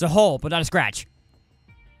 There's a hole, but not a scratch.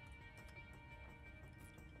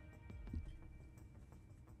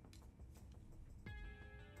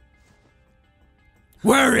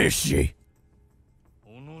 Where is she?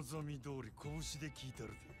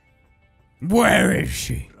 Where is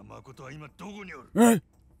she? Huh?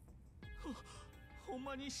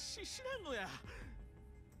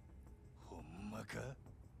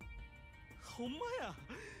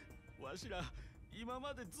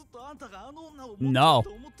 No.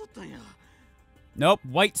 Nope,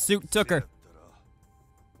 white suit took her.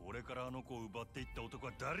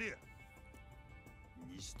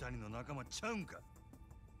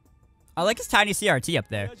 I like his tiny CRT up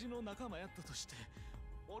there.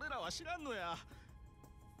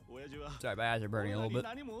 Sorry, my eyes are burning a little bit.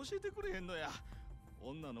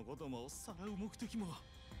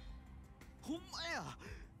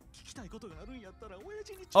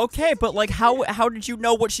 Okay, but like, how did you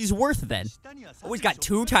know what she's worth then? Oh, he's got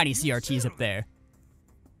 2 tiny CRTs up there.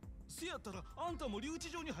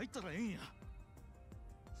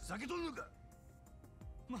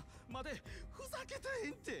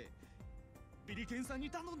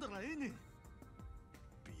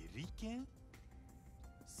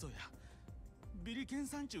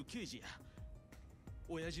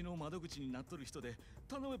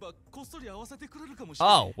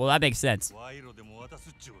 Oh, well, that makes sense.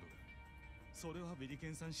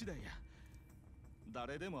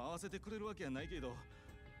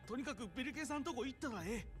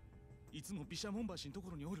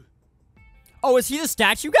 Oh, is he the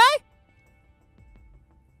statue guy?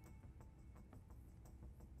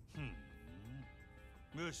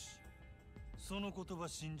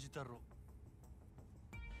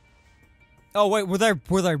 Oh wait, were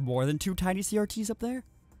there more than 2 tiny CRTs up there?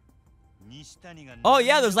 Oh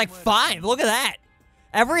yeah, there's like 5. Look at that.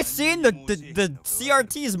 Every scene the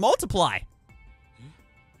CRTs multiply.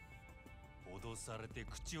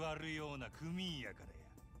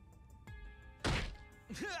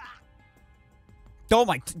 Oh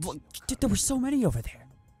my, look, there were so many over there.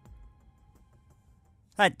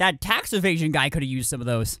 That tax evasion guy could have used some of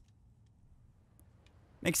those.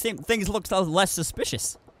 Makes things look less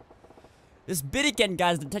suspicious. This Bidiken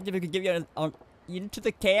guy's detective who could give you into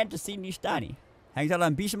the can to see Nishtani. Hangs out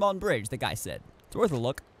on Bishamon Bridge, the guy said. It's worth a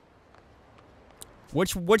look.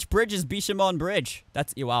 Which bridge is Bishamon Bridge?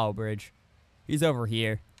 That's Iwao Bridge. He's over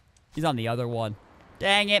here. He's on the other one.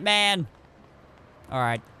 Dang it, man.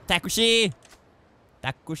 Alright. Takushi!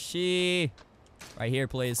 Takushi! Right here,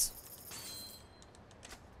 please.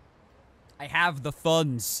 I have the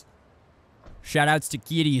funds. Shoutouts to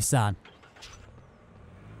Kiryu-san.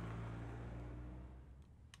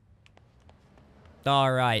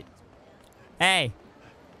 Alright. Hey.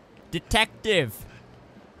 Detective.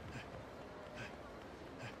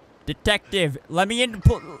 Detective, let me in.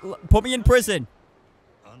 Put me in prison.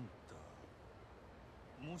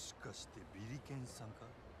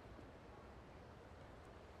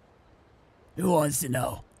 Who wants to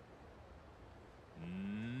know?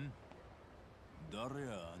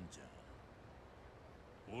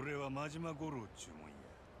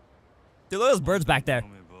 Dude, look at those birds back there.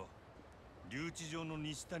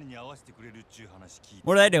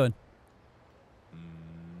 What are they doing?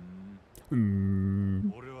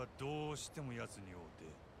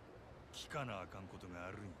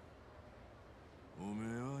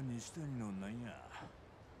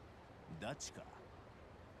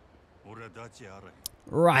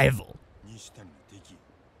 Rival.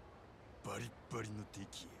 バリッバリの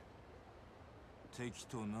敵や。敵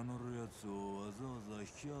と名乗るやつをわざわざ引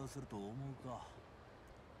き合わせると思うか。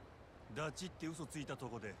ダチって嘘ついたと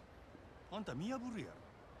こであんた見破るやろ。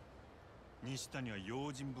西谷は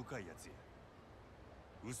用心深いやつや。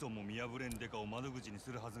嘘も見破れんでかを窓口に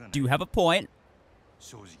するはずがない。 Do you have a point?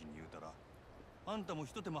 正直に言うたらあんたも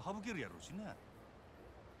一手間省けるやろうしな。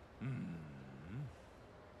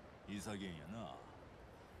いい加減やな。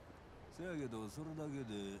せやけどそれだけ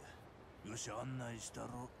でよし案内した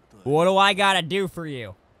ろと。 What do I gotta do for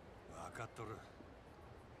you? 分かっとる。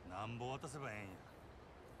なんぼ渡せばえ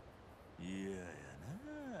えんや。いややな。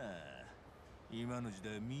今の時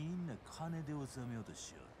代みんな金で収めようと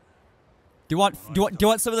しよう。 Do you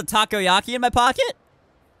want some of the takoyaki in my pocket?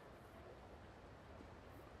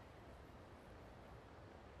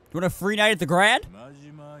 You want a free night at the Grand?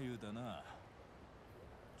 真島言うたな。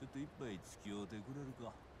ちょっと一杯付き合うてくれる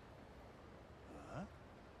か。あ？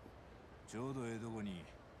ちょうどええとこに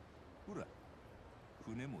ほら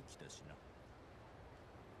船も来たしな。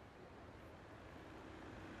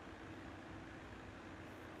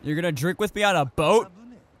 You're gonna drink with me on a boat?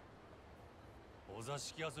 お座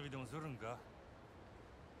敷遊びでもするんか。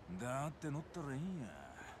だって乗ったらいいんや。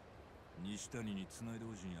西谷に繋いで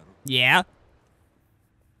ほしいんやろ。 Yeah.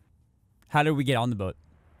 How did we get on the boat?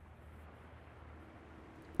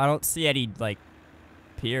 I don't see any, like,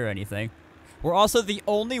 pier or anything. We're also the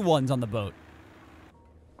only ones on the boat.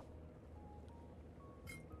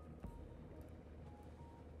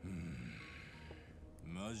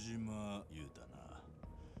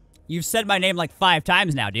 You've said my name like 5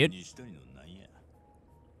 times now, dude.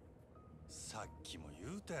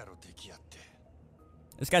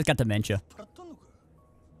 This guy's got dementia.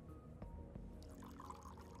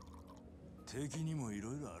 敵にもい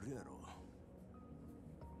ろいろあるやろ。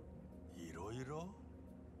いろいろ？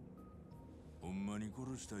ほんまに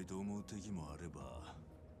殺したいと思う敵もあれば、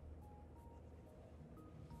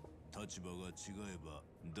立場が違えば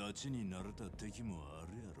ダチになれた敵もあ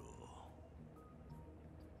るやろ。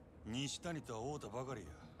西谷とは会うたばかりや。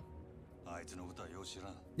あいつのことはよう知ら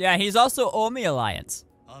ん。 Yeah, he's also Omi Alliance.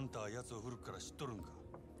 あんたは奴を古くから知っとるんか。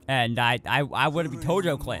 And I would be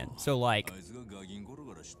Tojo clan. So like,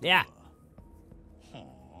 yeah.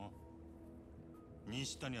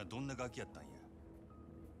 西谷はどんなガキやったんや。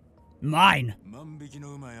 Mine. 万引き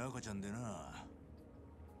のうまい赤ちゃんでな。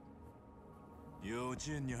幼稚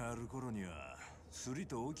園に入る頃にはすり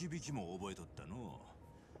と置き引きも覚えとったの。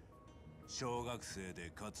小学生で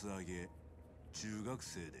カツアゲ、中学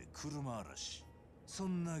生で車嵐。そ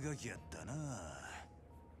んなガキやったな。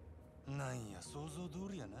なんや想像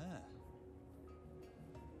通りやな。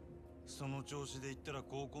その調子で言ったら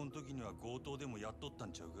高校の時には強盗でもやっとった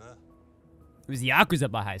んちゃうか。 It was Yakuza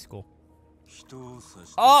by high school. 人を刺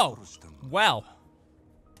して Oh, 殺したんだ。 well.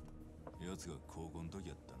 やつが高校の時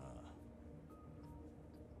やったな。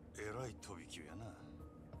えらい飛び級やな。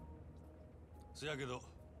せやけど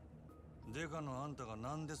デカのあんたが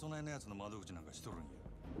なんでそないなやつの窓口なんかしとるんや。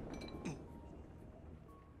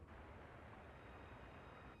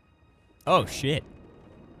 Oh shit.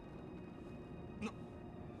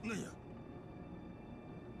 なんや。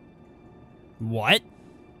 What?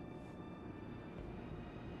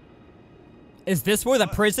 Is this where the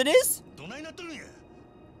prison is? どないなっとるんや。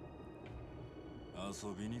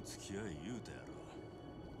遊びに付き合い言うたやろ。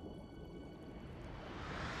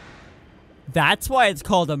 That's why it's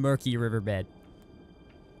called a murky riverbed.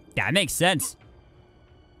 That makes sense.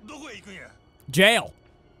 どこへ行くんや。 Jail.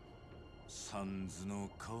 サンズの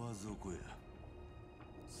川底や。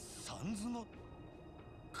サンズの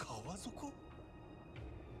川底？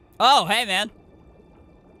 Oh, hey man.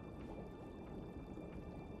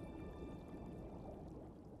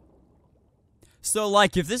 So,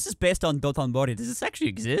 like, if this is based on Dotonbori, does this actually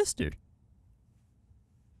exist, dude?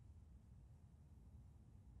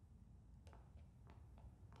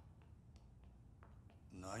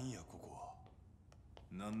 なんやここは。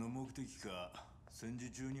何の目的か戦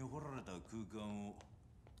時中に掘られた空間を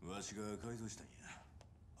わしが改造したんや。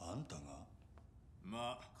あんたが？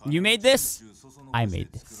まあ、 You made this? I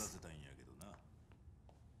made this. 作らせたんやけどな。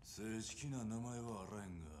正式な名前はあらへ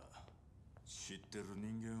んが、知ってる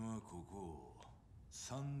人間はここを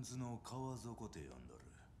サンズの川底って呼んどる。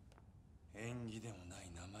縁起でもな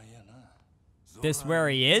い名前やな。 This where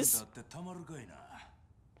he is? だってたまるかいな。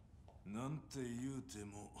なんて言うて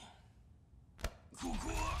もここ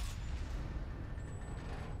は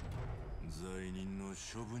罪人の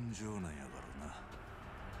処分場なんやからな。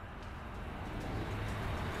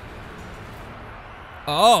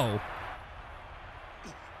 Oh.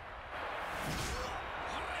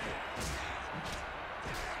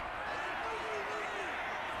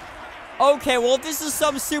 Okay, well, if this is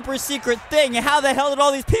some super secret thing, how the hell did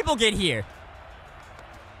all these people get here?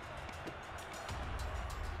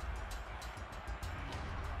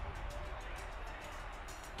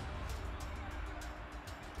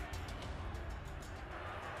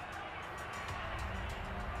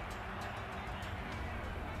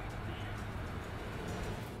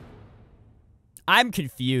 I'm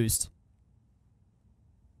confused.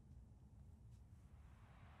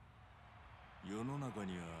 世の中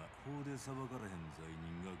には法で裁かれへん罪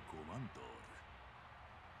人が5万とおる。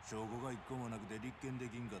証拠が一個もなくて立件で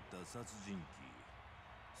きんかった殺人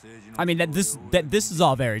鬼。 I mean, this is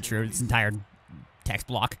all very true, this entire text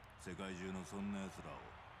block. 世界中のそんな奴らを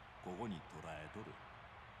ここに捕らえとる。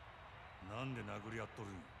なんで殴り合っとる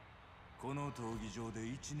ん？この闘技場で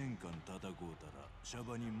1年間戦うたらシャ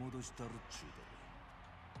バに戻したるっちゅう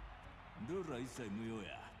とる。ルールは一切無用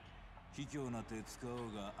や。卑怯な手使お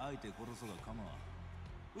うが相手殺そうが構わん。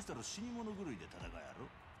そしたら死に物狂いで戦うやろ。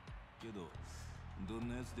けどど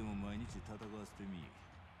んなやつでも毎日戦わせてみ。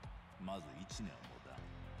まず1年はもたん。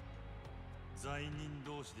罪人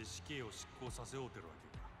同士で死刑を執行させようてるわ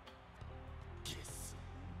けか。ゲス。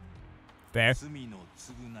Fair. 罪の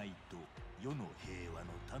償いと世の平和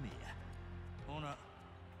のためや。ほな、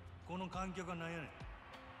この観客は何やねん。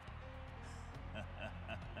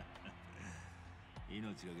命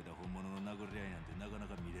がけた本物の殴り合いなんてなかな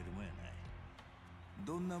か見れるもんやない。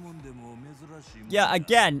どんなもんでも珍しいもん。Yeah,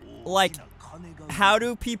 again, like, how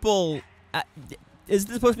do people... is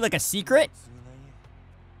this supposed to be like a secret?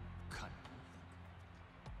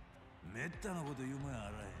 めったなこと言うもんや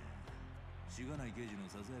あらへん。しがない刑事の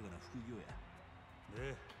ささやかな副業や。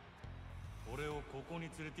で、俺をここに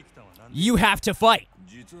連れてきたのは何で？ You have to fight!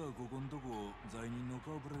 実はここんとこ罪人の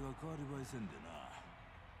顔ぶれが変わり映えせんでな。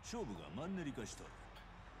勝負がマンネリ化しとる。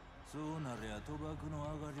そうなりゃ賭博の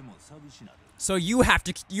上がりも寂しなる。 So you have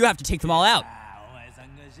to take them all out. お前さ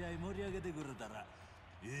んが試合盛り上げてくれたら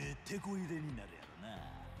手こ入れになるやろな。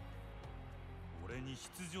俺に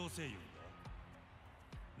出場せい言う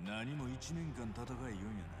んだ。何も1年間戦い言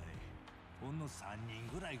うんやない。ほんの3人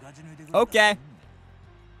ぐらい勝ち抜いてくれたら。 Okay.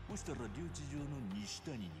 そしたら留置場の西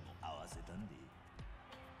谷にも合わせたんで。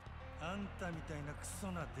あんたみたいなクソ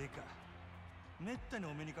なデカ。めったに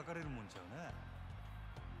お目にかかれるもんちゃうな。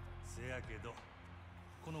せやけど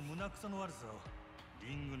この胸くその悪さを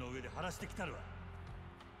リングの上で晴らしてきたるわ。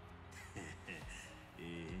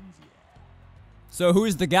So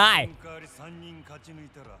who's the guy? その代わり3人勝ち抜い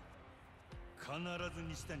たら必ず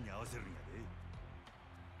西谷に合わせるんや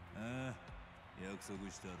で。ああ、約束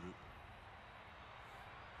してある。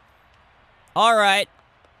 All right.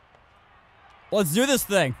 Let's do this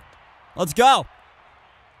thing. Let's go.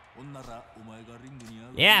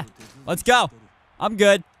 Yeah, let's go. I'm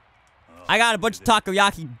good. I got a bunch of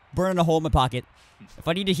takoyaki burning a hole in my pocket. If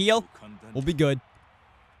I need to heal, we'll be good.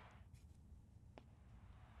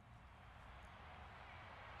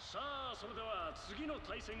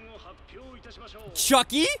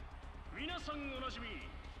 Chucky?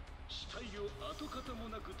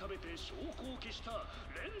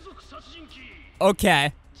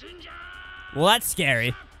 Okay. Well, that's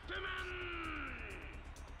scary.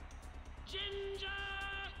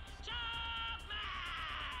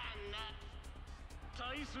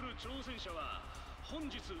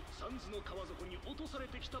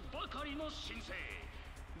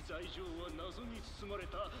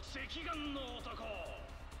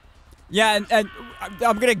 Yeah, and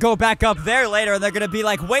I'm gonna go back up there later, and they're gonna be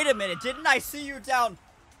like, "Wait a minute, didn't I see you down?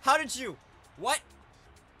 How did you? What?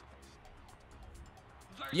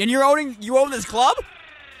 And you own this club?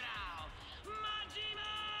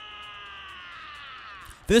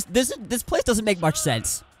 This place doesn't make much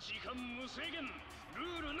sense."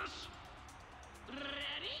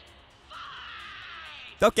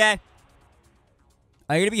 Okay.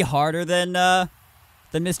 Are you gonna be harder than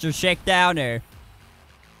Mr. Shakedown, or?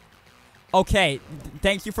 Okay,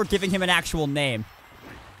 thank you for giving him an actual name.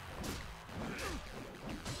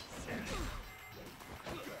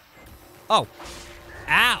 Oh.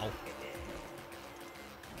 Ow.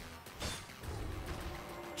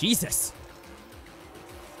 Jesus.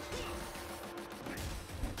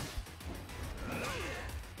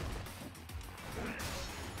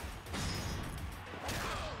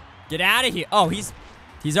 Get out of here. Oh, he's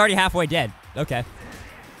already halfway dead. Okay.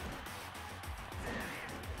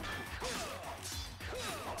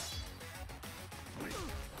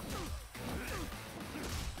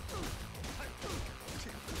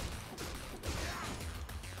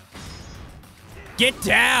 Get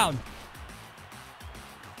down!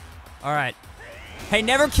 Alright. Hey,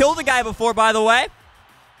 never killed a guy before, by the way.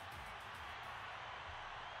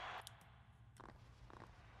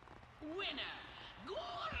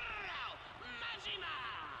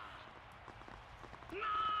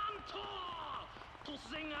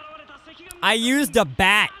 I used a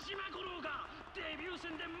bat.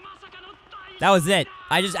 That was it.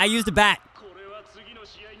 I used a bat.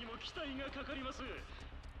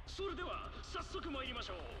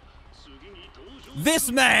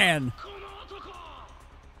 This man.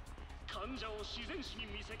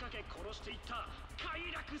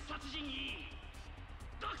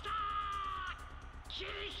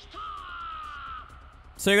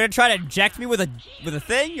 So you're gonna try to inject me with a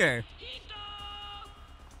thing, or?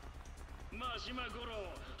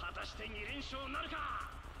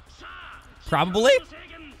 Probably.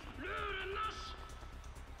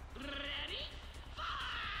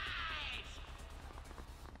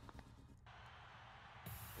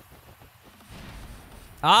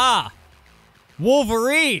 Ah,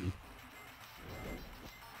 Wolverine.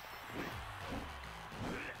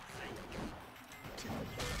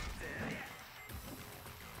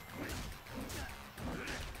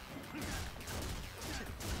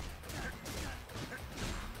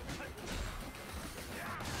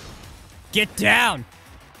 Get down!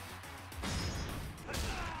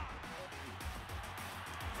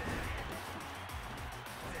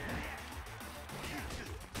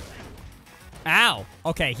 Ow!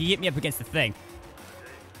 Okay, he hit me up against the thing.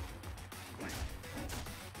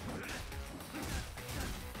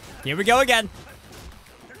 Here we go again.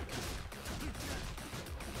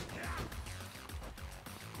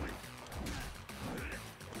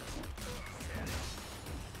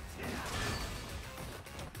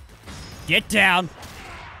 Get down.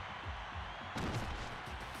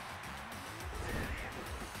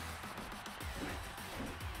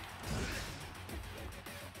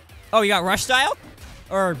 Oh, you got rush style?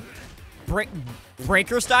 Or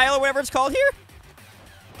breaker style or whatever it's called here?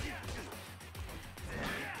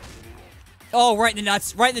 Oh, right in the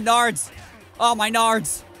nuts. Right in the nards. Oh, my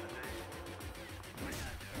nards.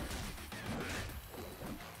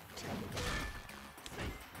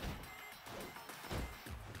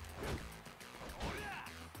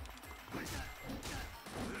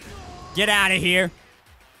 Get out of here.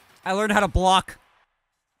 I learned how to block.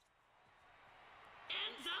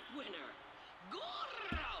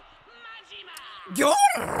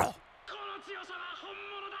 Goro!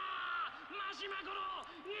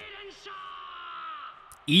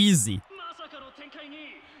 Easy.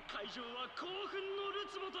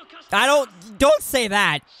 Don't say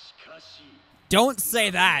that. Don't say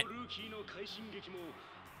that.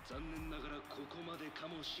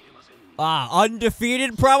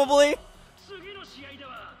 Undefeated probably?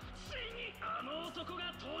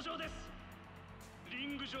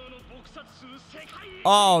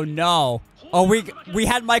 Oh no. Oh, we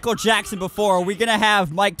had Michael Jackson before. Are we gonna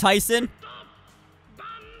have Mike Tyson?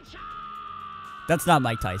 That's not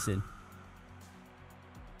Mike Tyson.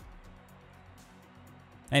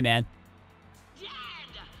 Hey, man.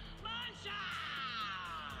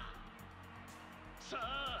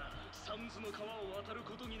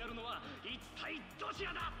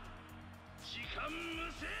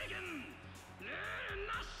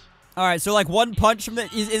 Alright, so like one punch from the...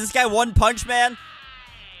 Is this guy one punch, man?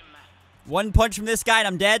 One punch from this guy and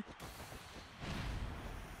I'm dead?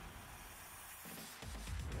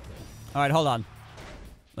 Alright, hold on.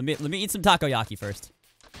 Let me eat some takoyaki first.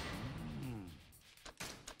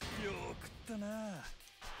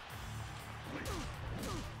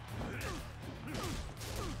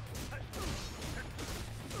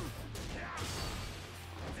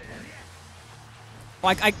 Oh,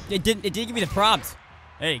 it didn't give me the prompt.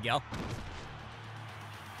 There you go.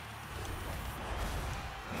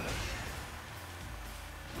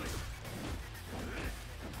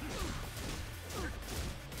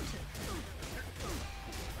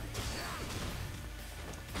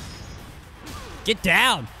 Get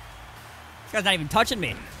down! This guy's not even touching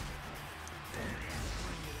me.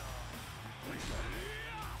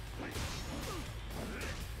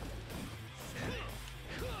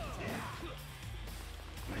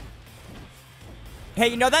 Hey,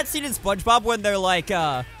 you know that scene in SpongeBob when they're like,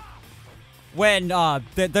 they're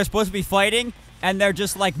supposed to be fighting and they're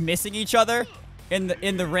just like missing each other in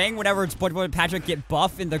the ring whenever SpongeBob and Patrick get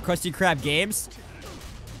buff in the Krusty Krab games?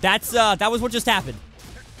 That was what just happened.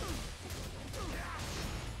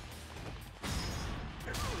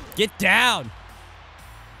 Get down!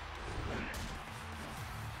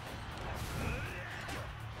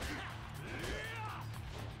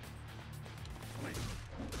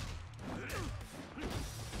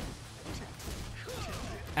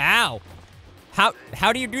 Ow!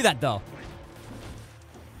 How do you do that though?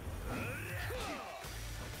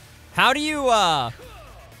 How do you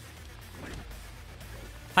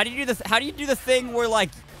do the thing where like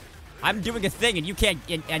I'm doing a thing and you can't,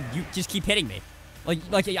 and you just keep hitting me.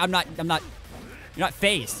 Like you're not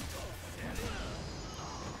phased.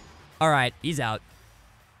 Alright, he's out.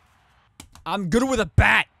 I'm good with a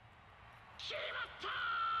bat.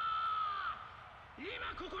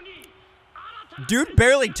 Dude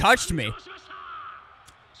barely touched me.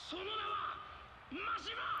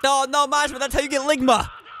 No, Majima, that's how you get Ligma.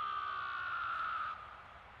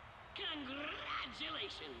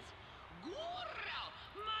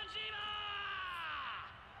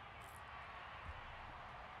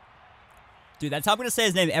 Dude, that's how I'm gonna say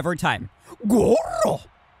his name every time. Goro!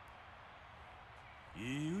 い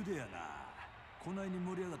い腕やな。こないに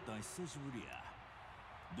盛り上がったん久しぶりや。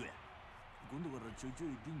どうや、今度からちょいちょい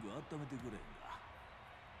リング温めてくれんか。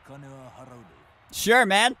金は払うで。Sure,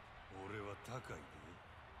 man. 俺は高い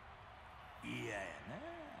で。嫌やな。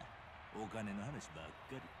お金の話ばっか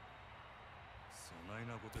り。そない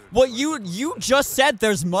なことより。Well, you just said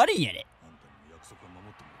there's money in it. あんたに約束は守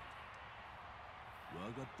ってもら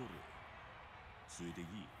う。分かっとる。ついてき。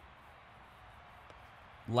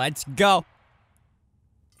Let's go.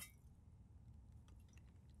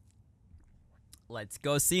 Let's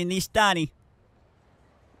go see Nishtani.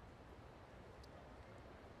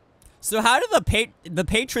 So how do the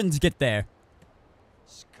patrons get there?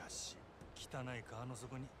 しかし、汚い川の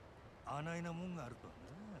底に穴いなもんがあるとな。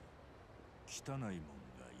汚いもんが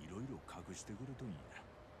いろいろ隠してくれとんや。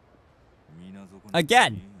水底に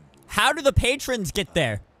Again, how do the patrons get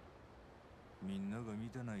there? みんなが見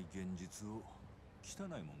てない現実を汚い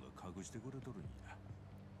もんが隠してくれとるんや。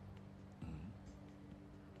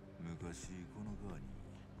昔この川に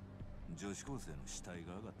女子高生の死体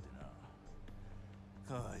が上がってな。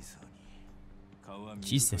かわいそうに顔は見る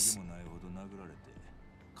影もないほど殴られて、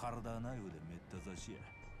体はナイフでめった刺しや。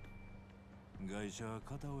外車は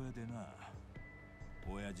片親でな。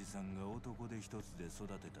親父さんが男で一つで育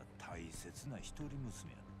てた大切な一人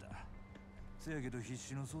娘やった。せやけど必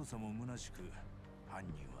死の捜査も虚しく、犯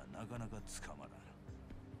人はなかなか捕まらん。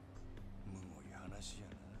むごい話や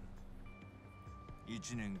な。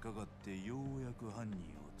1年かかってようやく犯人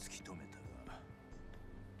を突き止めたが、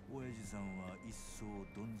親父さんは一層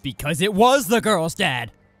どん底。 Because it was the girl's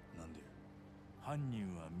dad. なんで犯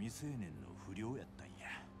人は未成年の不良やったんや。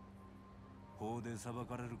法で裁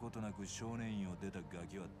かれることなく少年院を出たガ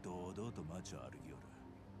キは堂々と街を歩きよ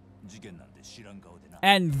る。事件なんて知らん顔でな。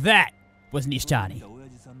 And that was Nishtani. 親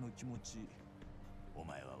父さんの気持ち、お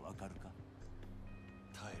前はわかるか？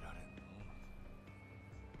耐えられんの。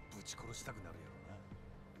ぶち殺したくなるやろな。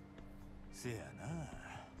せやな。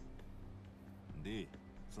で、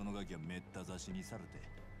そのガキはめった刺しにされて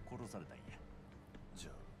殺されたんや。じゃ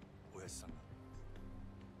あ、親父さんが？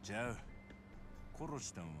じゃあ、殺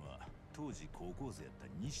したんは当時高校生やった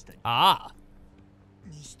西谷。ああ。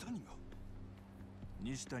西谷が？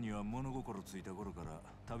西谷は物心ついた頃から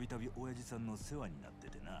たびたび親父さんの世話になって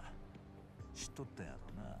てな。知っとったや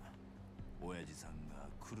ろな。親父さんが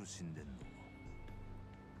苦しんでんの。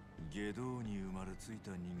下道に生まれつい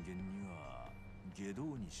た人間には下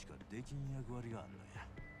道にしかできん役割があんのや。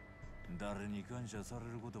誰に感謝さ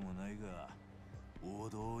れることもないが、王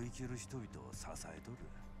道を生きる人々を支えとる。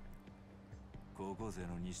高校生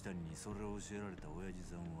の西谷にそれを教えられた親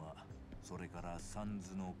父さんは、それから三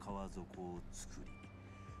途の川底を作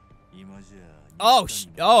り、今じゃ Oh,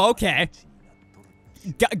 okay.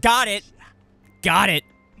 Got it. Got it.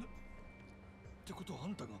 ってことはあ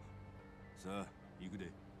んたが。さあ、行く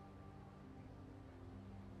で。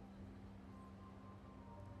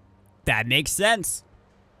That makes sense.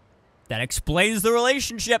 That explains the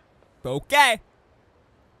relationship. Okay.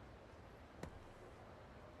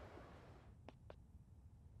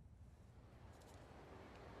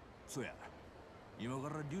 そうや。今か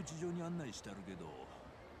ら留置場に案内してあるけど。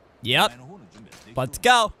Yep. Let's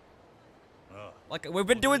go. Like, we've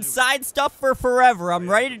been doing side stuff for forever. I'm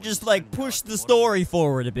ready to just, like, push the story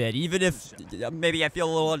forward a bit, even if maybe I feel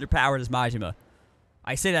a little underpowered as Majima.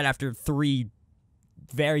 I say that after 3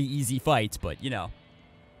 very easy fights, but, you know.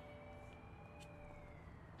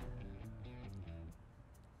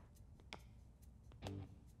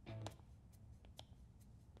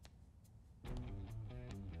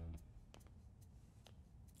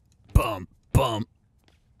 Bum, bum.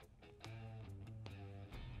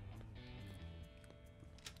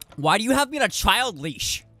 Why do you have me on a child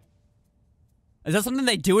leash? Is that something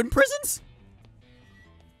they do in prisons?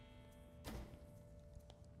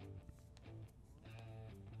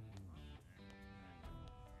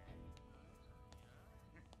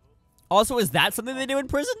 Also, is that something they do in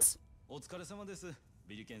prisons? お疲れ様です、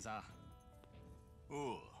ビリケンさん。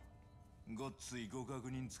おう、ごっついご確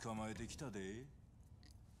認捕まえてきたで。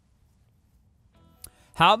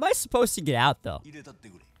How am I supposed to get out, though? 入れたって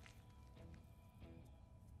くれ。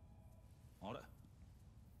あれ、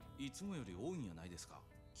いつもより多いんやないですか。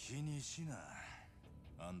気にしな。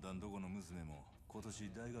あんたんとこの娘も今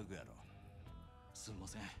年大学やろ。すんま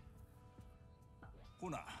せん。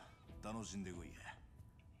ほな、楽しんでこいや。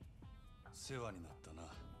世話になったな。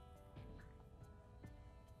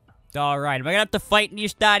Alright, am I gonna have to fight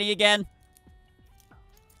Nishtani again?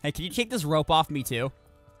 Hey, can you take this rope off me too?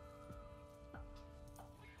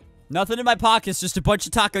 Nothing in my pockets, just a bunch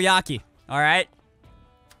of takoyaki. Alright?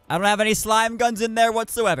 I don't have any slime guns in there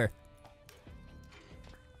whatsoever.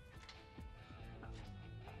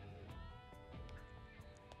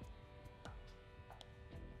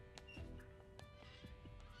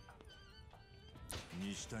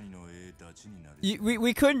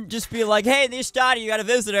 We couldn't just be like, hey, Nishtani, you got a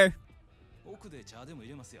visitor.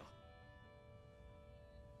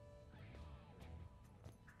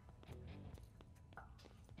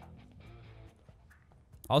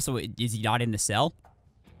 Also, is he not in the cell?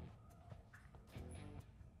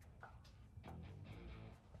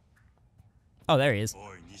 Oh, there he is.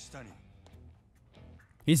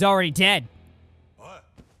 He's already dead.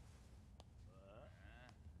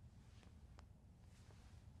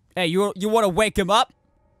 Hey, you want to wake him up?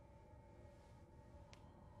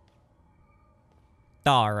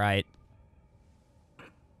 All right.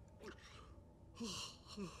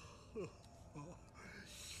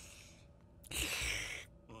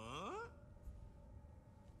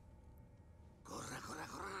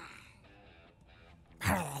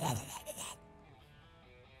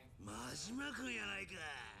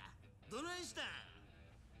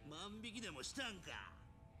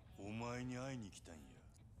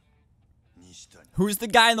 Who's the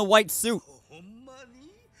guy in the white suit?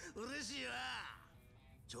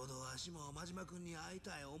 ちょうどわしも真島君に会い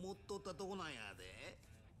たい思っとったとこなんやで。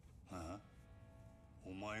ああ、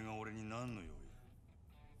お前が俺に何の用や。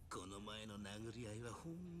この前の殴り合いはほ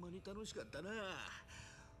んまに楽しかったな。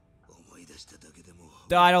思い出しただけでも。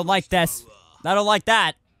I don't like this. I don't like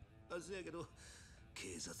that. せやけど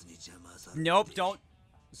警察に邪魔されて。Nope, don't.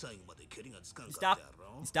 最後まで蹴りがつかんかっ Stop. たや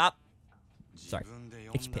ろ。 Stop. 自 Sorry. 分で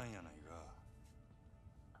呼んだんやないか。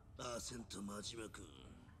アーセンと真島君。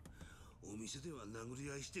お店では殴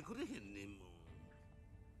り合いしてくれへんねんもん。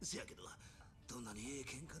せやけど、どんなにええ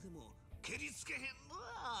喧嘩でも蹴りつけへんの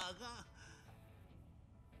はあか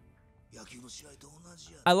ん。野球の試合と同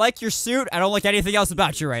じや。I like your suit. I don't like anything else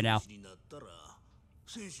about you right now.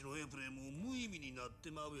 選手のええプレーも無意味になっ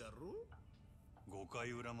てまうやろ。5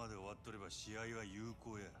回裏まで終わっとれば試合は有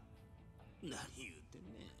効や。何言うてん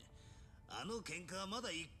ねん。あの喧嘩はまだ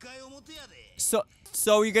1回表やで。So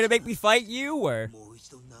you're gonna make me fight you, or? もう一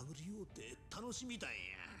度殴りようって楽しみたいんや。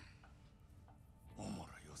おも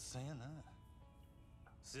ろいおっさんやな。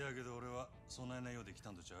せやけど俺は備えないようで来た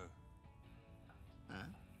んとちゃう。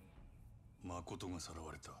誠がさら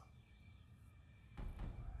われた。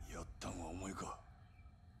やったんはお前か。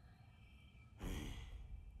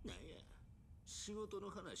なんや、仕事の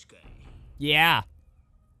話かい。Yeah.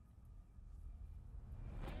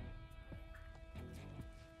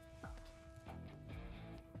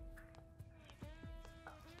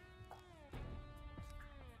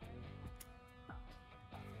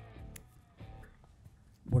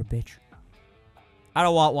 What a bitch. I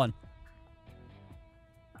don't want one.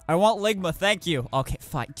 I want Ligma, thank you. Okay,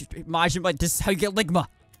 fine. Majin, but this is how you get Ligma.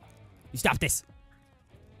 You stop this.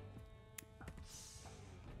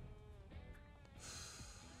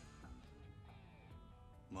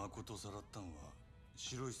 誠さらったんは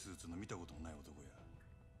白いスーツの見たこともない男や。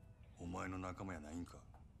お前の仲間やないんか。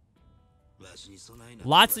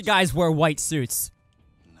 Lots of guys wear white suits.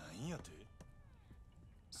 なんやて。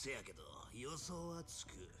せやけど予想はつ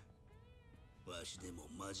く。わしでも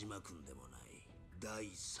真島君でもない第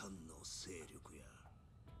三の勢力や。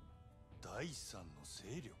第三の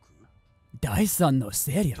勢力？第三の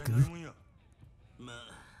勢力？ま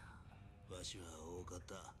あ、わしは大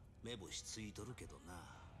方目星ついとるけどな。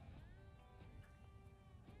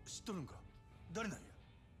知っとるんか？誰なんや？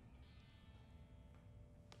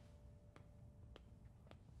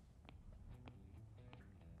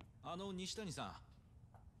西谷さん、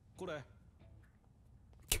これ。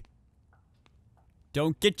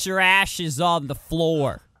Don't get your ashes on the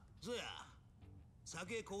floor. そうや、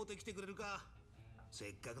酒買うてきてくれるか？せ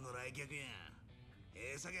っかくの来客やん。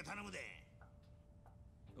ええ酒頼むで。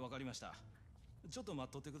わかりました。ちょっと待っ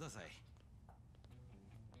とってください。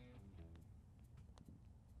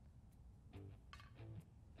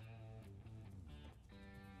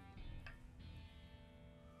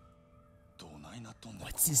どないなっとんねん。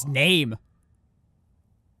 What's his name?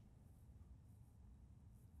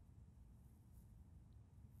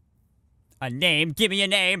 A name? Give me a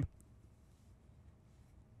name.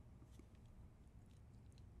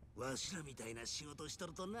 わしらみたいな仕事しと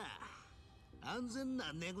るとな、安全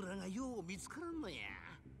なねぐらがよう見つからんのや。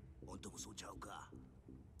ほんともそうちゃうか。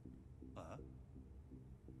あ？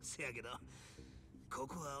せやけど、こ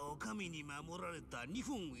こはお上に守られた日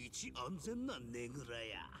本一安全なねぐら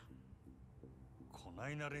や。こな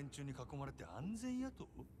いな連中に囲まれて安全やと？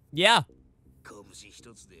 Yeah. 拳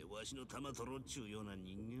一つでわしの玉取ろっちゅうような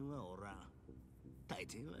人間はおらん。大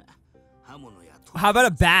抵は刃物や。 How about a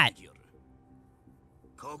bat?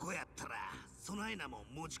 ここやったらそないなも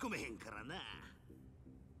ん持ち込めへんからな。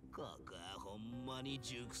ここはほんまに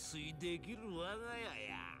熟睡できる我が家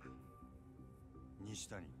や。西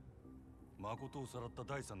谷、誠をさらった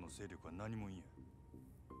第三の勢力は何もんや。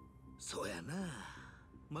そうやな。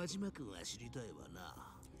真島君は知りたいわな。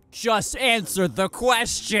 Just answer the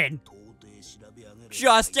question.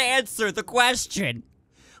 Just answer the question.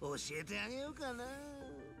 教えてあげようかな。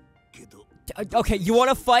けど Okay, you want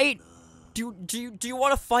to fight? Do you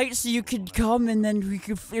want to fight so you can come and then we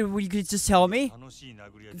could just tell me?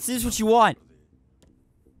 This is what you want.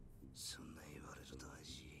 そんな言われるとは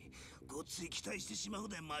し、ごっつい期待してしまう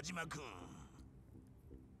で真島君。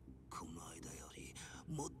この間より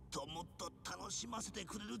もっともっと楽しませて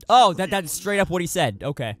くれる。 Oh, that's straight up what he said.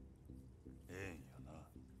 Okay.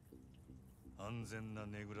 安全な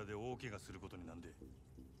ねぐらで大怪我することになんで。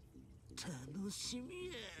楽しみ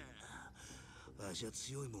や。わしは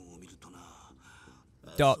強いもんを見るとな。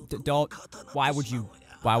Don't. Why would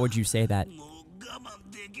you say that?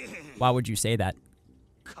 Why would you say that?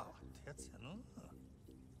 変わったやつやな。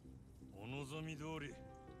お望み通り、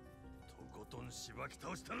とことんしばき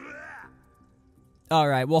倒したるわ。 All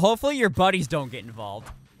right. Well, hopefully your buddies don't get involved.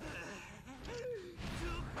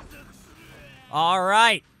 All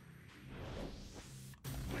right.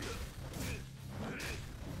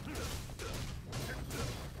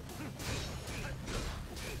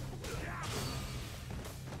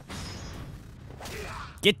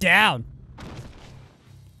 Get down.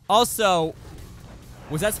 Also,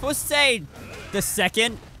 was that supposed to say the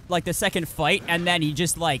second fight, and then he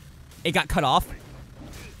just like, it got cut off?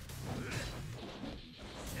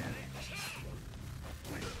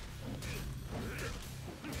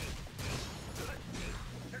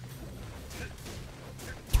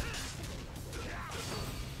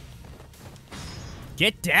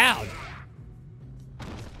 Get down.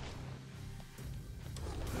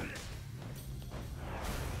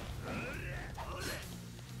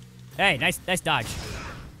 Hey, nice dodge.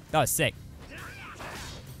 That was sick.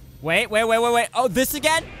 Wait. Oh, this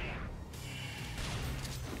again? I'm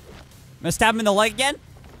gonna stab him in the leg again?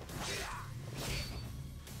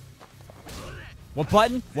 What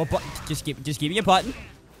button? What button? Just give me a button.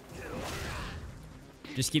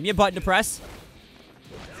 Just give me a button to press.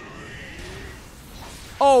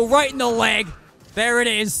 Oh, right in the leg. There it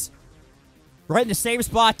is. Right in the same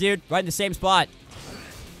spot, dude. Right in the same spot.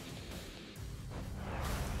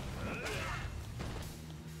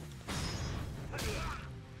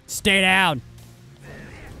 Stay down.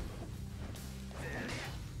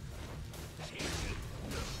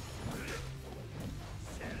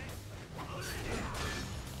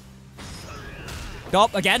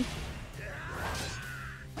 Nope, again.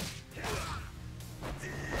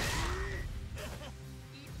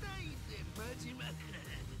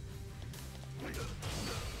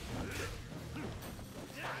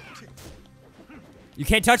 You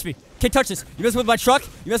can't touch me. Can't touch this. You messing with my truck?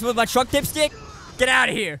 You messing with my truck, dipstick? Get out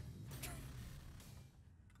of here.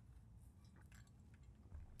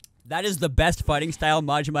 That is the best fighting style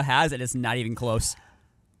Majima has, and it's not even close.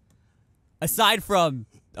 Aside from,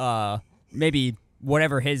 maybe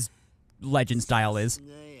whatever his legend style is.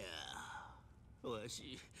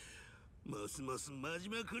 ますます真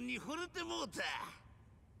島君に惚れてもうた。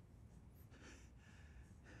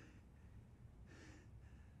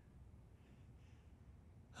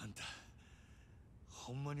あんた、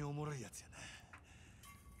ほんまにおもろいやつやな。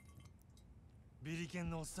ビリケン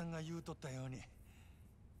のおっさんが言うとったように、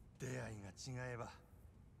出会いが違えば、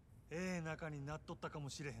仲になっとったかも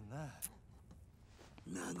しれへんな。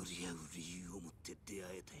殴り合う理由を持って出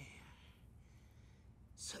会えて、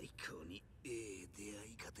最高に出会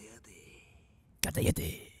い方やで。方や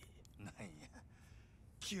で。なんや、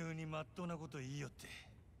急にまっとうなこと言いよって。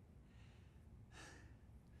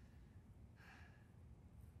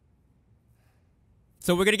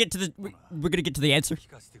So we're gonna get to the answer. 聞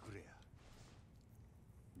かせてくれや。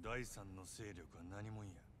第三の勢力は何もん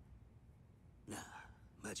や。なあ、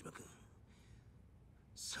真島君。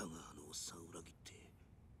佐川のおっさん裏切って、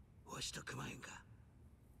わしと組まへんか。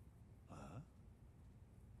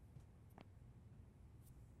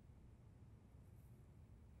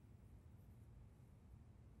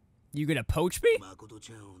You gonna poach me? 誠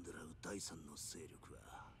ちゃんを狙う第三の勢力は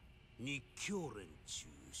日教連中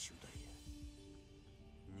集団や。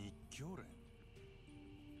日教連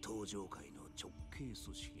東上界の直系組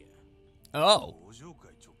織や。Oh. 東上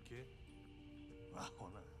界直系あ、ほ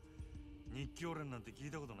な。日教連なんて聞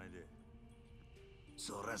いたことないで。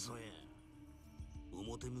そらそうや。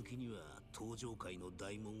表向きには東上界の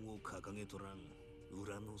大門を掲げとらん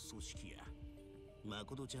裏の組織や。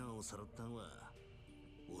誠ちゃんをさらったんは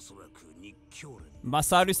おそらく日教連。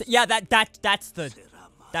 Masaru yeah,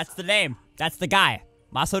 that's the name. That's the guy.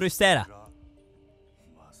 Masaru Sera.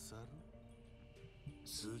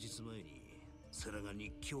 数日前にセラが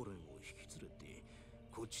日教連を引き連れて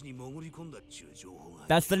こっちに潜り込んだっちゅう情報が。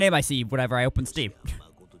 That's the name I see whenever I open Steam.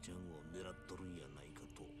 誠ちゃんを狙っとるんやないか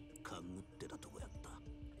と勘ぐってたとこやった。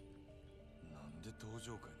なんで東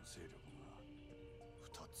上界の勢力が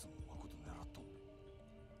2つも誠狙っとん。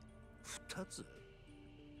2つ？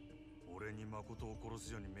俺に誠を殺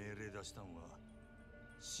すように命令出したんは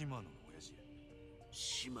島野の親父や。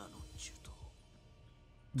島野中と。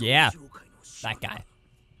 Yeah, that guy.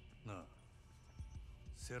 なあ、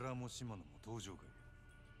セラも島野も東上界。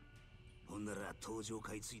ほんなら東上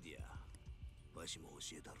界ついでや。わしも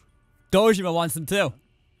教えたる。 Dojima wants him too.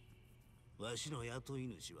 わしの雇い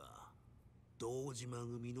主は堂島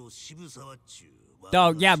組の渋沢っちゅう。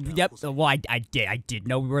 Oh yeah, yep. Well, I did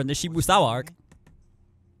know we were in the Shibusawa arc.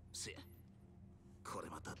 せや、これ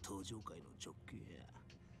また東上界の直系や。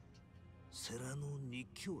セラの日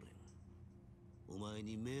教連。お前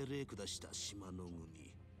に命令下した島の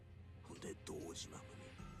組。ほんで堂島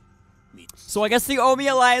組。 So I guess the Omi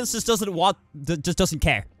Alliance just doesn't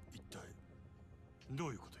care. ど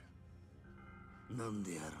ういうことや。なん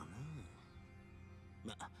でやろ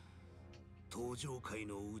な。ま、東上界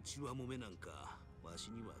の内輪もめなんかわ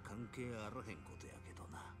しには関係あらへんことやけど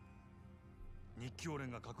な。日教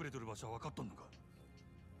連が隠れてる場所は分かっとんのか。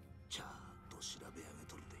ちゃんと調べ上げ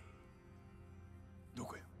とるで。ど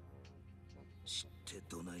こや。知って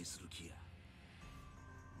どないする気や。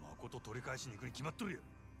誠取り返しに行くに決まっとるや。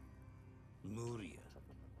無理や。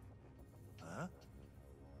あ？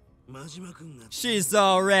真島君が。 She's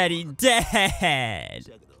already dead.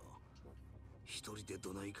 一人で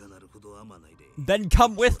どないかなるほど甘ないで。 Then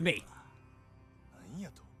come with me. 何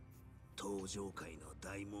やと。東上界の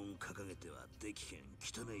大門掲げてはできへん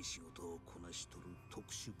汚い仕事をこなしとる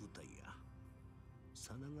特殊部隊や。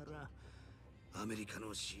さながらアメリカ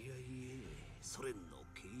の CIA、ソ連の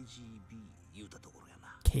KGB 言うたところや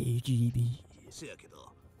な。 KGB。せやけど、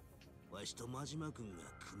わしと真島君が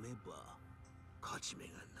組めば勝ち目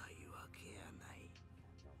がないわけやない。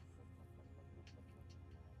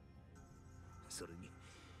それに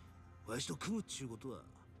わしと組むっちゅうことは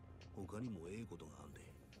他にもええことがあんで。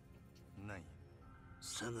何？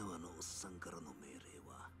佐川のおっさんからの命令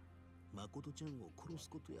は誠ちゃんを殺す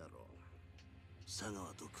ことやろ。佐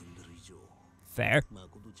川と組んでる以上 Fair。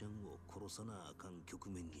 誠ちゃんを殺さなあかん局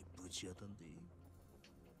面にぶち当たんで。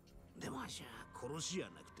でもじゃあ殺しや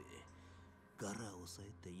なくてガラを押さ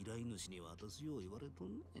えて依頼主に渡すよう言われとん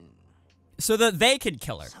ねん。 So that they can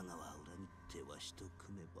kill her. 佐川裏にってわしと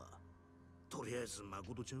組めばとりあえず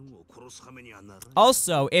誠ちゃんを殺すはめにはならん。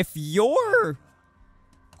 Also, if you're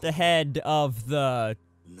the head of the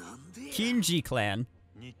Kinji clan,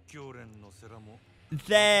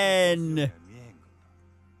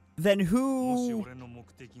 then who?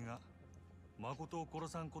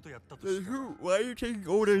 Why are you taking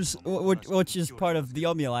orders? Which is part of the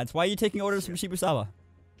Omi Alliance? Why are you taking orders from Shibusawa?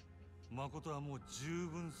 誠はもう十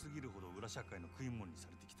分すぎるほど裏社会の食い物にさ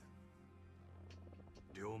れてきた。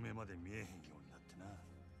両目まで見えへんようになってな。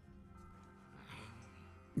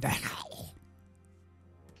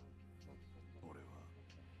俺は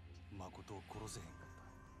誠を殺せへんかっ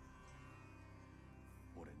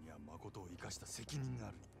た。俺には誠を生かした責任が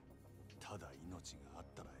ある。ただ命があっ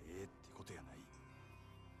たらええってことやない。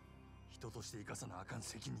人として生かさなあかん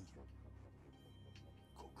責任や。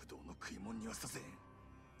極道の食い物にはさせへん。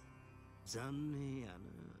残念やな。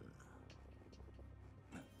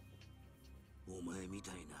お前み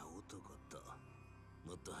たいな男と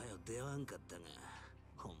もっと早く出わんかったが、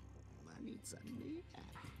ほんまに残念や。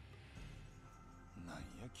なん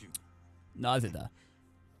や急に。なぜだ。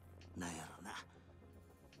なんやろな。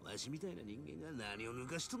わしみたいな人間が何を抜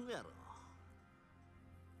かしとんのやろ。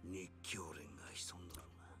日教連が潜んどる。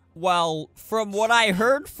 Well, from what I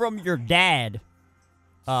heard from your dad,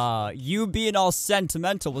 you being all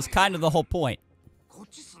sentimental was kind of the whole point. こっ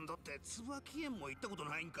ち住んだって椿園も行ったこと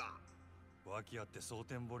ないんか。脇あって蒼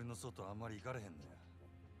天堀の外あんまり行かれへんのや。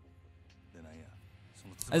でなんや。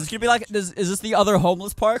 Is this gonna be like is this the other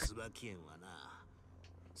homeless park? 椿園はな、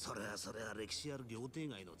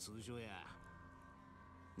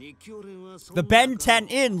The Ben 10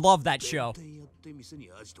 Inn love that show.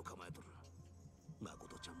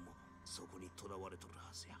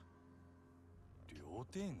 料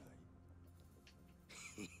亭街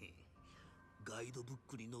ガイドブッ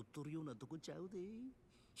クに載っとるようなとこちゃうで。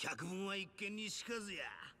百聞は一見にしかずや。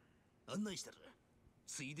案内したら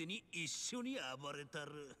ついでに一緒に暴れた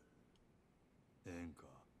る。ええんか。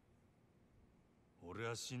俺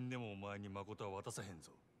は死んでもお前に誠は渡さへん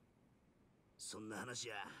ぞ。そんな話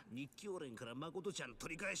や日記オレンから誠ちゃん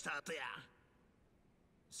取り返した後や。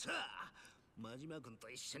さあ真島君と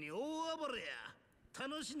一緒に大暴れや。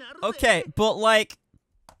楽しなるで。 Okay, but like,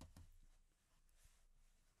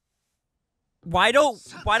 why don't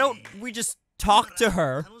we just talk to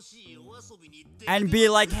her and be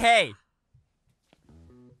like, hey,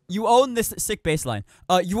 you own this sick baseline.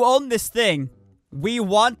 You own this thing. We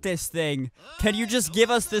want this thing. Can you just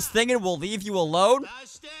give us this thing and we'll leave you alone?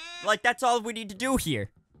 Like, that's all we need to do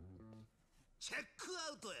here.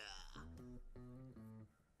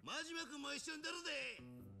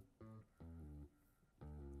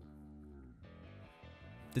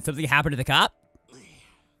 Did something happen to the cop?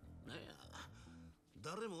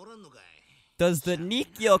 Does the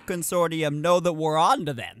Nikyo Consortium know that we're on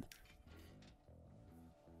to them?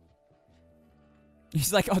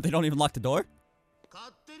 He's like, oh, they don't even lock the door?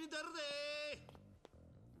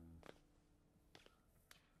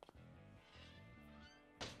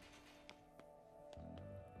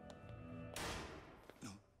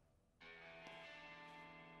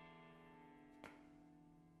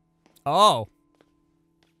 Oh.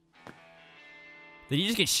 Did he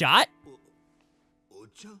just get shot?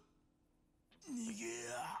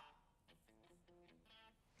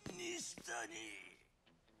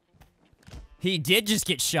 He did just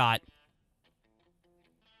get shot.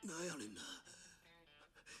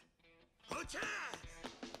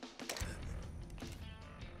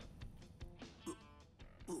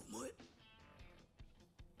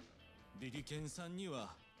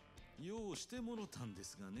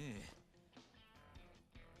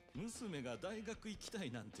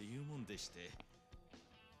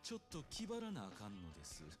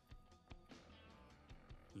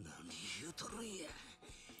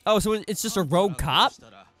 Oh, so it's just a rogue cop?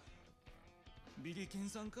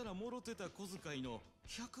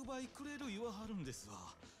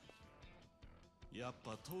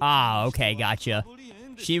 Ah, okay, gotcha.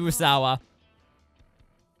 Shibusawa.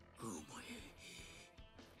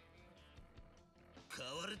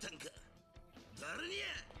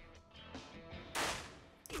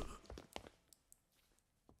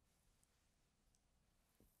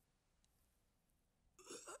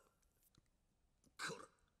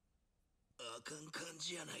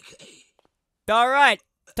 All right,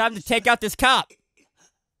 time to take out this cop.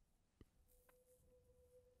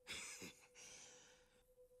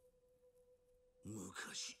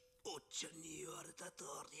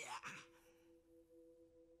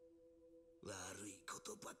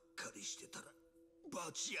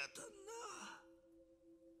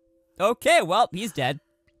 Okay, well, he's dead.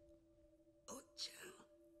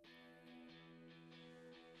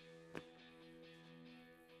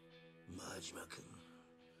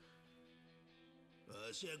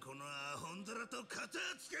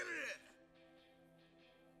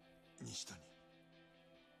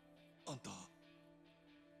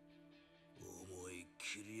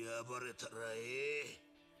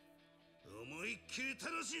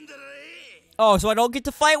 Oh, so I don't get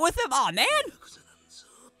to fight with him? Aw, man!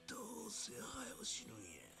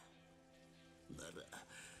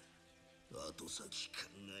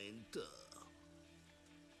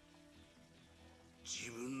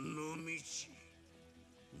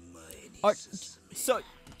 So,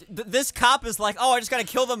 this cop is like, oh, I just gotta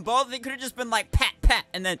kill them both? They could have just been like, pat, pat,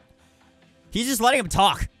 and then he's just letting him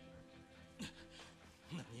talk.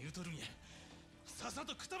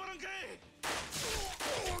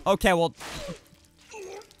 Okay, well,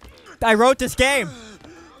 I wrote this game.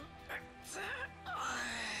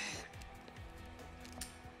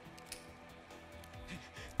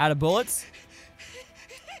 Out of bullets?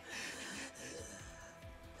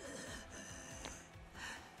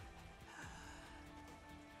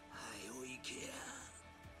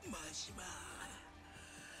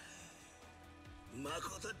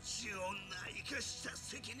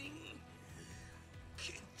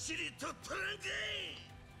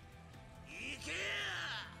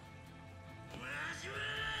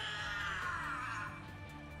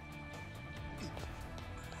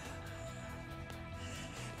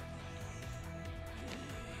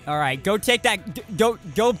 All right, go take that.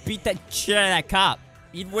 Go beat that shit out of that cop.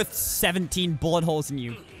 Even with 17 bullet holes in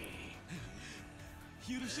you.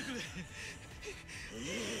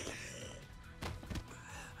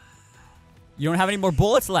 You don't have any more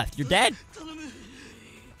bullets left. You're dead.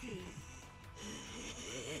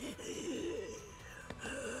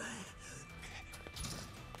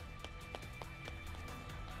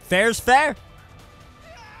 Fair's fair.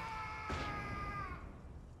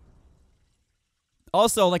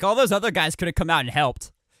 Also, like, all those other guys could have come out and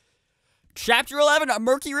helped. Chapter 11, a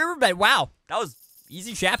murky riverbed. Wow, that was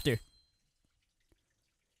easy chapter.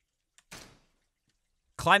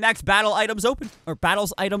 Climax battle items open. Or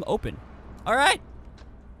battles item open. Alright.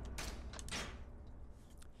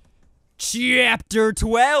 Chapter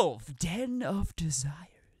 12, Den of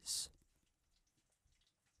Desires.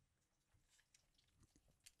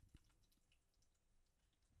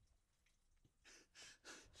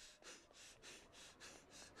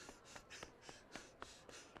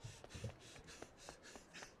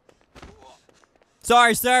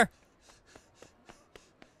 Sorry, sir.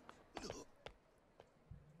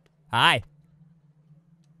 Hi.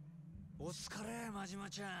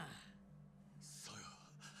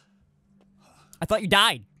 I thought you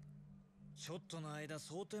died. ちょっとの間、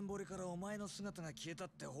蒼天堀からお前の姿が消えたっ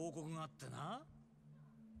て報告があってな。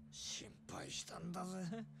心配したんだ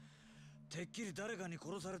ぜ。てっきり誰かに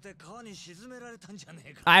殺されて川に沈められたんじゃね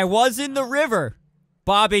えか。I was in the river,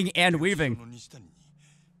 bobbing and weaving.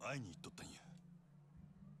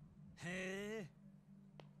 へ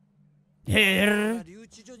え。へえ。留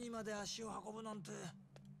置所にまで足を運ぶなんて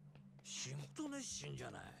仕事熱心じゃ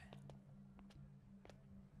ない。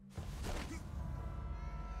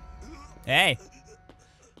Hey.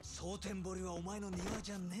 蒼天堀はお前の庭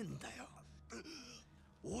じゃねえんだよ。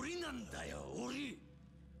檻なんだよ、檻。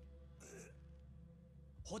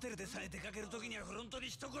ホテルでさえ出かけるときにはフロントに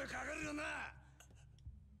一声かかるよな。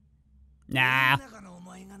なあ。中のお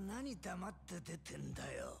前が何黙って出てん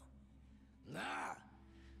だよ。なあ。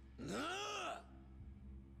なあ。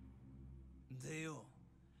でよ、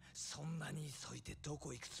そんなに急いでど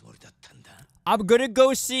こ行くつもりだったんだ。I'm gonna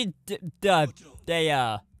go see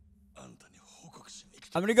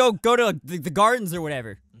I'm gonna go to the gardens or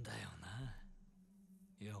whatever. だよ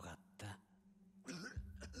な。よかった。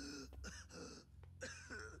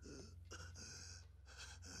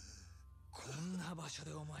こんな場所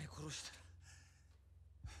でお前殺した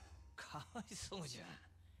らかわいそうじゃん。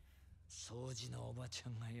掃除のおばちゃ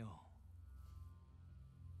んがよ。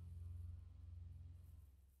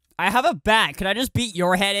I have a bat. Can I just beat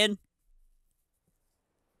your head in?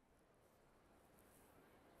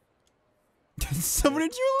 Someone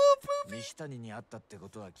into your little poopy. 西谷に会ったってこ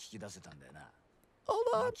とは聞き出せたんだよな。Hold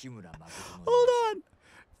on. 牧村誠の。Hold on.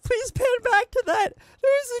 Please pan back to that.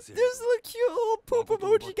 There's a cute little poop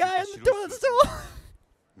emoji guy in the toilet stall.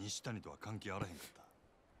 西谷とは関係あらへんかった。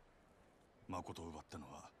誠を奪ったの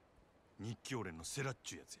は日教連のセラっ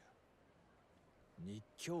ちゅうやつや。日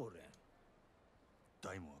教連。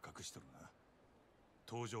大門は隠しとるな。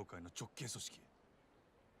東上会の直系組織。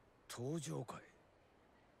東上会。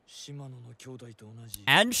島野の兄弟と同じ。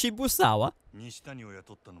And Shibusawa. 西谷を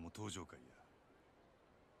雇ったのも東上会や。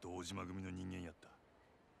堂島組の人間やった。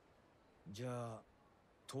じゃあ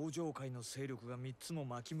東上会の勢力が3つも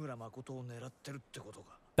牧村誠を狙ってるってこと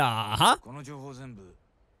か。この情報全部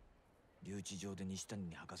留置場で西谷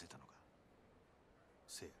に吐かせたのか。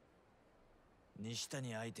せや。西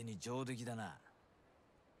谷相手に上出来だな。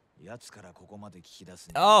奴からここまで聞き出す。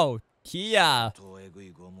Oh, he's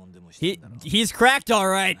cracked all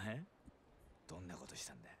right. どんなことし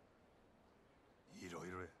たんだ。いろ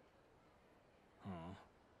いろや。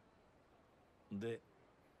で、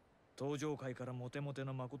東上会からモテモテ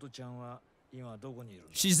の誠ちゃんは今どこにいるの？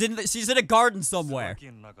 She's in a garden somewhere.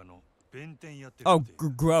 Oh,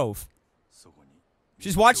 Grove.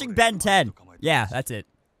 She's watching Ben 10. Yeah, that's it.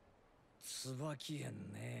 椿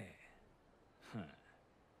園ね。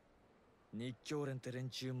日教連って連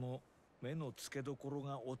中も目の付けどころ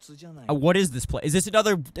がオツじゃない。What is this place? Is this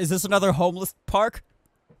another homeless park?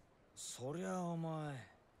 そりゃお前、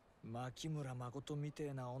牧村誠みて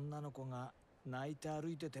えな女の子が泣いて歩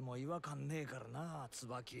いてても違和感ねえからな、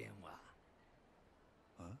椿園は。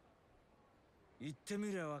行って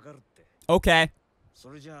みりゃわかるって。Okay. そ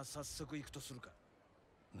れじゃあ早速行くとするか。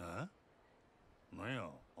なんや、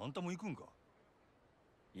あんたも行くんか。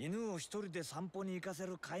犬を一人で散歩に行かせ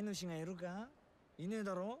る飼い主がいるか？いねえ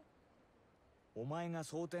だろ？お前が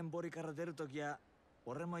蒼天堀から出るときや、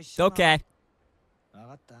俺も一緒だ。Okay. わ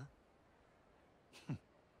かった？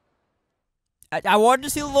 I wanted to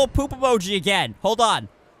see the little poop emoji again. Hold on.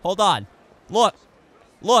 Look at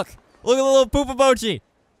the little poop emoji.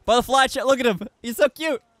 By the fly chat. Look at him. He's so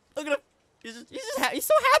cute. Look at him. He's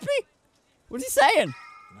so happy. What's he saying?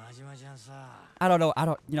 I don't know.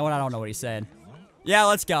 You know what? I don't know what he's saying. Yeah,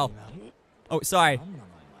 let's go. Oh, sorry.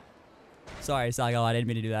 Sorry, Sagawa. I didn't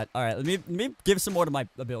mean to do that. All right, let me give some more to my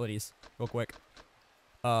abilities real quick.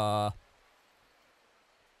 Yeah.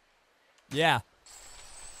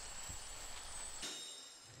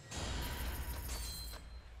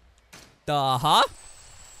 Uh-huh.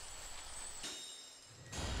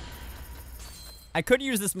 I could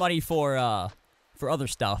use this money for other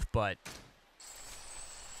stuff, but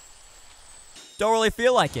don't really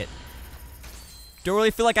feel like it. Don't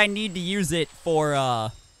really feel like I need to use it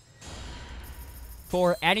for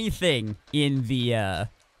anything in the,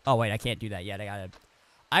 oh wait, I can't do that yet. I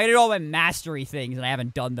gotta do all my mastery things, and I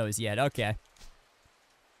haven't done those yet. Okay.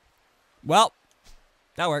 Well,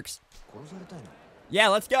 that works. Yeah,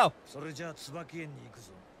 let's go.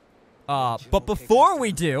 But before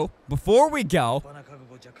we go,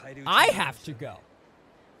 I have to go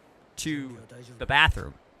to the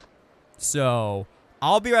bathroom. So,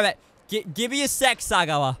 I'll be right back. Give me a sec,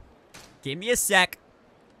 Sagawa. Give me a sec.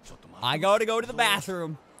 I gotta go to the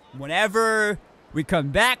bathroom. Whenever we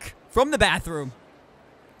come back from the bathroom,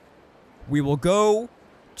 we will go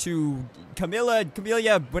to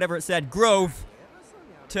Camellia, whatever it said, Grove,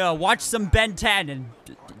 to watch some Ben 10 and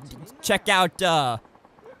check out,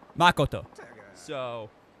 Makoto. So,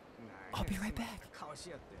 I'll be right back.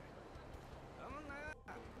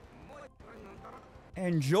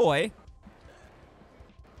 Enjoy.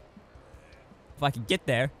 If I can get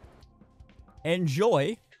there.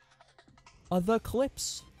 Enjoy the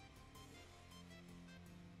clips.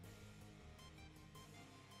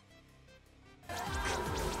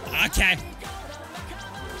 Okay.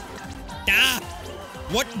 Ah!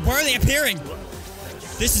 Where are they appearing?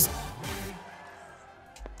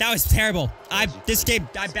 That was terrible. I'm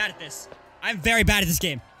bad at this. I'm very bad at this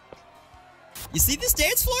game. You see this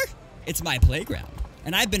dance floor? It's my playground.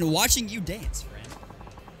 And I've been watching you dance, friend.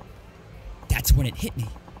 That's when it hit me.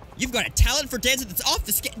 You've got a talent for dancing that's off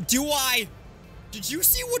the scale. Did you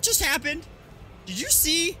see what just happened? Did you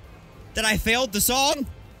see that I failed the song?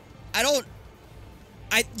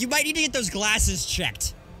 You might need to get those glasses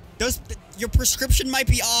checked. Your prescription might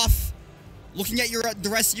be off. Looking at the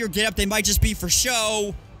rest of your getup, they might just be for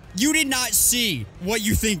show. You did not see what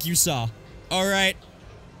you think you saw. All right?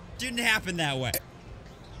 Didn't happen that way.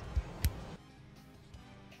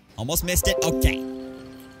 Almost missed it. Okay.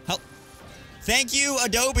 Thank you,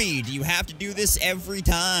 Adobe. Do you have to do this every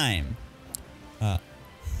time?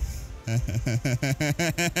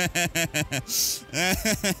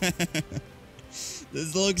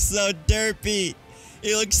 This looks so derpy.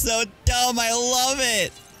 He looks so dumb. I love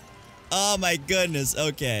it. Oh my goodness.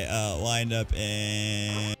 Okay. Wind up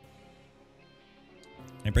and...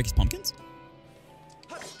 Can I break his pumpkins?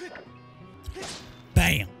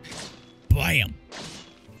 Bam. Bam.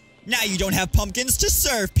 Now you don't have pumpkins to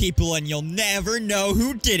serve people, and you'll never know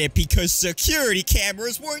who did it because security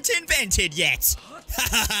cameras weren't invented yet. Ha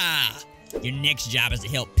ha ha. Your next job is to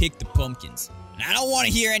help pick the pumpkins. And I don't want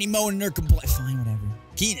to hear any moaning or complaint. Fine, whatever.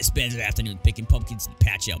 Keena spends the afternoon picking pumpkins in the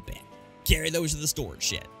patch out bag. Carry those to the storage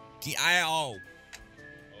shed.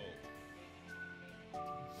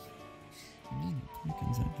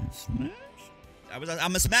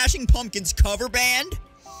 I'm a Smashing Pumpkins cover band.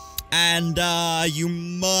 And, you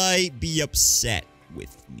might be upset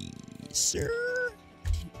with me, sir. I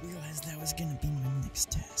didn't realize that was gonna be my next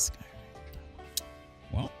task.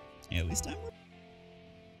 Well, at least I'm...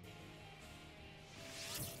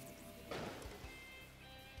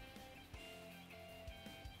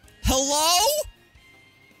 Hello?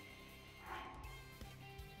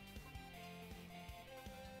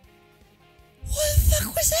 What the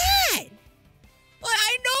fuck was that?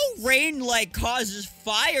 I know rain, causes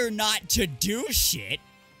fire not to do shit,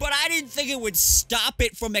 but I didn't think it would stop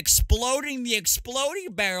it from exploding the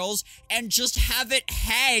exploding barrels and just have it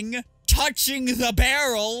hang, touching the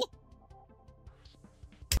barrel.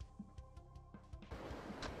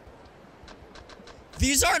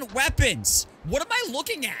 These aren't weapons. What am I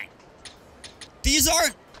looking at? These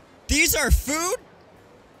are food?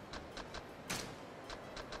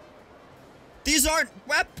 These aren't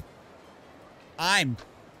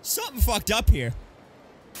something fucked up here.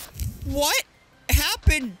 What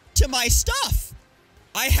happened to my stuff?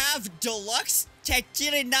 I have deluxe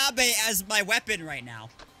Tekiri Nabe as my weapon right now.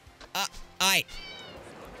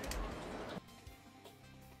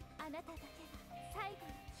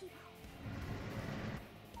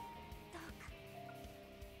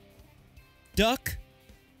 Duck?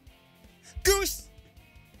 Goose!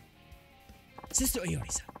 Sister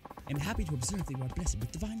Iori-san, I'm happy to observe that you are blessed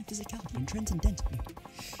with divine physicality and transcendental.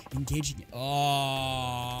 Engaging.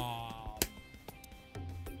 Oh.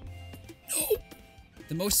 No!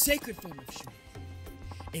 The most sacred form of Shui.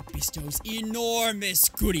 It bestows enormous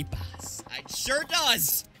kuripas. It sure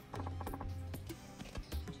does!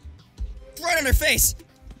 Right on her face!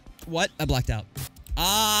 What? I blacked out.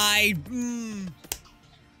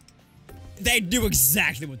 They knew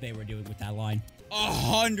exactly what they were doing with that line.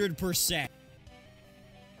 100%.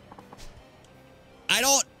 I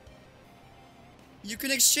don't... You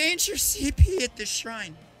can exchange your CP at the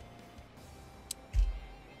shrine.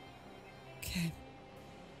 Okay.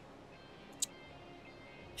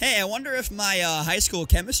 Hey, I wonder if my high school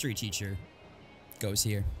chemistry teacher goes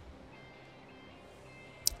here.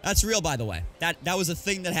 That's real, by the way. That was a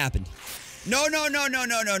thing that happened. No,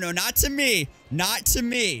 not to me. Not to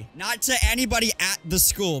me. Not to anybody at the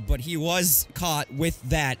school, but he was caught with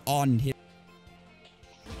that on him.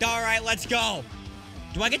 Alright, let's go.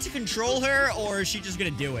 Do I get to control her, or is she just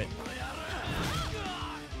gonna do it?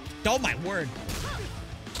 Oh my word.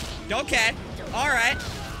 Okay. Alright.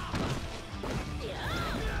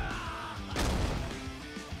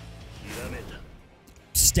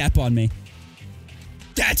 Step on me.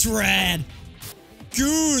 That's rad.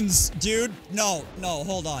 Goons, dude. No,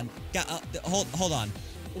 hold on. Hold on.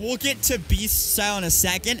 We'll get to Beast Style in a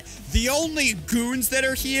second. The only goons that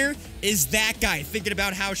are here is that guy thinking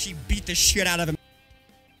about how she beat the shit out of him.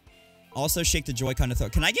 Also, shake the Joy-Con to throw.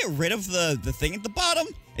 Can I get rid of the thing at the bottom?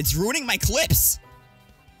 It's ruining my clips.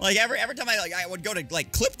 Like every time I would go to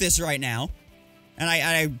like clip this right now, and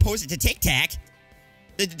I post it to TikTok,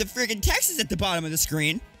 the freaking text is at the bottom of the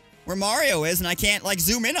screen where Mario is, and I can't like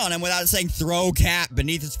zoom in on him without saying throw cap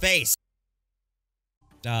beneath his face.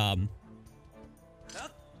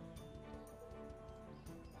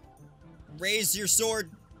 Raise your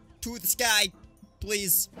sword to the sky,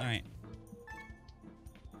 please. All right.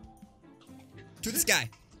 To the sky.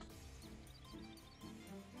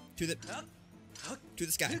 To the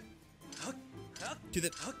sky. To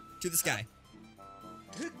the sky.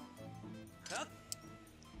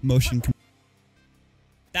 Motion.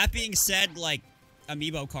 That being said, like,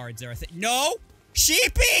 amiibo cards are a thing. No!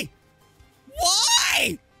 Sheepy!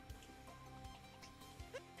 Why?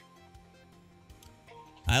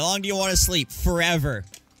 How long do you want to sleep? Forever.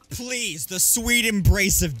 Please, the sweet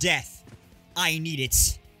embrace of death. I need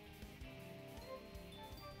it.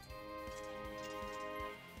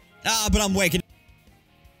 But I'm waking.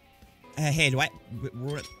 Hey, do I?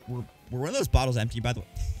 Were one of those bottles empty, by the way?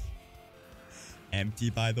 Empty,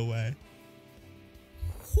 by the way.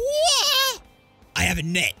 I have a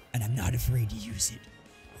net, and I'm not afraid to use it.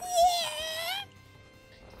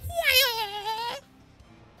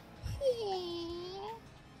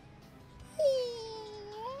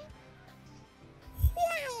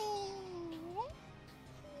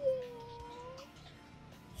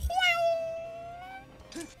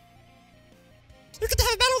 You get to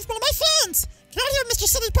have a battle with one of my friends! Get out of here, Mr.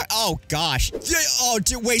 Silly Part. Oh, gosh. Oh,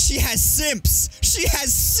 dude, wait, she has simps! She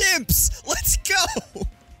has simps! Let's go!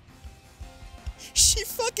 She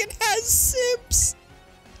fucking has simps!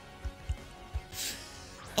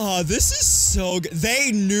 Oh, this is so good.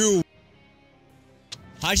 They knew.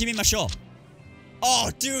 Hajime Masho.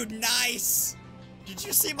 Oh, dude, nice! Did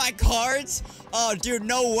you see my cards? Oh, dude,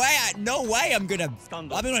 no way. No way I'm gonna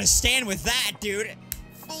stand with that, dude.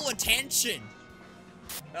 Full attention.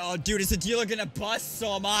 Oh, dude, is the dealer gonna bust?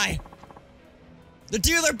 So am I. The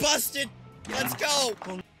dealer busted! Let's go!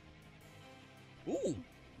 Ooh,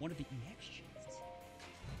 one of the EX shits.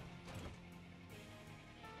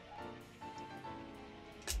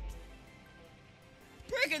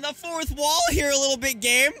 Breaking the fourth wall here a little bit,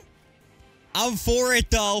 game. I'm for it,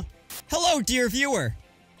 though. Hello, dear viewer.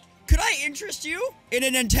 Could I interest you in a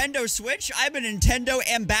Nintendo Switch? I'm a Nintendo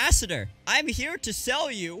ambassador. I'm here to sell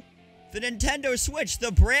you the Nintendo Switch,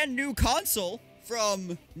 the brand new console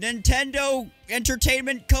from Nintendo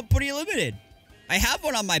Entertainment Company Limited. I have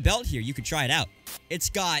one on my belt here. You can try it out. It's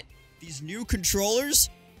got these new controllers.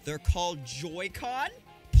 They're called Joy-Con.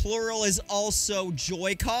 Plural is also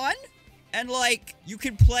Joy-Con. And, like, you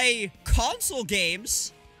can play console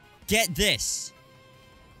games. Get this.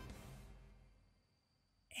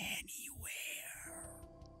 Anywhere.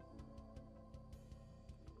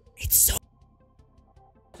 It's so...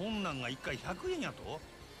 こんなんが1回100円やと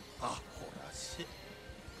あ、ほらし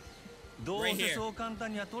どうせそう簡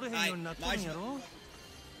単には取れへんようになってるんやろ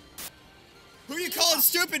Who you calling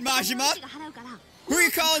stupid, Majima? Who you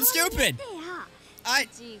calling stupid?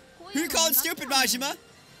 Who you calling stupid, Majima?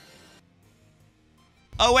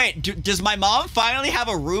 Oh wait, does my mom finally have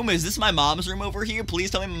a room? Is this my mom's room over here? Please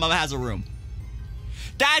tell me my mom has a room.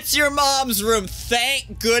 That's your mom's room.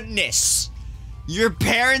 Thank goodness. Your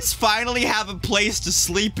parents finally have a place to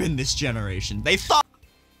sleep in this generation. They thought...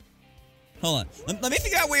 Hold on. Let me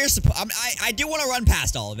figure out where you're supposed... I do want to run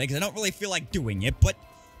past all of it, because I don't really feel like doing it, but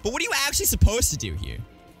what are you actually supposed to do here?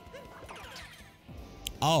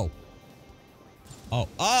 Oh. Oh.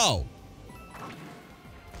 Oh.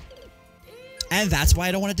 And that's why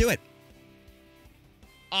I don't want to do it.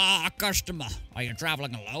 Customer. Are you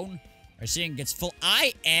traveling alone? Our seeing gets full.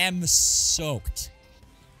 I am soaked.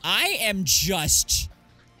 I am just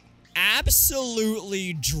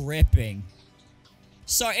absolutely dripping.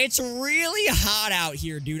 So it's really hot out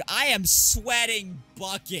here, dude. I am sweating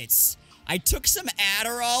buckets. I took some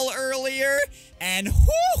Adderall earlier, and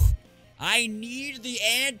whew, I need the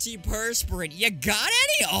antiperspirant. You got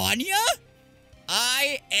any on ya?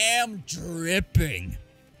 I am dripping.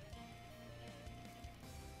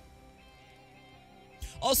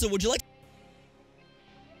 Also, would you like...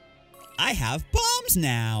 I have bombs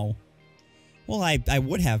now. Well, I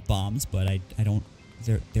would have bombs, but I don't...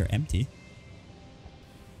 They're empty.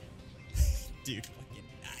 Dude, fucking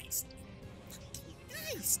nice. Fucking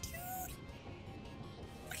nice, dude.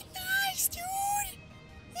 Fucking nice, dude.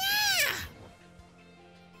 Yeah.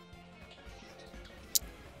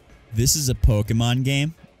 This is a Pokemon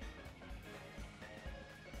game.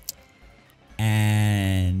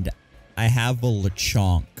 And I have a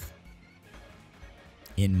Lechonk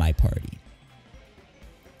in my party.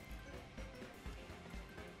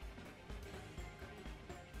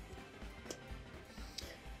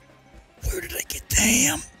 Where did I get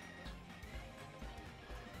them?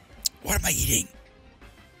 What am I eating?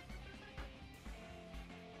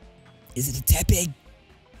 Is it a Tepig?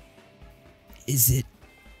 Is it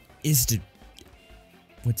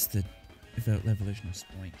what's the evolution of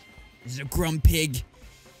Spoink? Is it a Grumpig?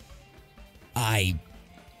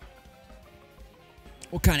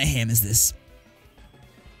 What kind of ham is this?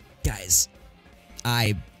 Guys,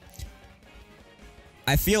 I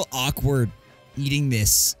feel awkward eating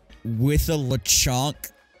this with a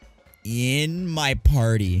Lechonk in my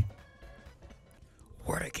party.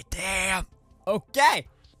 Where'd I get them? Okay.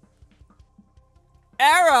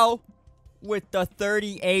 Arrow with the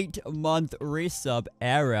 38-month resub.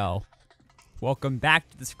 Arrow. Welcome back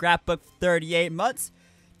to the scrapbook for 38 months.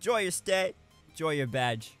 Enjoy your stay. Enjoy your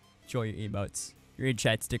badge. Enjoy your emotes. Your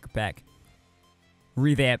in-chat sticker pack.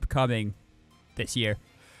 Revamp coming this year.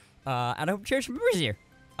 And I hope Cherish remembers here.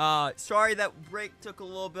 Sorry that break took a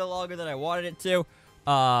little bit longer than I wanted it to.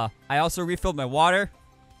 I also refilled my water.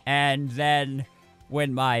 And then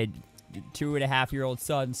when my 2.5-year-old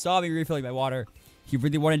son saw me refilling my water, he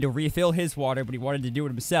really wanted to refill his water, but he wanted to do it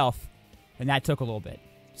himself. And that took a little bit.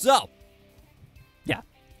 So, yeah.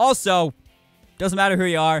 Also, doesn't matter who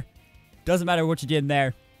you are. Doesn't matter what you did in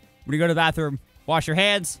there. When you go to the bathroom, wash your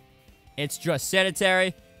hands. It's just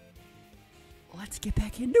sanitary. Let's get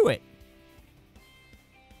back into it.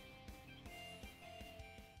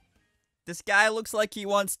 This guy looks like he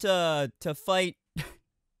wants to fight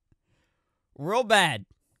real bad.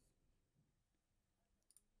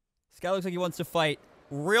 This guy looks like he wants to fight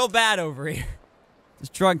real bad over here. This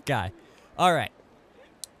drunk guy. All right.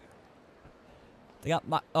 They got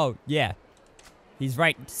my... Oh, yeah. He's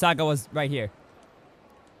right. Sagawa's right here.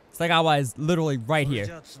 Sagawa is literally right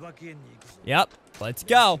here. Yep. Let's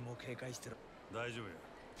go.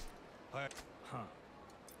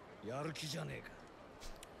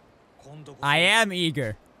 I am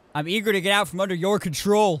eager. I'm eager to get out from under your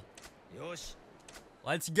control.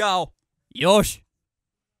 Let's go. Yosh.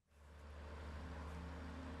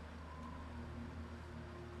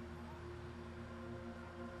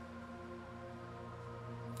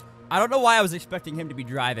 I don't know why I was expecting him to be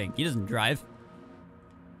driving. He doesn't drive.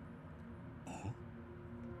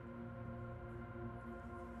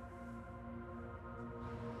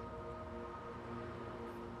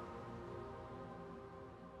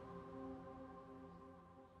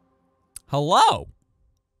 Hello?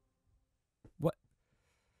 What?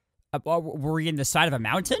 Were we in the side of a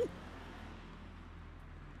mountain?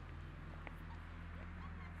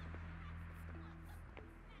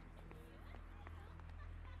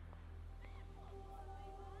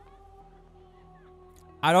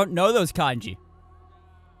 I don't know those kanji.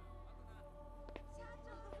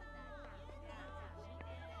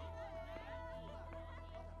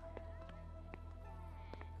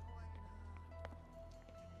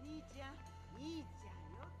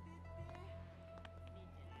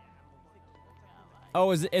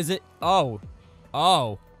 Oh, is it? Oh.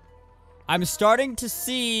 Oh. I'm starting to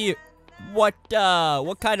see what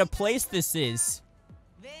kind of place this is.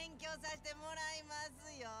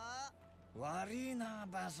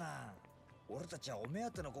 俺たちはお目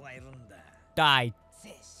当ての子がいるんだ。 I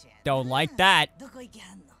don't like that. どこ行き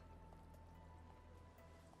はんの？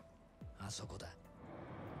あそこだ。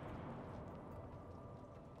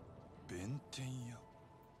弁天屋。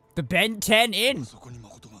 The Ben 10 Inn. そこに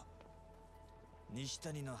誠が。西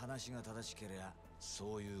谷の話が正しければ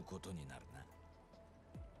そういうことになるな。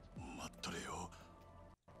待っとれよ、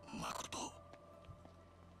誠。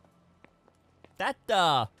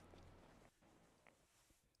That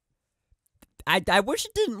I wish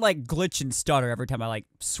it didn't like glitch and stutter every time I like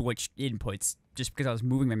switched inputs just because I was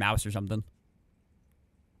moving my mouse or something.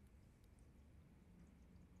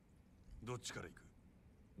 どっちから行く？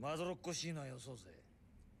まどろっこしいのよそうぜ。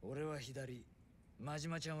俺は左、真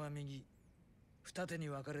島ちゃんは右。二手に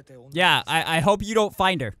分かれて。Yeah, I hope you don't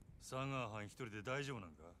find her. 佐川藩一人で大丈夫な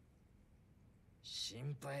んか？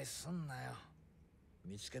心配すんなよ。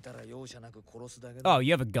見つけたら容赦なく殺すだけだ。 Oh,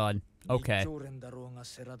 you have a gun. Okay. 日教連だろうが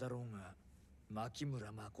世良だろうが、牧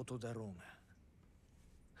村誠だろうが。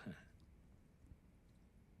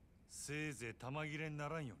せいぜい玉切れにな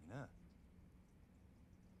らんようにな。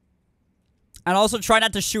 And also try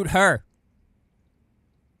not to shoot her.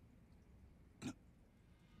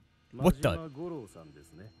 What the?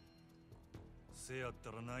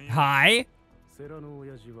 Hi? セラの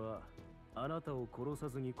親父はあなたを殺さ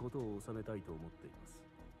ずに事を収めたいと思っています。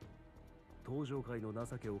登場界の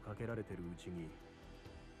情けをかけられてるうちに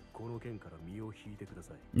この件から身を引いてくだ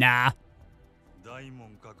さい。Nah. 大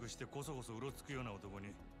門隠してこそこそうろつくような男に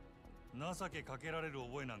情けかけられる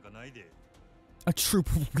覚えなんかないで。 A troop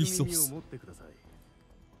of 耳 weasels. を持ってください。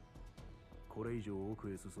これ以上奥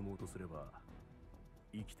へ進もうとすれば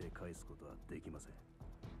生きて返すことはできません。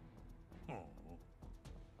ほう。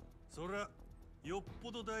そりゃよっ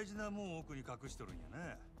ぽど大事なもん奥に隠しとるんや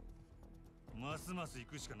な。ますます行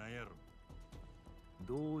くしかないやろ。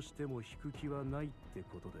どうしても引く気はないって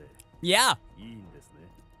ことで。Yeah. いいんですね。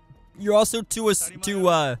 You're also to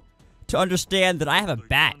understand that I have a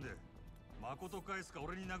bat. 誠返すか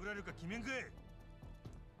俺に殴られるか決めんかい。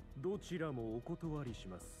どちらもお断りし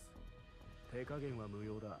ます。手加減は無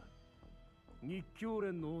用だ。日教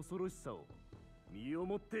連の恐ろしさを身を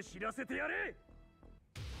もって知らせてやれ。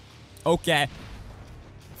 Okay.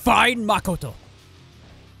 Fine, Makoto.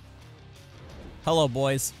 Hello,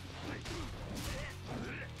 boys.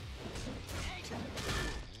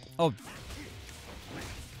 Oh.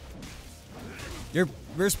 You're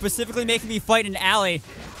specifically making me fight in an alley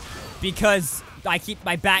because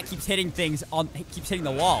my back keeps hitting things keeps hitting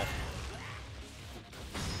the wall.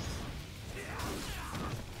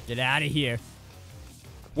 Get out of here.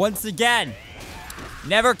 Once again.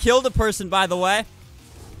 Never killed a person, by the way.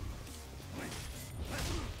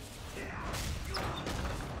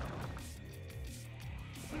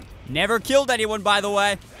 Never killed anyone, by the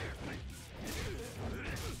way.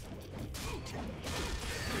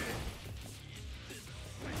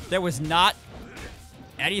 There was not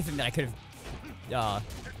anything that I could have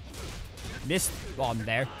missed on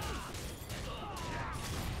there.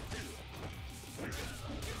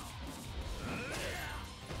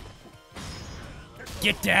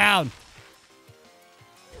 Get down!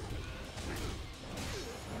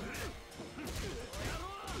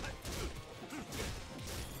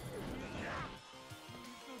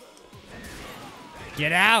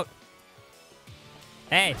 Get out!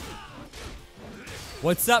 Hey!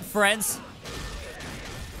 What's up, friends?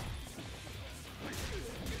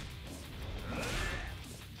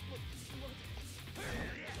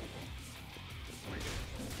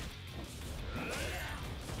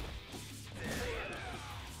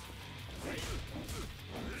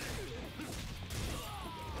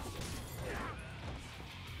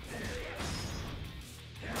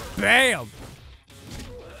 Bam!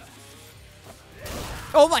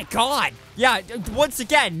 Oh my god! Yeah, once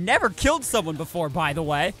again, never killed someone before, by the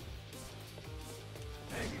way.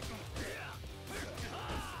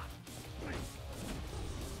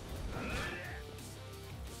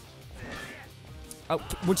 Oh,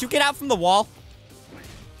 would you get out from the wall?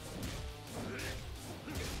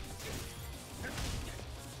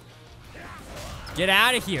 Get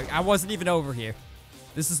out of here. I wasn't even over here.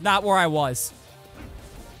 This is not where I was.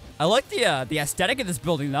 I like the aesthetic of this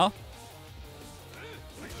building, though.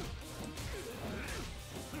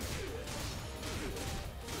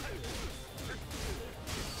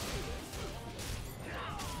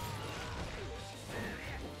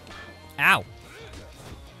 Ow.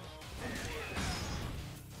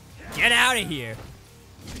 Get out of here.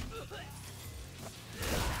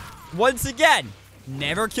 Once again,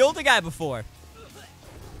 never killed a guy before.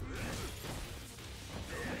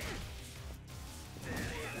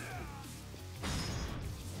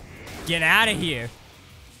 Get out of here.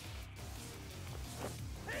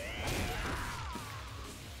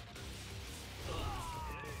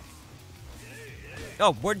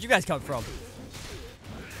 Oh, where did you guys come from?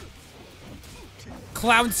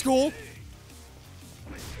 Clown school?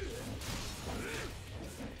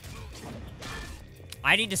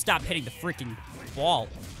 I need to stop hitting the freaking wall.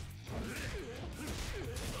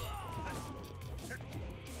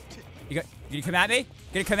 You gonna come at me?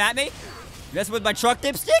 Gonna come at me? You messing with my truck,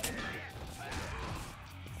 dipstick?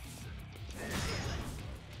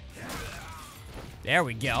 There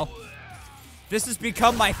we go. This has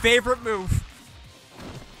become my favorite move.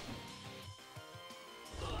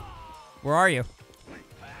 Where are you?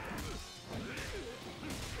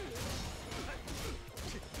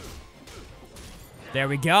 There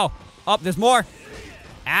we go. Oh, there's more.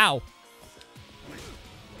 Ow.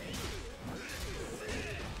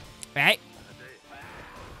 Right.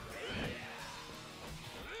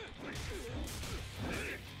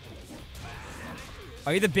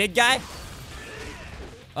 Are you the big guy?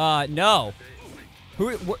 No.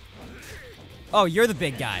 Oh, you're the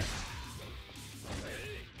big guy.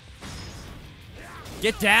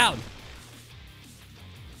 Get down.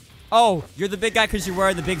 Oh, you're the big guy because you're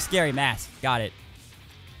wearing the big scary mask. Got it.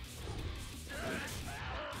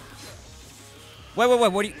 Wait,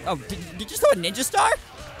 what do you... Oh, did you just throw a ninja star?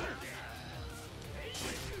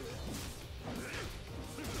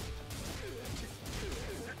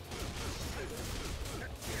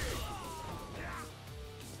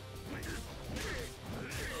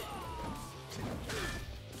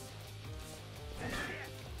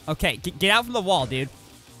 Okay, get out from the wall, dude.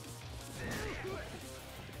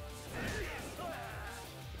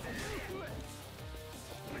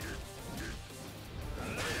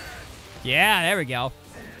 Yeah, there we go.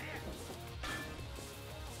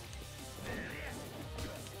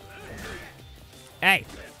 Hey.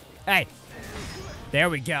 Hey. There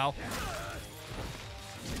we go.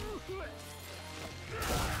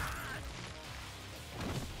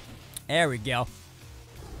 There we go.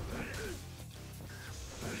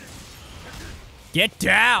 Get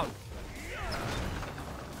down!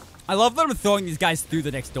 I love that I'm throwing these guys through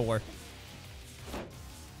the next door.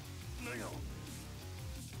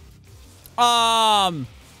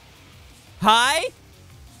 Hi?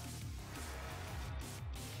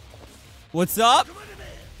 What's up?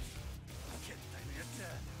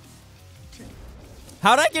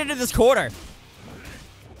 How'd I get into this corner?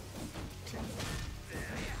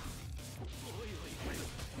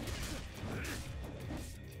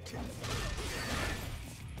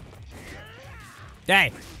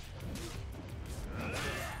 Hey.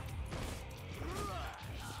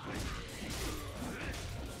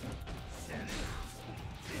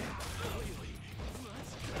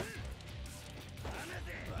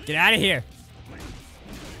 Get out of here.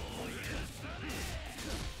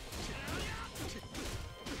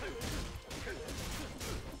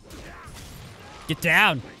 Get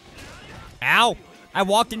down. Ow. I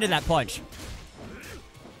walked into that punch.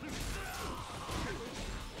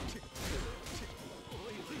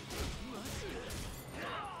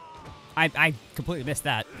 I completely missed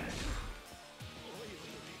that.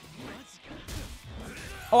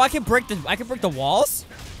 Oh, I can break the walls?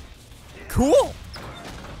 Cool.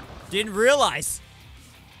 Didn't realize.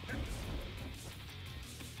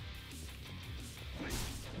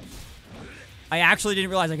 I actually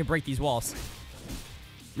didn't realize I could break these walls.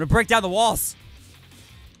 I'm gonna break down the walls.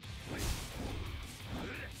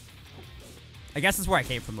 I guess that's where I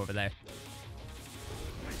came from over there.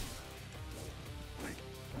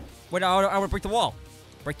 Wait, I want to break the wall.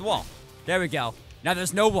 Break the wall. There we go. Now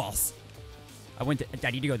there's no walls. I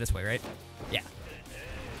need to go this way, right? Yeah.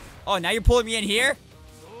 Oh, now you're pulling me in here?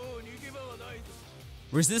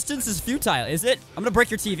 Resistance is futile, is it? I'm gonna break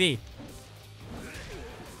your TV.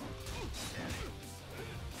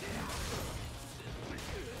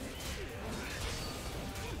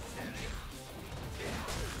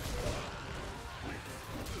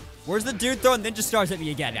 Where's the dude throwing ninja stars at me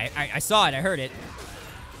again? I saw it, I heard it.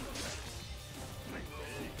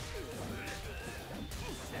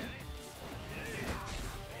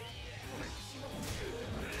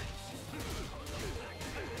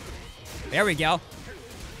 There we go.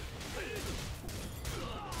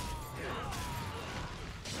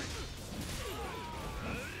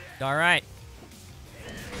 All right.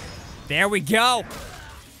 There we go.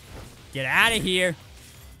 Get out of here.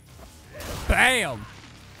 Bam.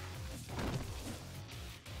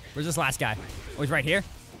 Where's this last guy? Oh, he's right here.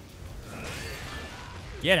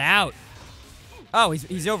 Get out. Oh,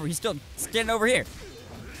 he's over. He's still standing over here.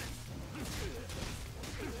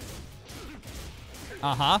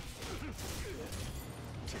 Uh-huh.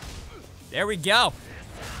 There we go.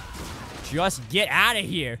 Just get out of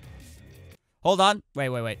here. Hold on.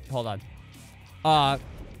 Wait. Hold on.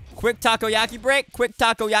 Quick takoyaki break. Quick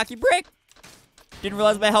takoyaki break. Didn't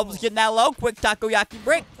realize my health was getting that low. Quick takoyaki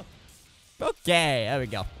break. Okay, there we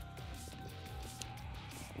go.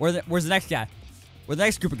 Where's the next guy? Where's the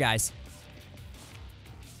next group of guys?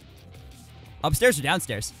 Upstairs or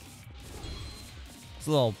downstairs? It's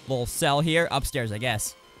a little cell here. Upstairs, I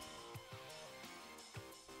guess.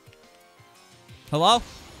 Hello?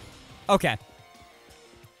 Okay.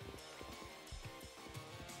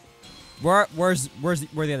 Where are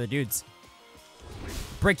the other dudes?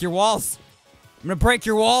 Break your walls. I'm gonna break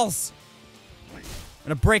your walls.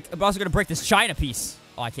 I'm also gonna break this china piece.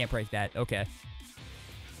 Oh, I can't break that. Okay.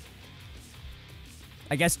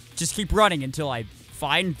 I guess just keep running until I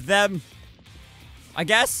find them. I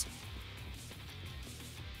guess.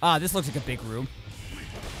 Ah, this looks like a big room.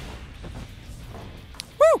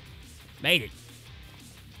 Woo! Made it.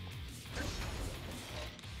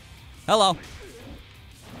 Hello.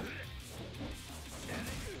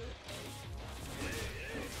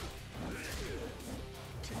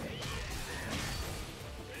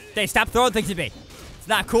 Hey, stop throwing things at me. It's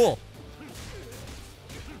not cool.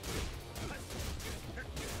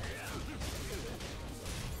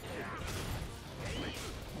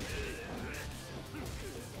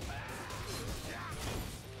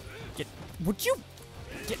 Would you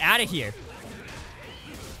get out of here?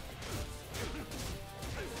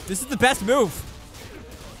 This is the best move.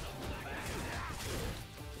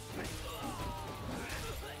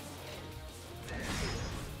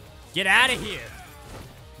 Get out of here.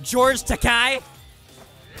 George Takai.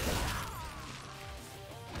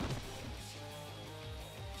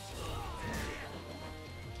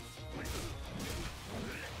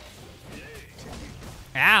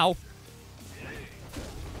 Ow.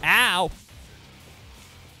 Ow.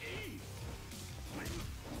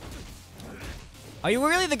 Are you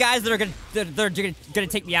really the guys that are gonna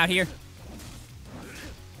take me out here?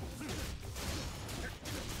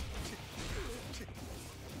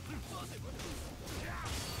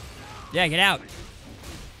 Yeah, get out.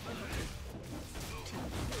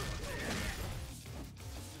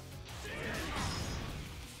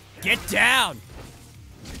 Get down.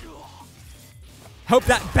 Hope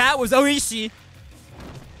that bat was Oishi.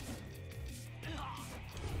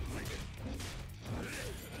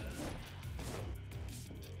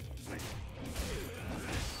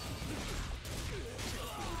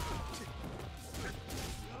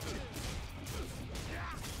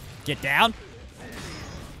 Get down.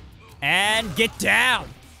 And get down.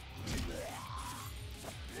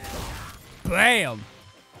 Bam.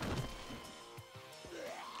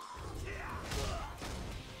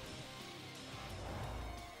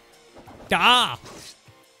 Ah.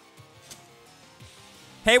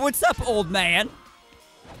 Hey, what's up, old man?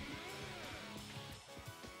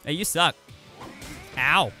 Hey, you suck.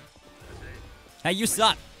 Ow. Hey, you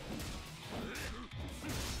suck.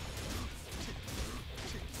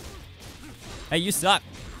 Hey, you suck.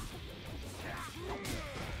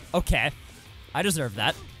 Okay. I deserve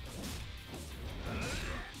that.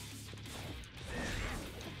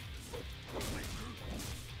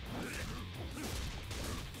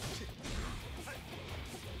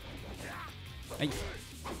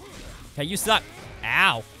 Hey, you suck.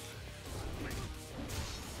 Ow.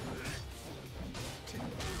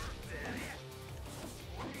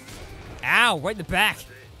 Ow, right in the back.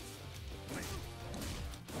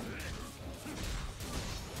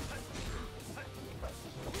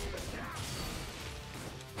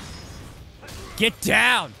 Get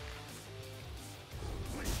down!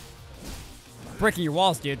 Breaking your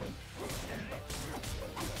walls, dude.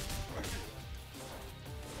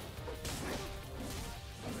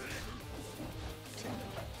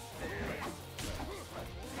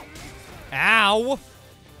 Ow!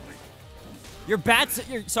 Your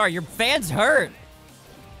fans hurt.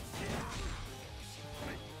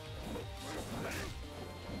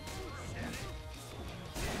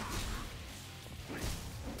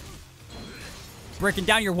 Breaking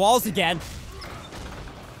down your walls again.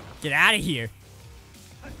 Get out of here.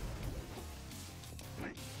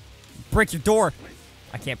 Break your door.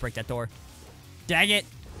 I can't break that door. Dang it.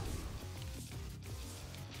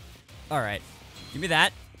 Alright. Give me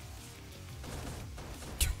that.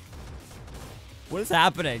 What is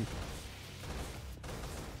happening?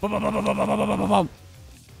 Is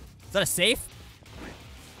that a safe?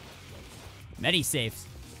 Many safes.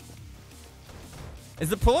 Is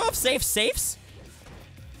the pull-off safe safes?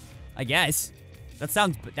 I guess. That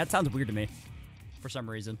sounds weird to me. For some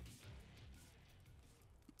reason.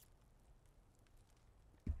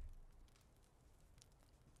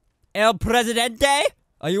 El Presidente?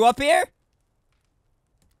 Are you up here?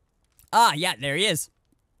 Ah, yeah, there he is.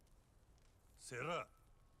 セラ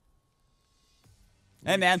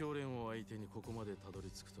Hey, man. 教練を相手にここまでたどり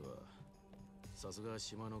着くとは、さすが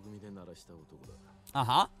島の組で鳴らした男だ。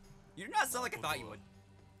Uh-huh. You do not sound like I thought you would.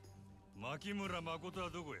 牧村誠は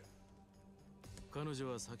どこや？彼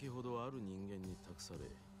女は先ほどある人間に託され、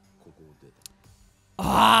ここを出た。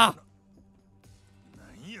ああ。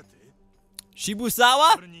何やって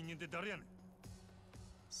？Shibusawa? ある人間って誰やねん？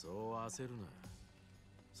そう焦るな。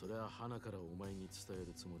それは花からお前に伝え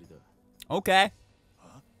るつもりだ。Okay.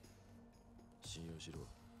 信用しろ。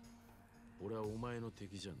俺はお前の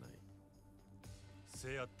敵じゃない。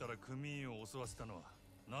せやったら組員を襲わせたのは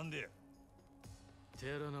なんでや？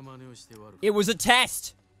手荒な真似をして悪く。It was a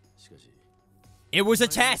test. しかし、It was a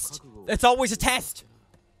test. It's always a test.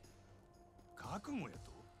 覚悟や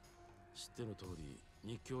と？知っての通り、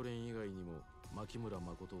日教連以外にも牧村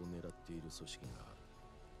誠を狙っている組織がある。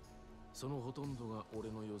そのほとんどが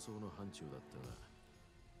俺の予想の範疇だったが、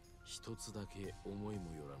一つだけ思い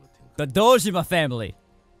もよらぬ展開。The Dojima family.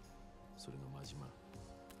 それが真島。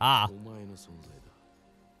ああ。お前の存在だ。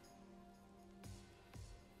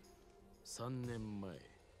3年前、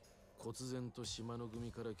忽然と島の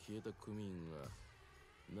組から消えた組員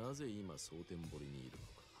がなぜ今蒼天堀にいるの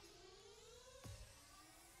か。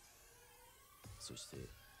そして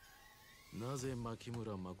なぜ牧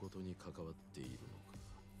村誠に関わっているのか。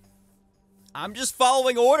I'm just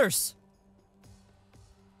following orders.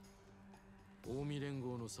 近江連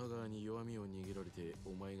合の佐川に弱みを握られて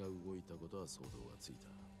お前が動いたことは想像がつい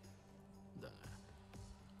た。だ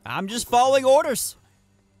が I'm just following orders.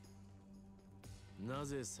 な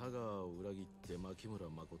ぜ佐川を裏切って牧村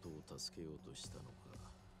誠を助けようとしたのか。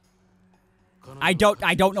I don't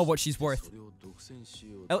know what she's worth.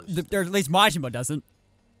 Or at least Majima doesn't.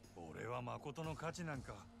 俺は誠の価値なん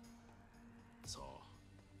か。そ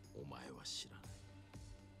う、お前は知らない。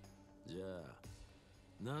じゃ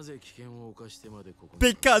あ、なぜ危険を冒してまでここに。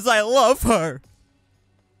 Because I love her.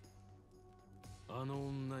 あの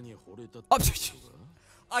女に惚れたってこと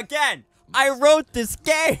が。Again, I wrote this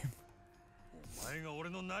game. お前が俺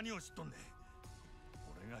の何を知っとんねん。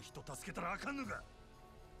俺が人助けたらあかんのか。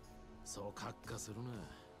そうカッカする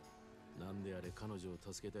な。なんであれ彼女を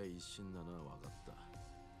助けたい一心なのは分かった。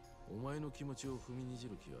お前の気持ちを踏みにじ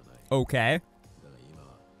る気はない。Okay. だが今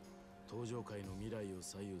は登場界の未来を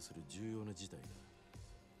左右する重要な事態だ。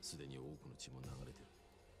すでに多くの血も流れて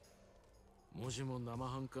る。もしも生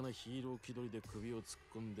半可なヒーロー気取りで首を突っ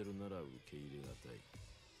込んでるなら受け入れがたい。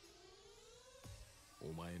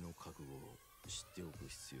お前の覚悟を知っておく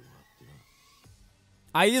必要があってな。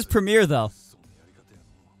I use Premiere though.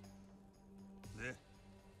 で、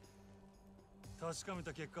確かめ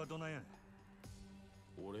た結果はどないやねん。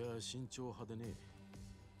俺は慎重派でね。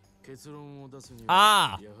結論を出すに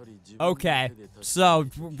はやはり自分の手で Okay. So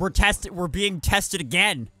we're being tested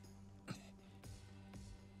again.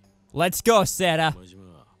 Let's go, Sarah.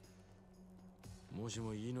 もし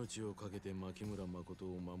も命をかけて牧村誠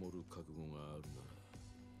を守る覚悟があるなら、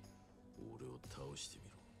俺を倒してみ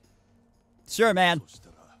ろ。 Sure, man.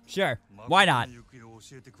 Sure. Why not? 行方を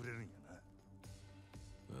教えてくれるんや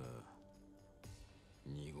な。ああ、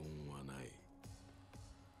二言はない。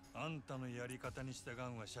あんたのやり方に従う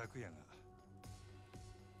んは尺やが。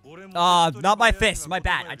Not my fist. My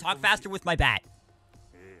bat. I talk faster with my bat.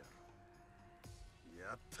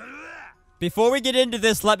 Before we get into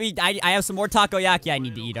this, I have some more takoyaki I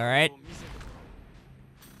need to eat, alright?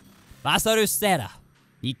 Masaru Seta,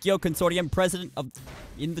 Ikkyo Consortium president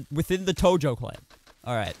within the Tojo clan.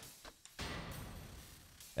 Alright.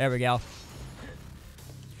 There we go.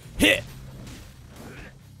 Hit!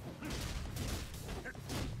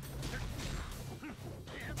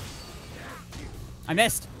 I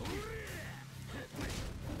missed.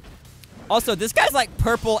 Also, this guy's like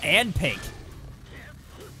purple and pink.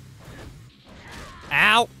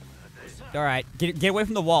 Ow! Alright, get away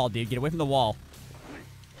from the wall, dude. Get away from the wall.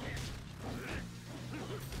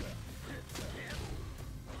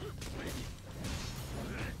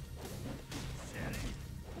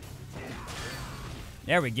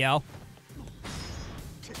 There we go.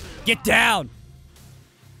 Get down!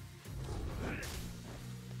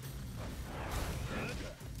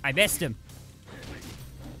 I missed him.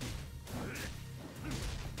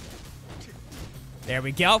 There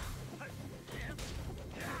we go.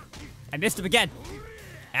 I missed him again.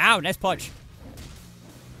 Ow, nice punch.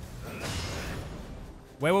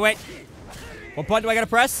 Wait. What button do I gotta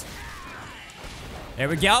press? There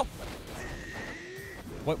we go.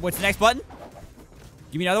 What's the next button?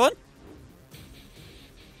 Give me another one.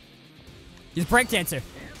 He's a breakdancer.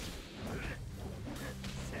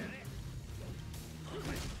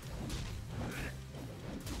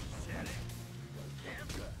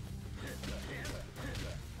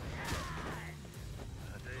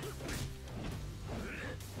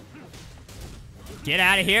 Get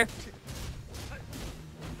out of here.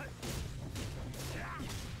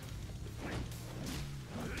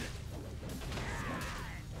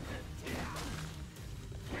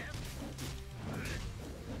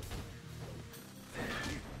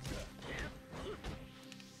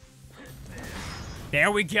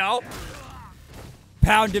 There we go.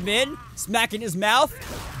 Pound him in, smack in his mouth,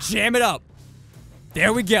 jam it up.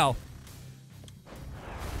 There we go.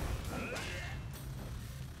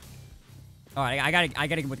 All right, I gotta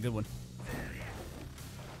get with a good one.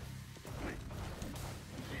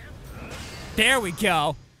 There we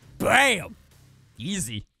go. Bam.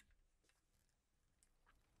 Easy.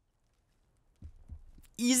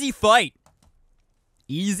 Easy fight.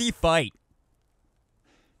 Easy fight.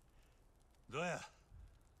 I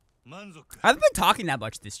haven't been talking that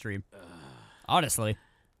much this stream. Honestly.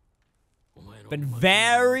 Been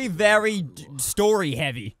very, very story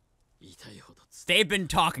heavy. They've been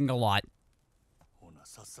talking a lot.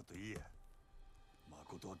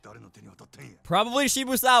 Probably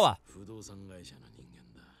Shibusawa.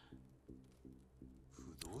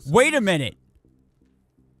 Wait a minute.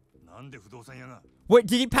 Wait,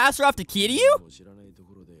 did he pass her off to Kiryu?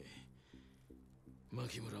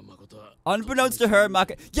 Unbeknownst to her,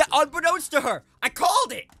 yeah, unbeknownst to her! I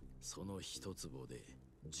called it!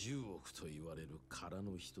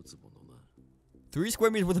 3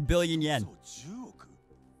 square meters worth of billion yen.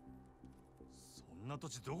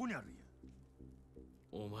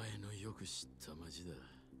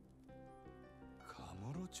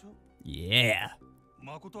 Yeah.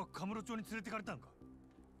 誠はカムロ町に連れてかれたんか。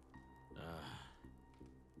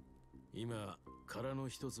今、殻の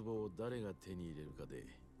一坪を誰が手に入れるかで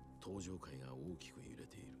登場界が大きく揺れ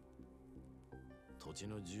ている。土地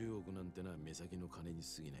の10億なんてのは目先の金に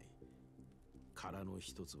過ぎない。殻の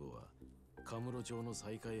一坪はカムロ町の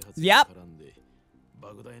再開発に絡んで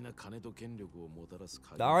莫大な金と権力をもたらす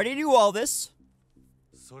鍵。Already knew all this.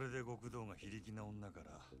 それで極道が非力な女か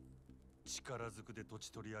ら力ずくで土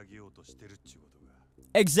地取り上げようとしてるっちゅうことが。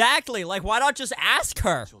Exactly. Like, why not just ask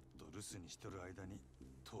her?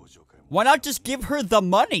 Why not just give her the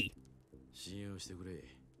money? 信用してくれ。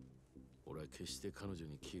俺は決して彼女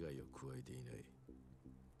に危害を加えていない。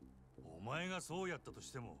お前がそうやったと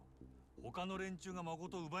しても、他の連中が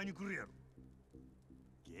誠を奪いに来るやろ。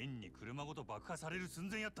現に車ごと爆破される寸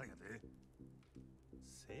前やったんやで。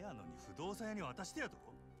せやのに不動産屋に渡してやと。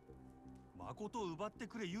誠を奪って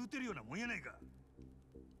くれ言うてるようなもんやないか。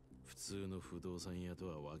普通の不動産屋と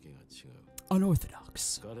はわけが違う。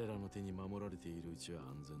Unorthodox. 彼らの手に守られているうちは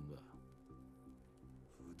安全だ。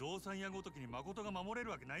不動産屋ごときに誠が守れ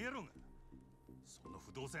るわけないやろうが。その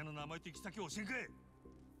不動産屋の名前と行き先を教えんかい。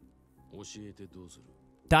教えてどうする。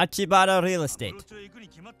Tachibana Real Estate. 行くに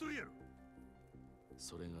決まっとるやろ。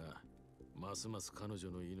それがますます彼女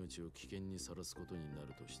の命を危険にさらすことになる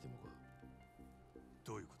としてもか。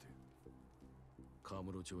どういうことや。カ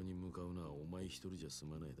ムロ町に向かうのはお前一人じゃ済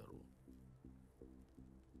まないだろう。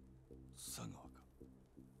佐川か。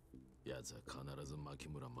奴は必ず牧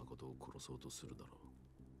村誠を殺そうとするだろ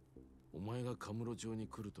う。お前がカムロ町に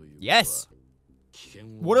来るということは Yes. 危険を。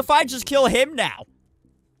What if I just kill him now?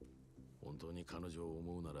 本当に彼女を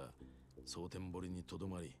思うなら蒼天堀にとど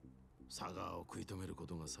まり佐川を食い止めるこ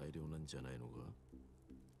とが最良なんじゃないのか。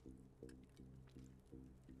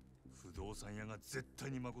不動産屋が絶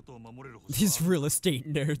対に誠を守れる。These real estate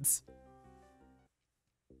nerds.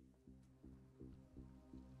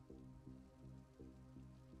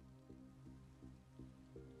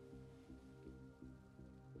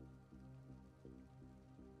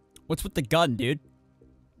 What's with the gun, dude?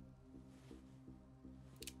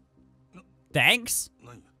 Thanks?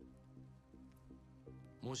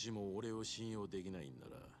 もしも俺を信用できないんな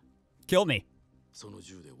ら Kill me. その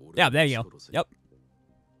銃で俺を Yeah, there you go. Yep.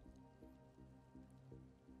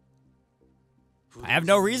 I have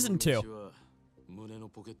no reason to. 胸の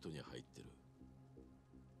ポケットに入ってる。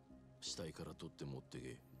死体から取って持って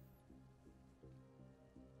け。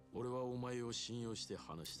俺はお前を信用して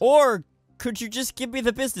話した。 Or could you just give me the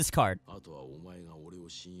business card? あとはお前が俺を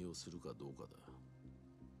信用するかどうかだ。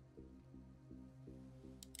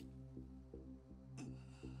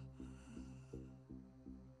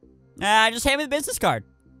Nah, just hand me the business card.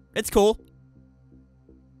 It's cool.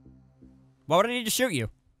 Why would I need to shoot you?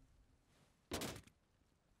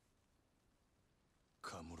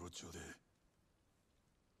 カムロ町で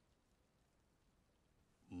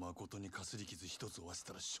誠にかすり傷一つ負わせ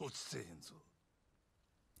たら承知せえへんぞ。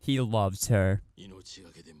 He loves her. 命が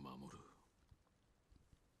けで守る。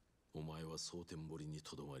お前は蒼天堀に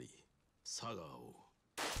とどまり、佐川を。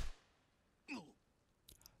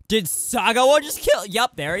Did Sagawa just kill?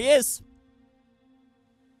 Yup, there he is.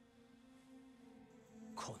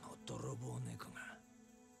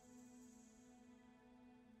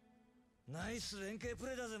 ナイス連携プ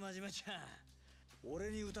レーだぜ、真島ちゃん。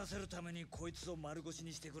俺に打たせるためにこいつを丸腰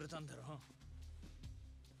にしてくれたんだろ。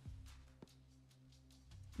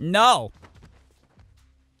No.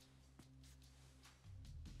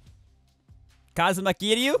 Kazuma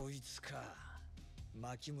Kiryu? こいつか。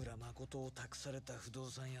牧村誠を託された不動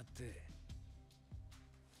産屋って。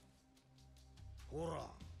ほら、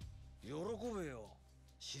喜べよ。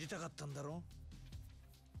知りたかったんだろ。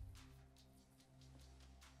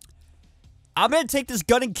I'm gonna take this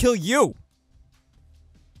gun and kill you.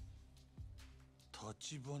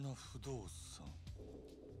 立花不動産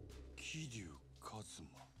桐生一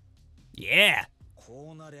馬 Yeah.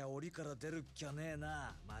 こうなりゃ檻から出るっきゃねえ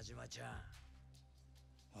な、真島ちゃん。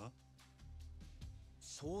あ？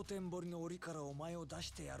蒼天堀の檻からお前を出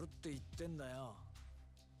してやるって言ってんだよ。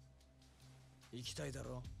行きたいだ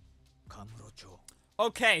ろ、カムロ町。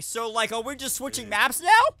 Okay, so like, are we just switching maps now?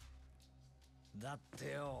 だっ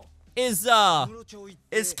てよ。Is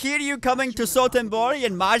Kiryu coming to Sotenbori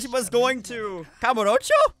and Majima's going to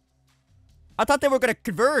Kamurocho? I thought they were gonna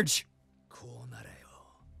converge.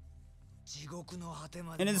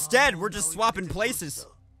 And instead, we're just swapping places.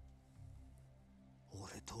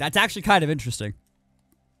 That's actually kind of interesting.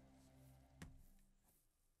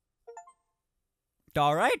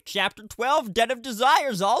 Alright, Chapter 12, Den of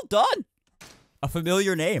Desires, all done. A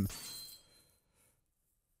familiar name.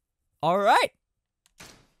 Alright.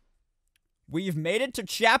 We've made it to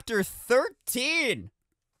Chapter 13.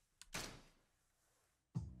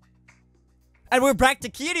 And we're back to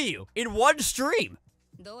Kiryu in one stream.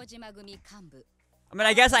 I mean,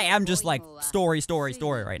 I guess I am just like story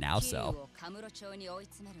right now, so.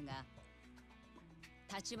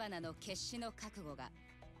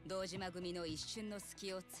 堂島組の一瞬の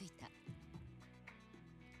隙をついた。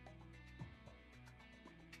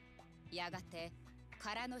やがて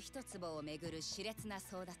殻の一坪をめぐる熾烈な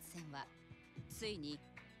争奪戦はついに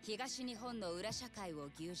東日本の裏社会を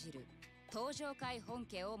牛耳る東上会本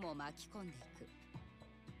家をも巻き込んでいく。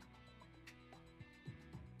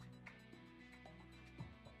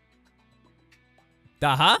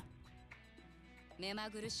だは？目ま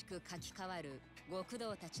ぐるしく書き換わる極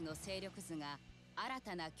道たちの勢力図が新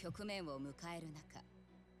たな局面を迎える中。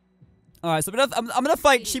 Alright, so I'm gonna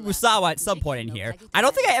fight Shibusawa at some point in here. I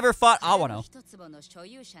don't think I ever fought Awano. 一坪の所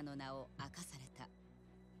有者の名を明かされた。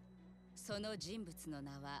その人物の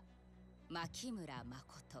名は牧村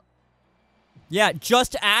誠。 Yeah,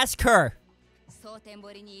 just ask her. 蒼天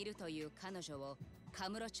堀にいるという彼女をカ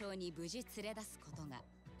ムロ町に無事連れ出すことが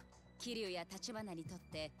桐生や立花にとっ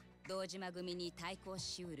て堂島組に対抗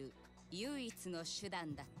しうる唯一の手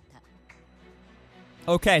段だった。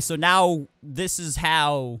 Okay, so now this is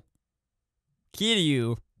how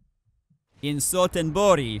Kiryu in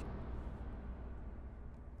Sotenbori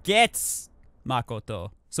gets Makoto.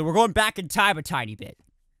 So we're going back in time a tiny bit.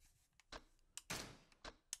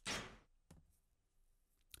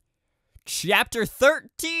 Chapter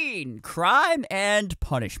 13, Crime and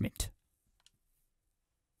Punishment.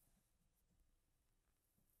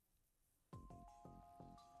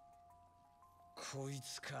 こい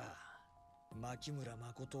つか。牧村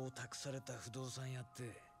誠を託された不動産屋って。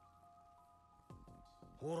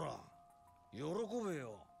ほら、喜べ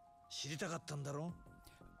よ。知りたかったんだろ。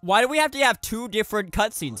 Why do we have to have two different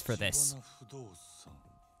cutscenes for this? 不動産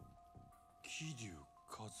桐生一馬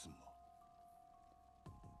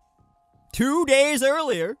 2 days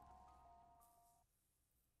earlier.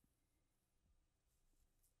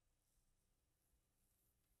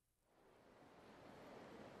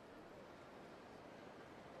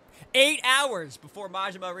 Eight hours before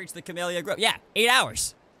Majima reached the Camellia Grove. Yeah, 8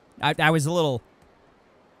 hours. I was a little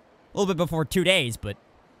bit before 2 days, but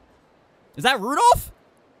is that Rudolph?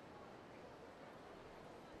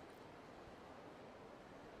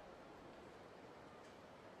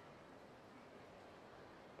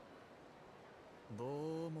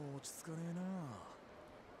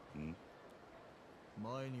 Hmm?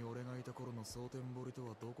 前に俺がいた頃の蒼天堀と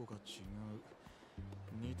はどこか違う。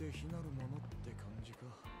似て非なるものって感じか。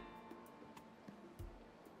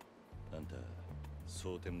あんた、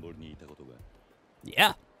蒼天堀にいたことが。い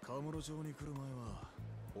や。カムロ町に来る前は、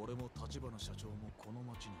俺も立花社長もこの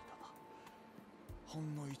町にいた。ほ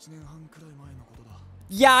んの1年半くらい前のことだ。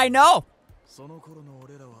Yeah, I know! その頃の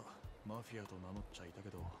俺らはマフィアと名乗っちゃいたけ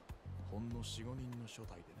ど、ほんの 4,5 人の所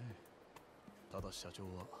帯でね。ただ社長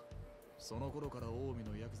は、その頃から近江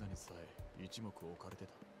のヤクザにさえ一目置かれて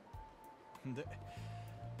た。で、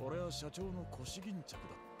俺は社長の腰巾着だっ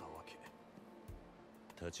たわけ。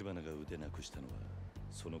立花が腕なくしたのは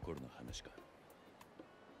その頃の話か。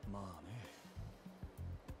まあね。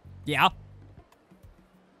Yeah.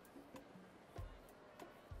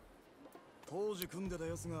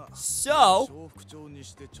 So, 副長に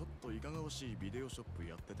してちょっといかがわしいビデオショップ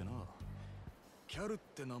やっててな。キャルっ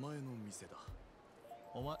て名前の店だ。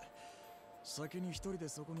お前、先に一人で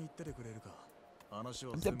そこに行っててくれるか。話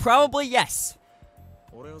は全部。 probably yes.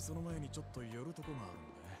 俺はその前にちょっと寄るとこがあるん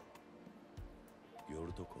でね。寄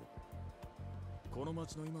るとこ？この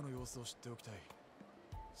町の今の様子を知っておきたい。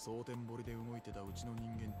蒼天堀で動いてたうちの人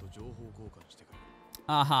間と情報交換してくれ。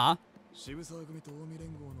Uh-huh. 渋沢組と近江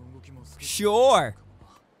連合の動きも少し。 Sure.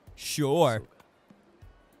 Sure.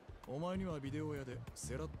 お前にはビデオ屋で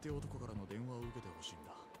セラって男からの電話を受けてほしいん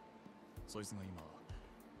だ。そいつが今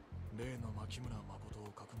例の牧村誠を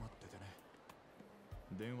かくまっててね。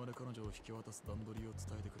電話で彼女を引き渡す段取りを伝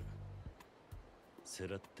えてくれ。セ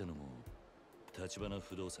ラってのも立花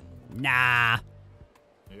不動産のもの。Nah.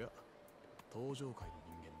 いや、東上界の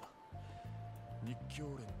人間だ。日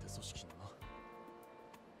教連って組織のな。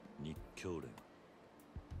日教連。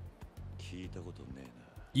聞いたことねえな。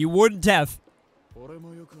You wouldn't have. 俺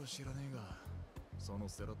もよくは知らねえが、その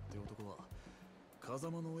セラって男は風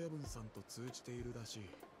間の親分さんと通じているらしい。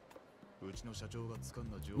うちの社長が掴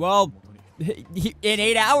んだ情報を Well, もとに in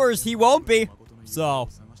 8 hours he won't be. So.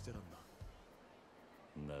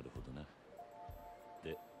 なるほどな。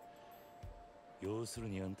で、要する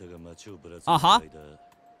にあんたが街をぶらつく間、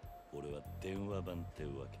俺は電話番って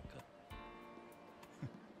わけか。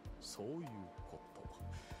そういうこと。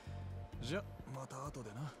じゃ、また後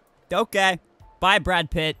でな。Okay. Bye, Brad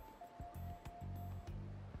Pitt.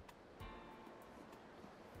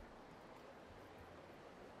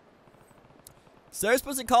 So they're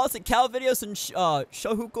supposed to call us at Cal Videos and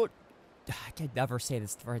Shohuko. I can never say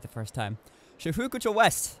this right the first time. Shofukucho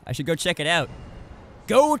West. I should go check it out.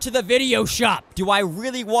 Go to the video shop. Do I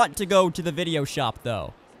really want to go to the video shop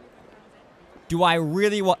though? Do I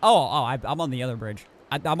really want? I'm on the other bridge.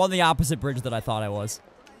 I'm on the opposite bridge that I thought I was.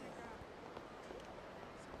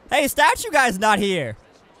 Hey, statue guy's not here.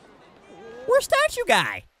 Where's statue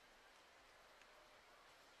guy?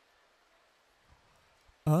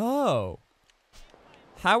 Oh.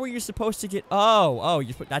 How are you supposed to get? Oh,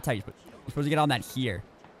 that's how you're supposed to get on that here.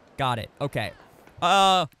 Got it. Okay.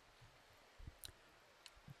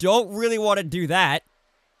 Don't really want to do that.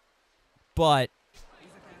 But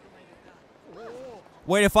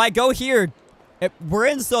wait, if I go here, we're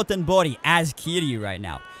in Sotenbori as Kiryu right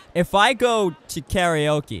now. If I go to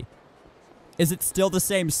karaoke, is it still the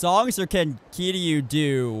same songs, or can Kiryu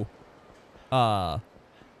do, or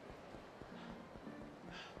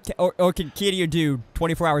can Kiryu do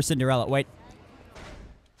 24-hour Cinderella? Wait.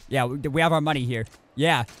 Yeah, we have our money here.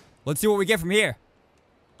 Yeah. Let's see what we get from here.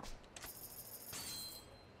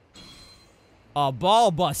 A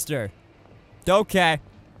ball buster. Okay.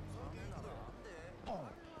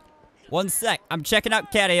 One sec. I'm checking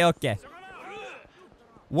out karaoke.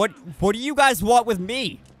 What do you guys want with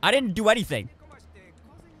me? I didn't do anything.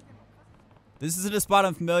 This isn't a spot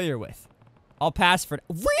I'm familiar with. I'll pass for it.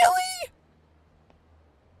 Really?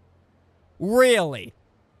 Really?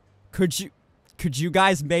 Could you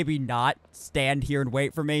guys maybe not stand here and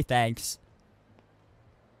wait for me? Thanks.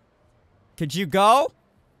 Could you go?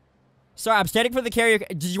 Sorry, I'm standing for the karaoke.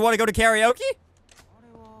 Did you want to go to karaoke?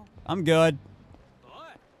 I'm good.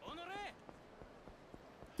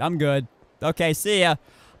 I'm good. Okay, see ya.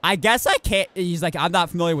 I guess I can't. He's like, I'm not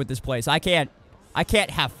familiar with this place. I can't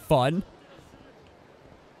have fun.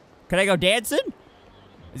 Can I go dancing?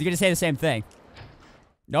 Is he gonna say the same thing?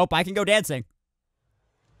 Nope, I can go dancing.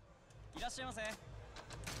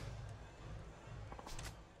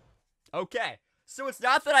 Okay, so it's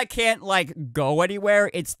not that I can't, like, go anywhere.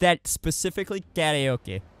 It's that specifically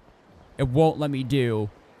karaoke, it won't let me do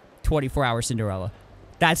 24-hour Cinderella.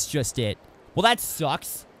 That's just it. Well, that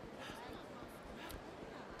sucks.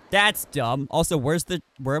 That's dumb. Also, where's the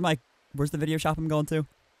video shop I'm going to?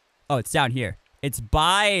 Oh, it's down here. It's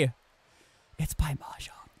by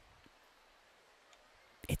Mahjong.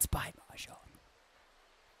 It's by Mahjong.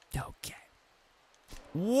 Okay.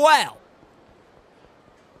 Well,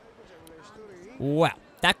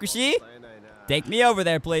 Takushi, take me over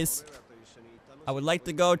there, please. I would like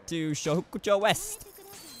to go to Shohukucho West.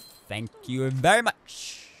 Thank you very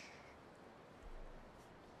much.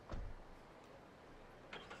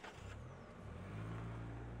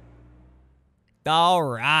 All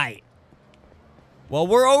right. Well,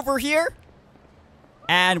 we're over here,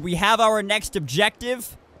 and we have our next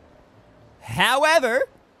objective. However,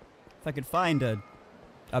 if I could find a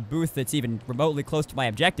booth that's even remotely close to my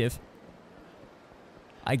objective,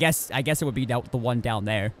 I guess it would be the one down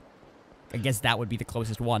there. I guess that would be the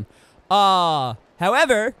closest one.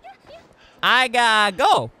 However, I gotta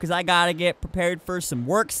go, because I gotta get prepared for some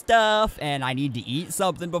work stuff, and I need to eat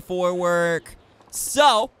something before work.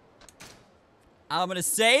 So, I'm gonna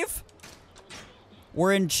save.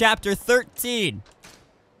 We're in chapter 13.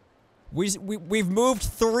 We've moved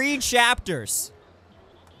 3 chapters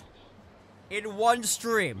in one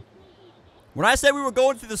stream. When I said we were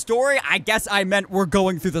going through the story, I guess I meant we're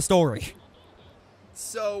going through the story.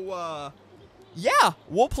 So, yeah,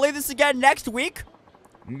 we'll play this again next week.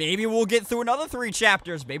 Maybe we'll get through another 3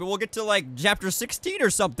 chapters. Maybe we'll get to, like, chapter 16 or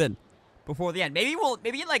something before the end. Maybe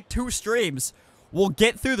in, like, 2 streams, we'll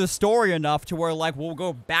get through the story enough to where, like, we'll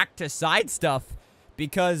go back to side stuff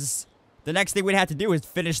because the next thing we'd have to do is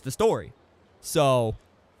finish the story. So,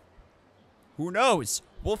 who knows?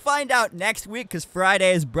 We'll find out next week because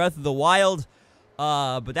Friday is Breath of the Wild.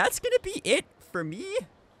 But that's going to be it for me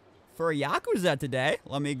for Yakuza today.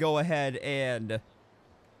 Let me go ahead and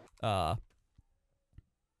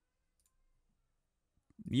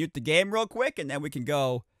mute the game real quick, and then we can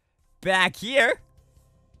go back here.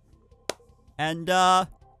 And,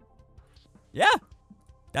 yeah.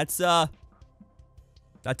 That's all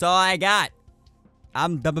I got.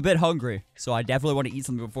 I'm a bit hungry, so I definitely want to eat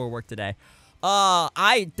something before work today.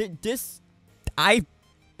 I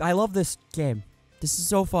love this game. This is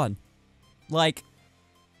so fun. Like,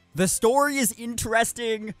 the story is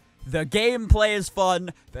interesting. The gameplay is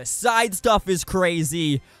fun. The side stuff is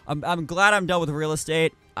crazy. I'm glad I'm done with real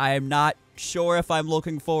estate. I am not sure if I'm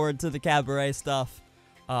looking forward to the cabaret stuff.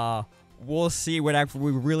 We'll see whenever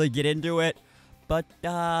we really get into it. But,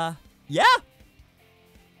 yeah.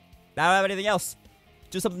 I don't have anything else.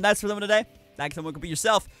 Just something nice for them today. Thanks, someone could be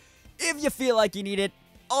yourself. If you feel like you need it,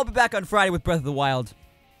 I'll be back on Friday with Breath of the Wild.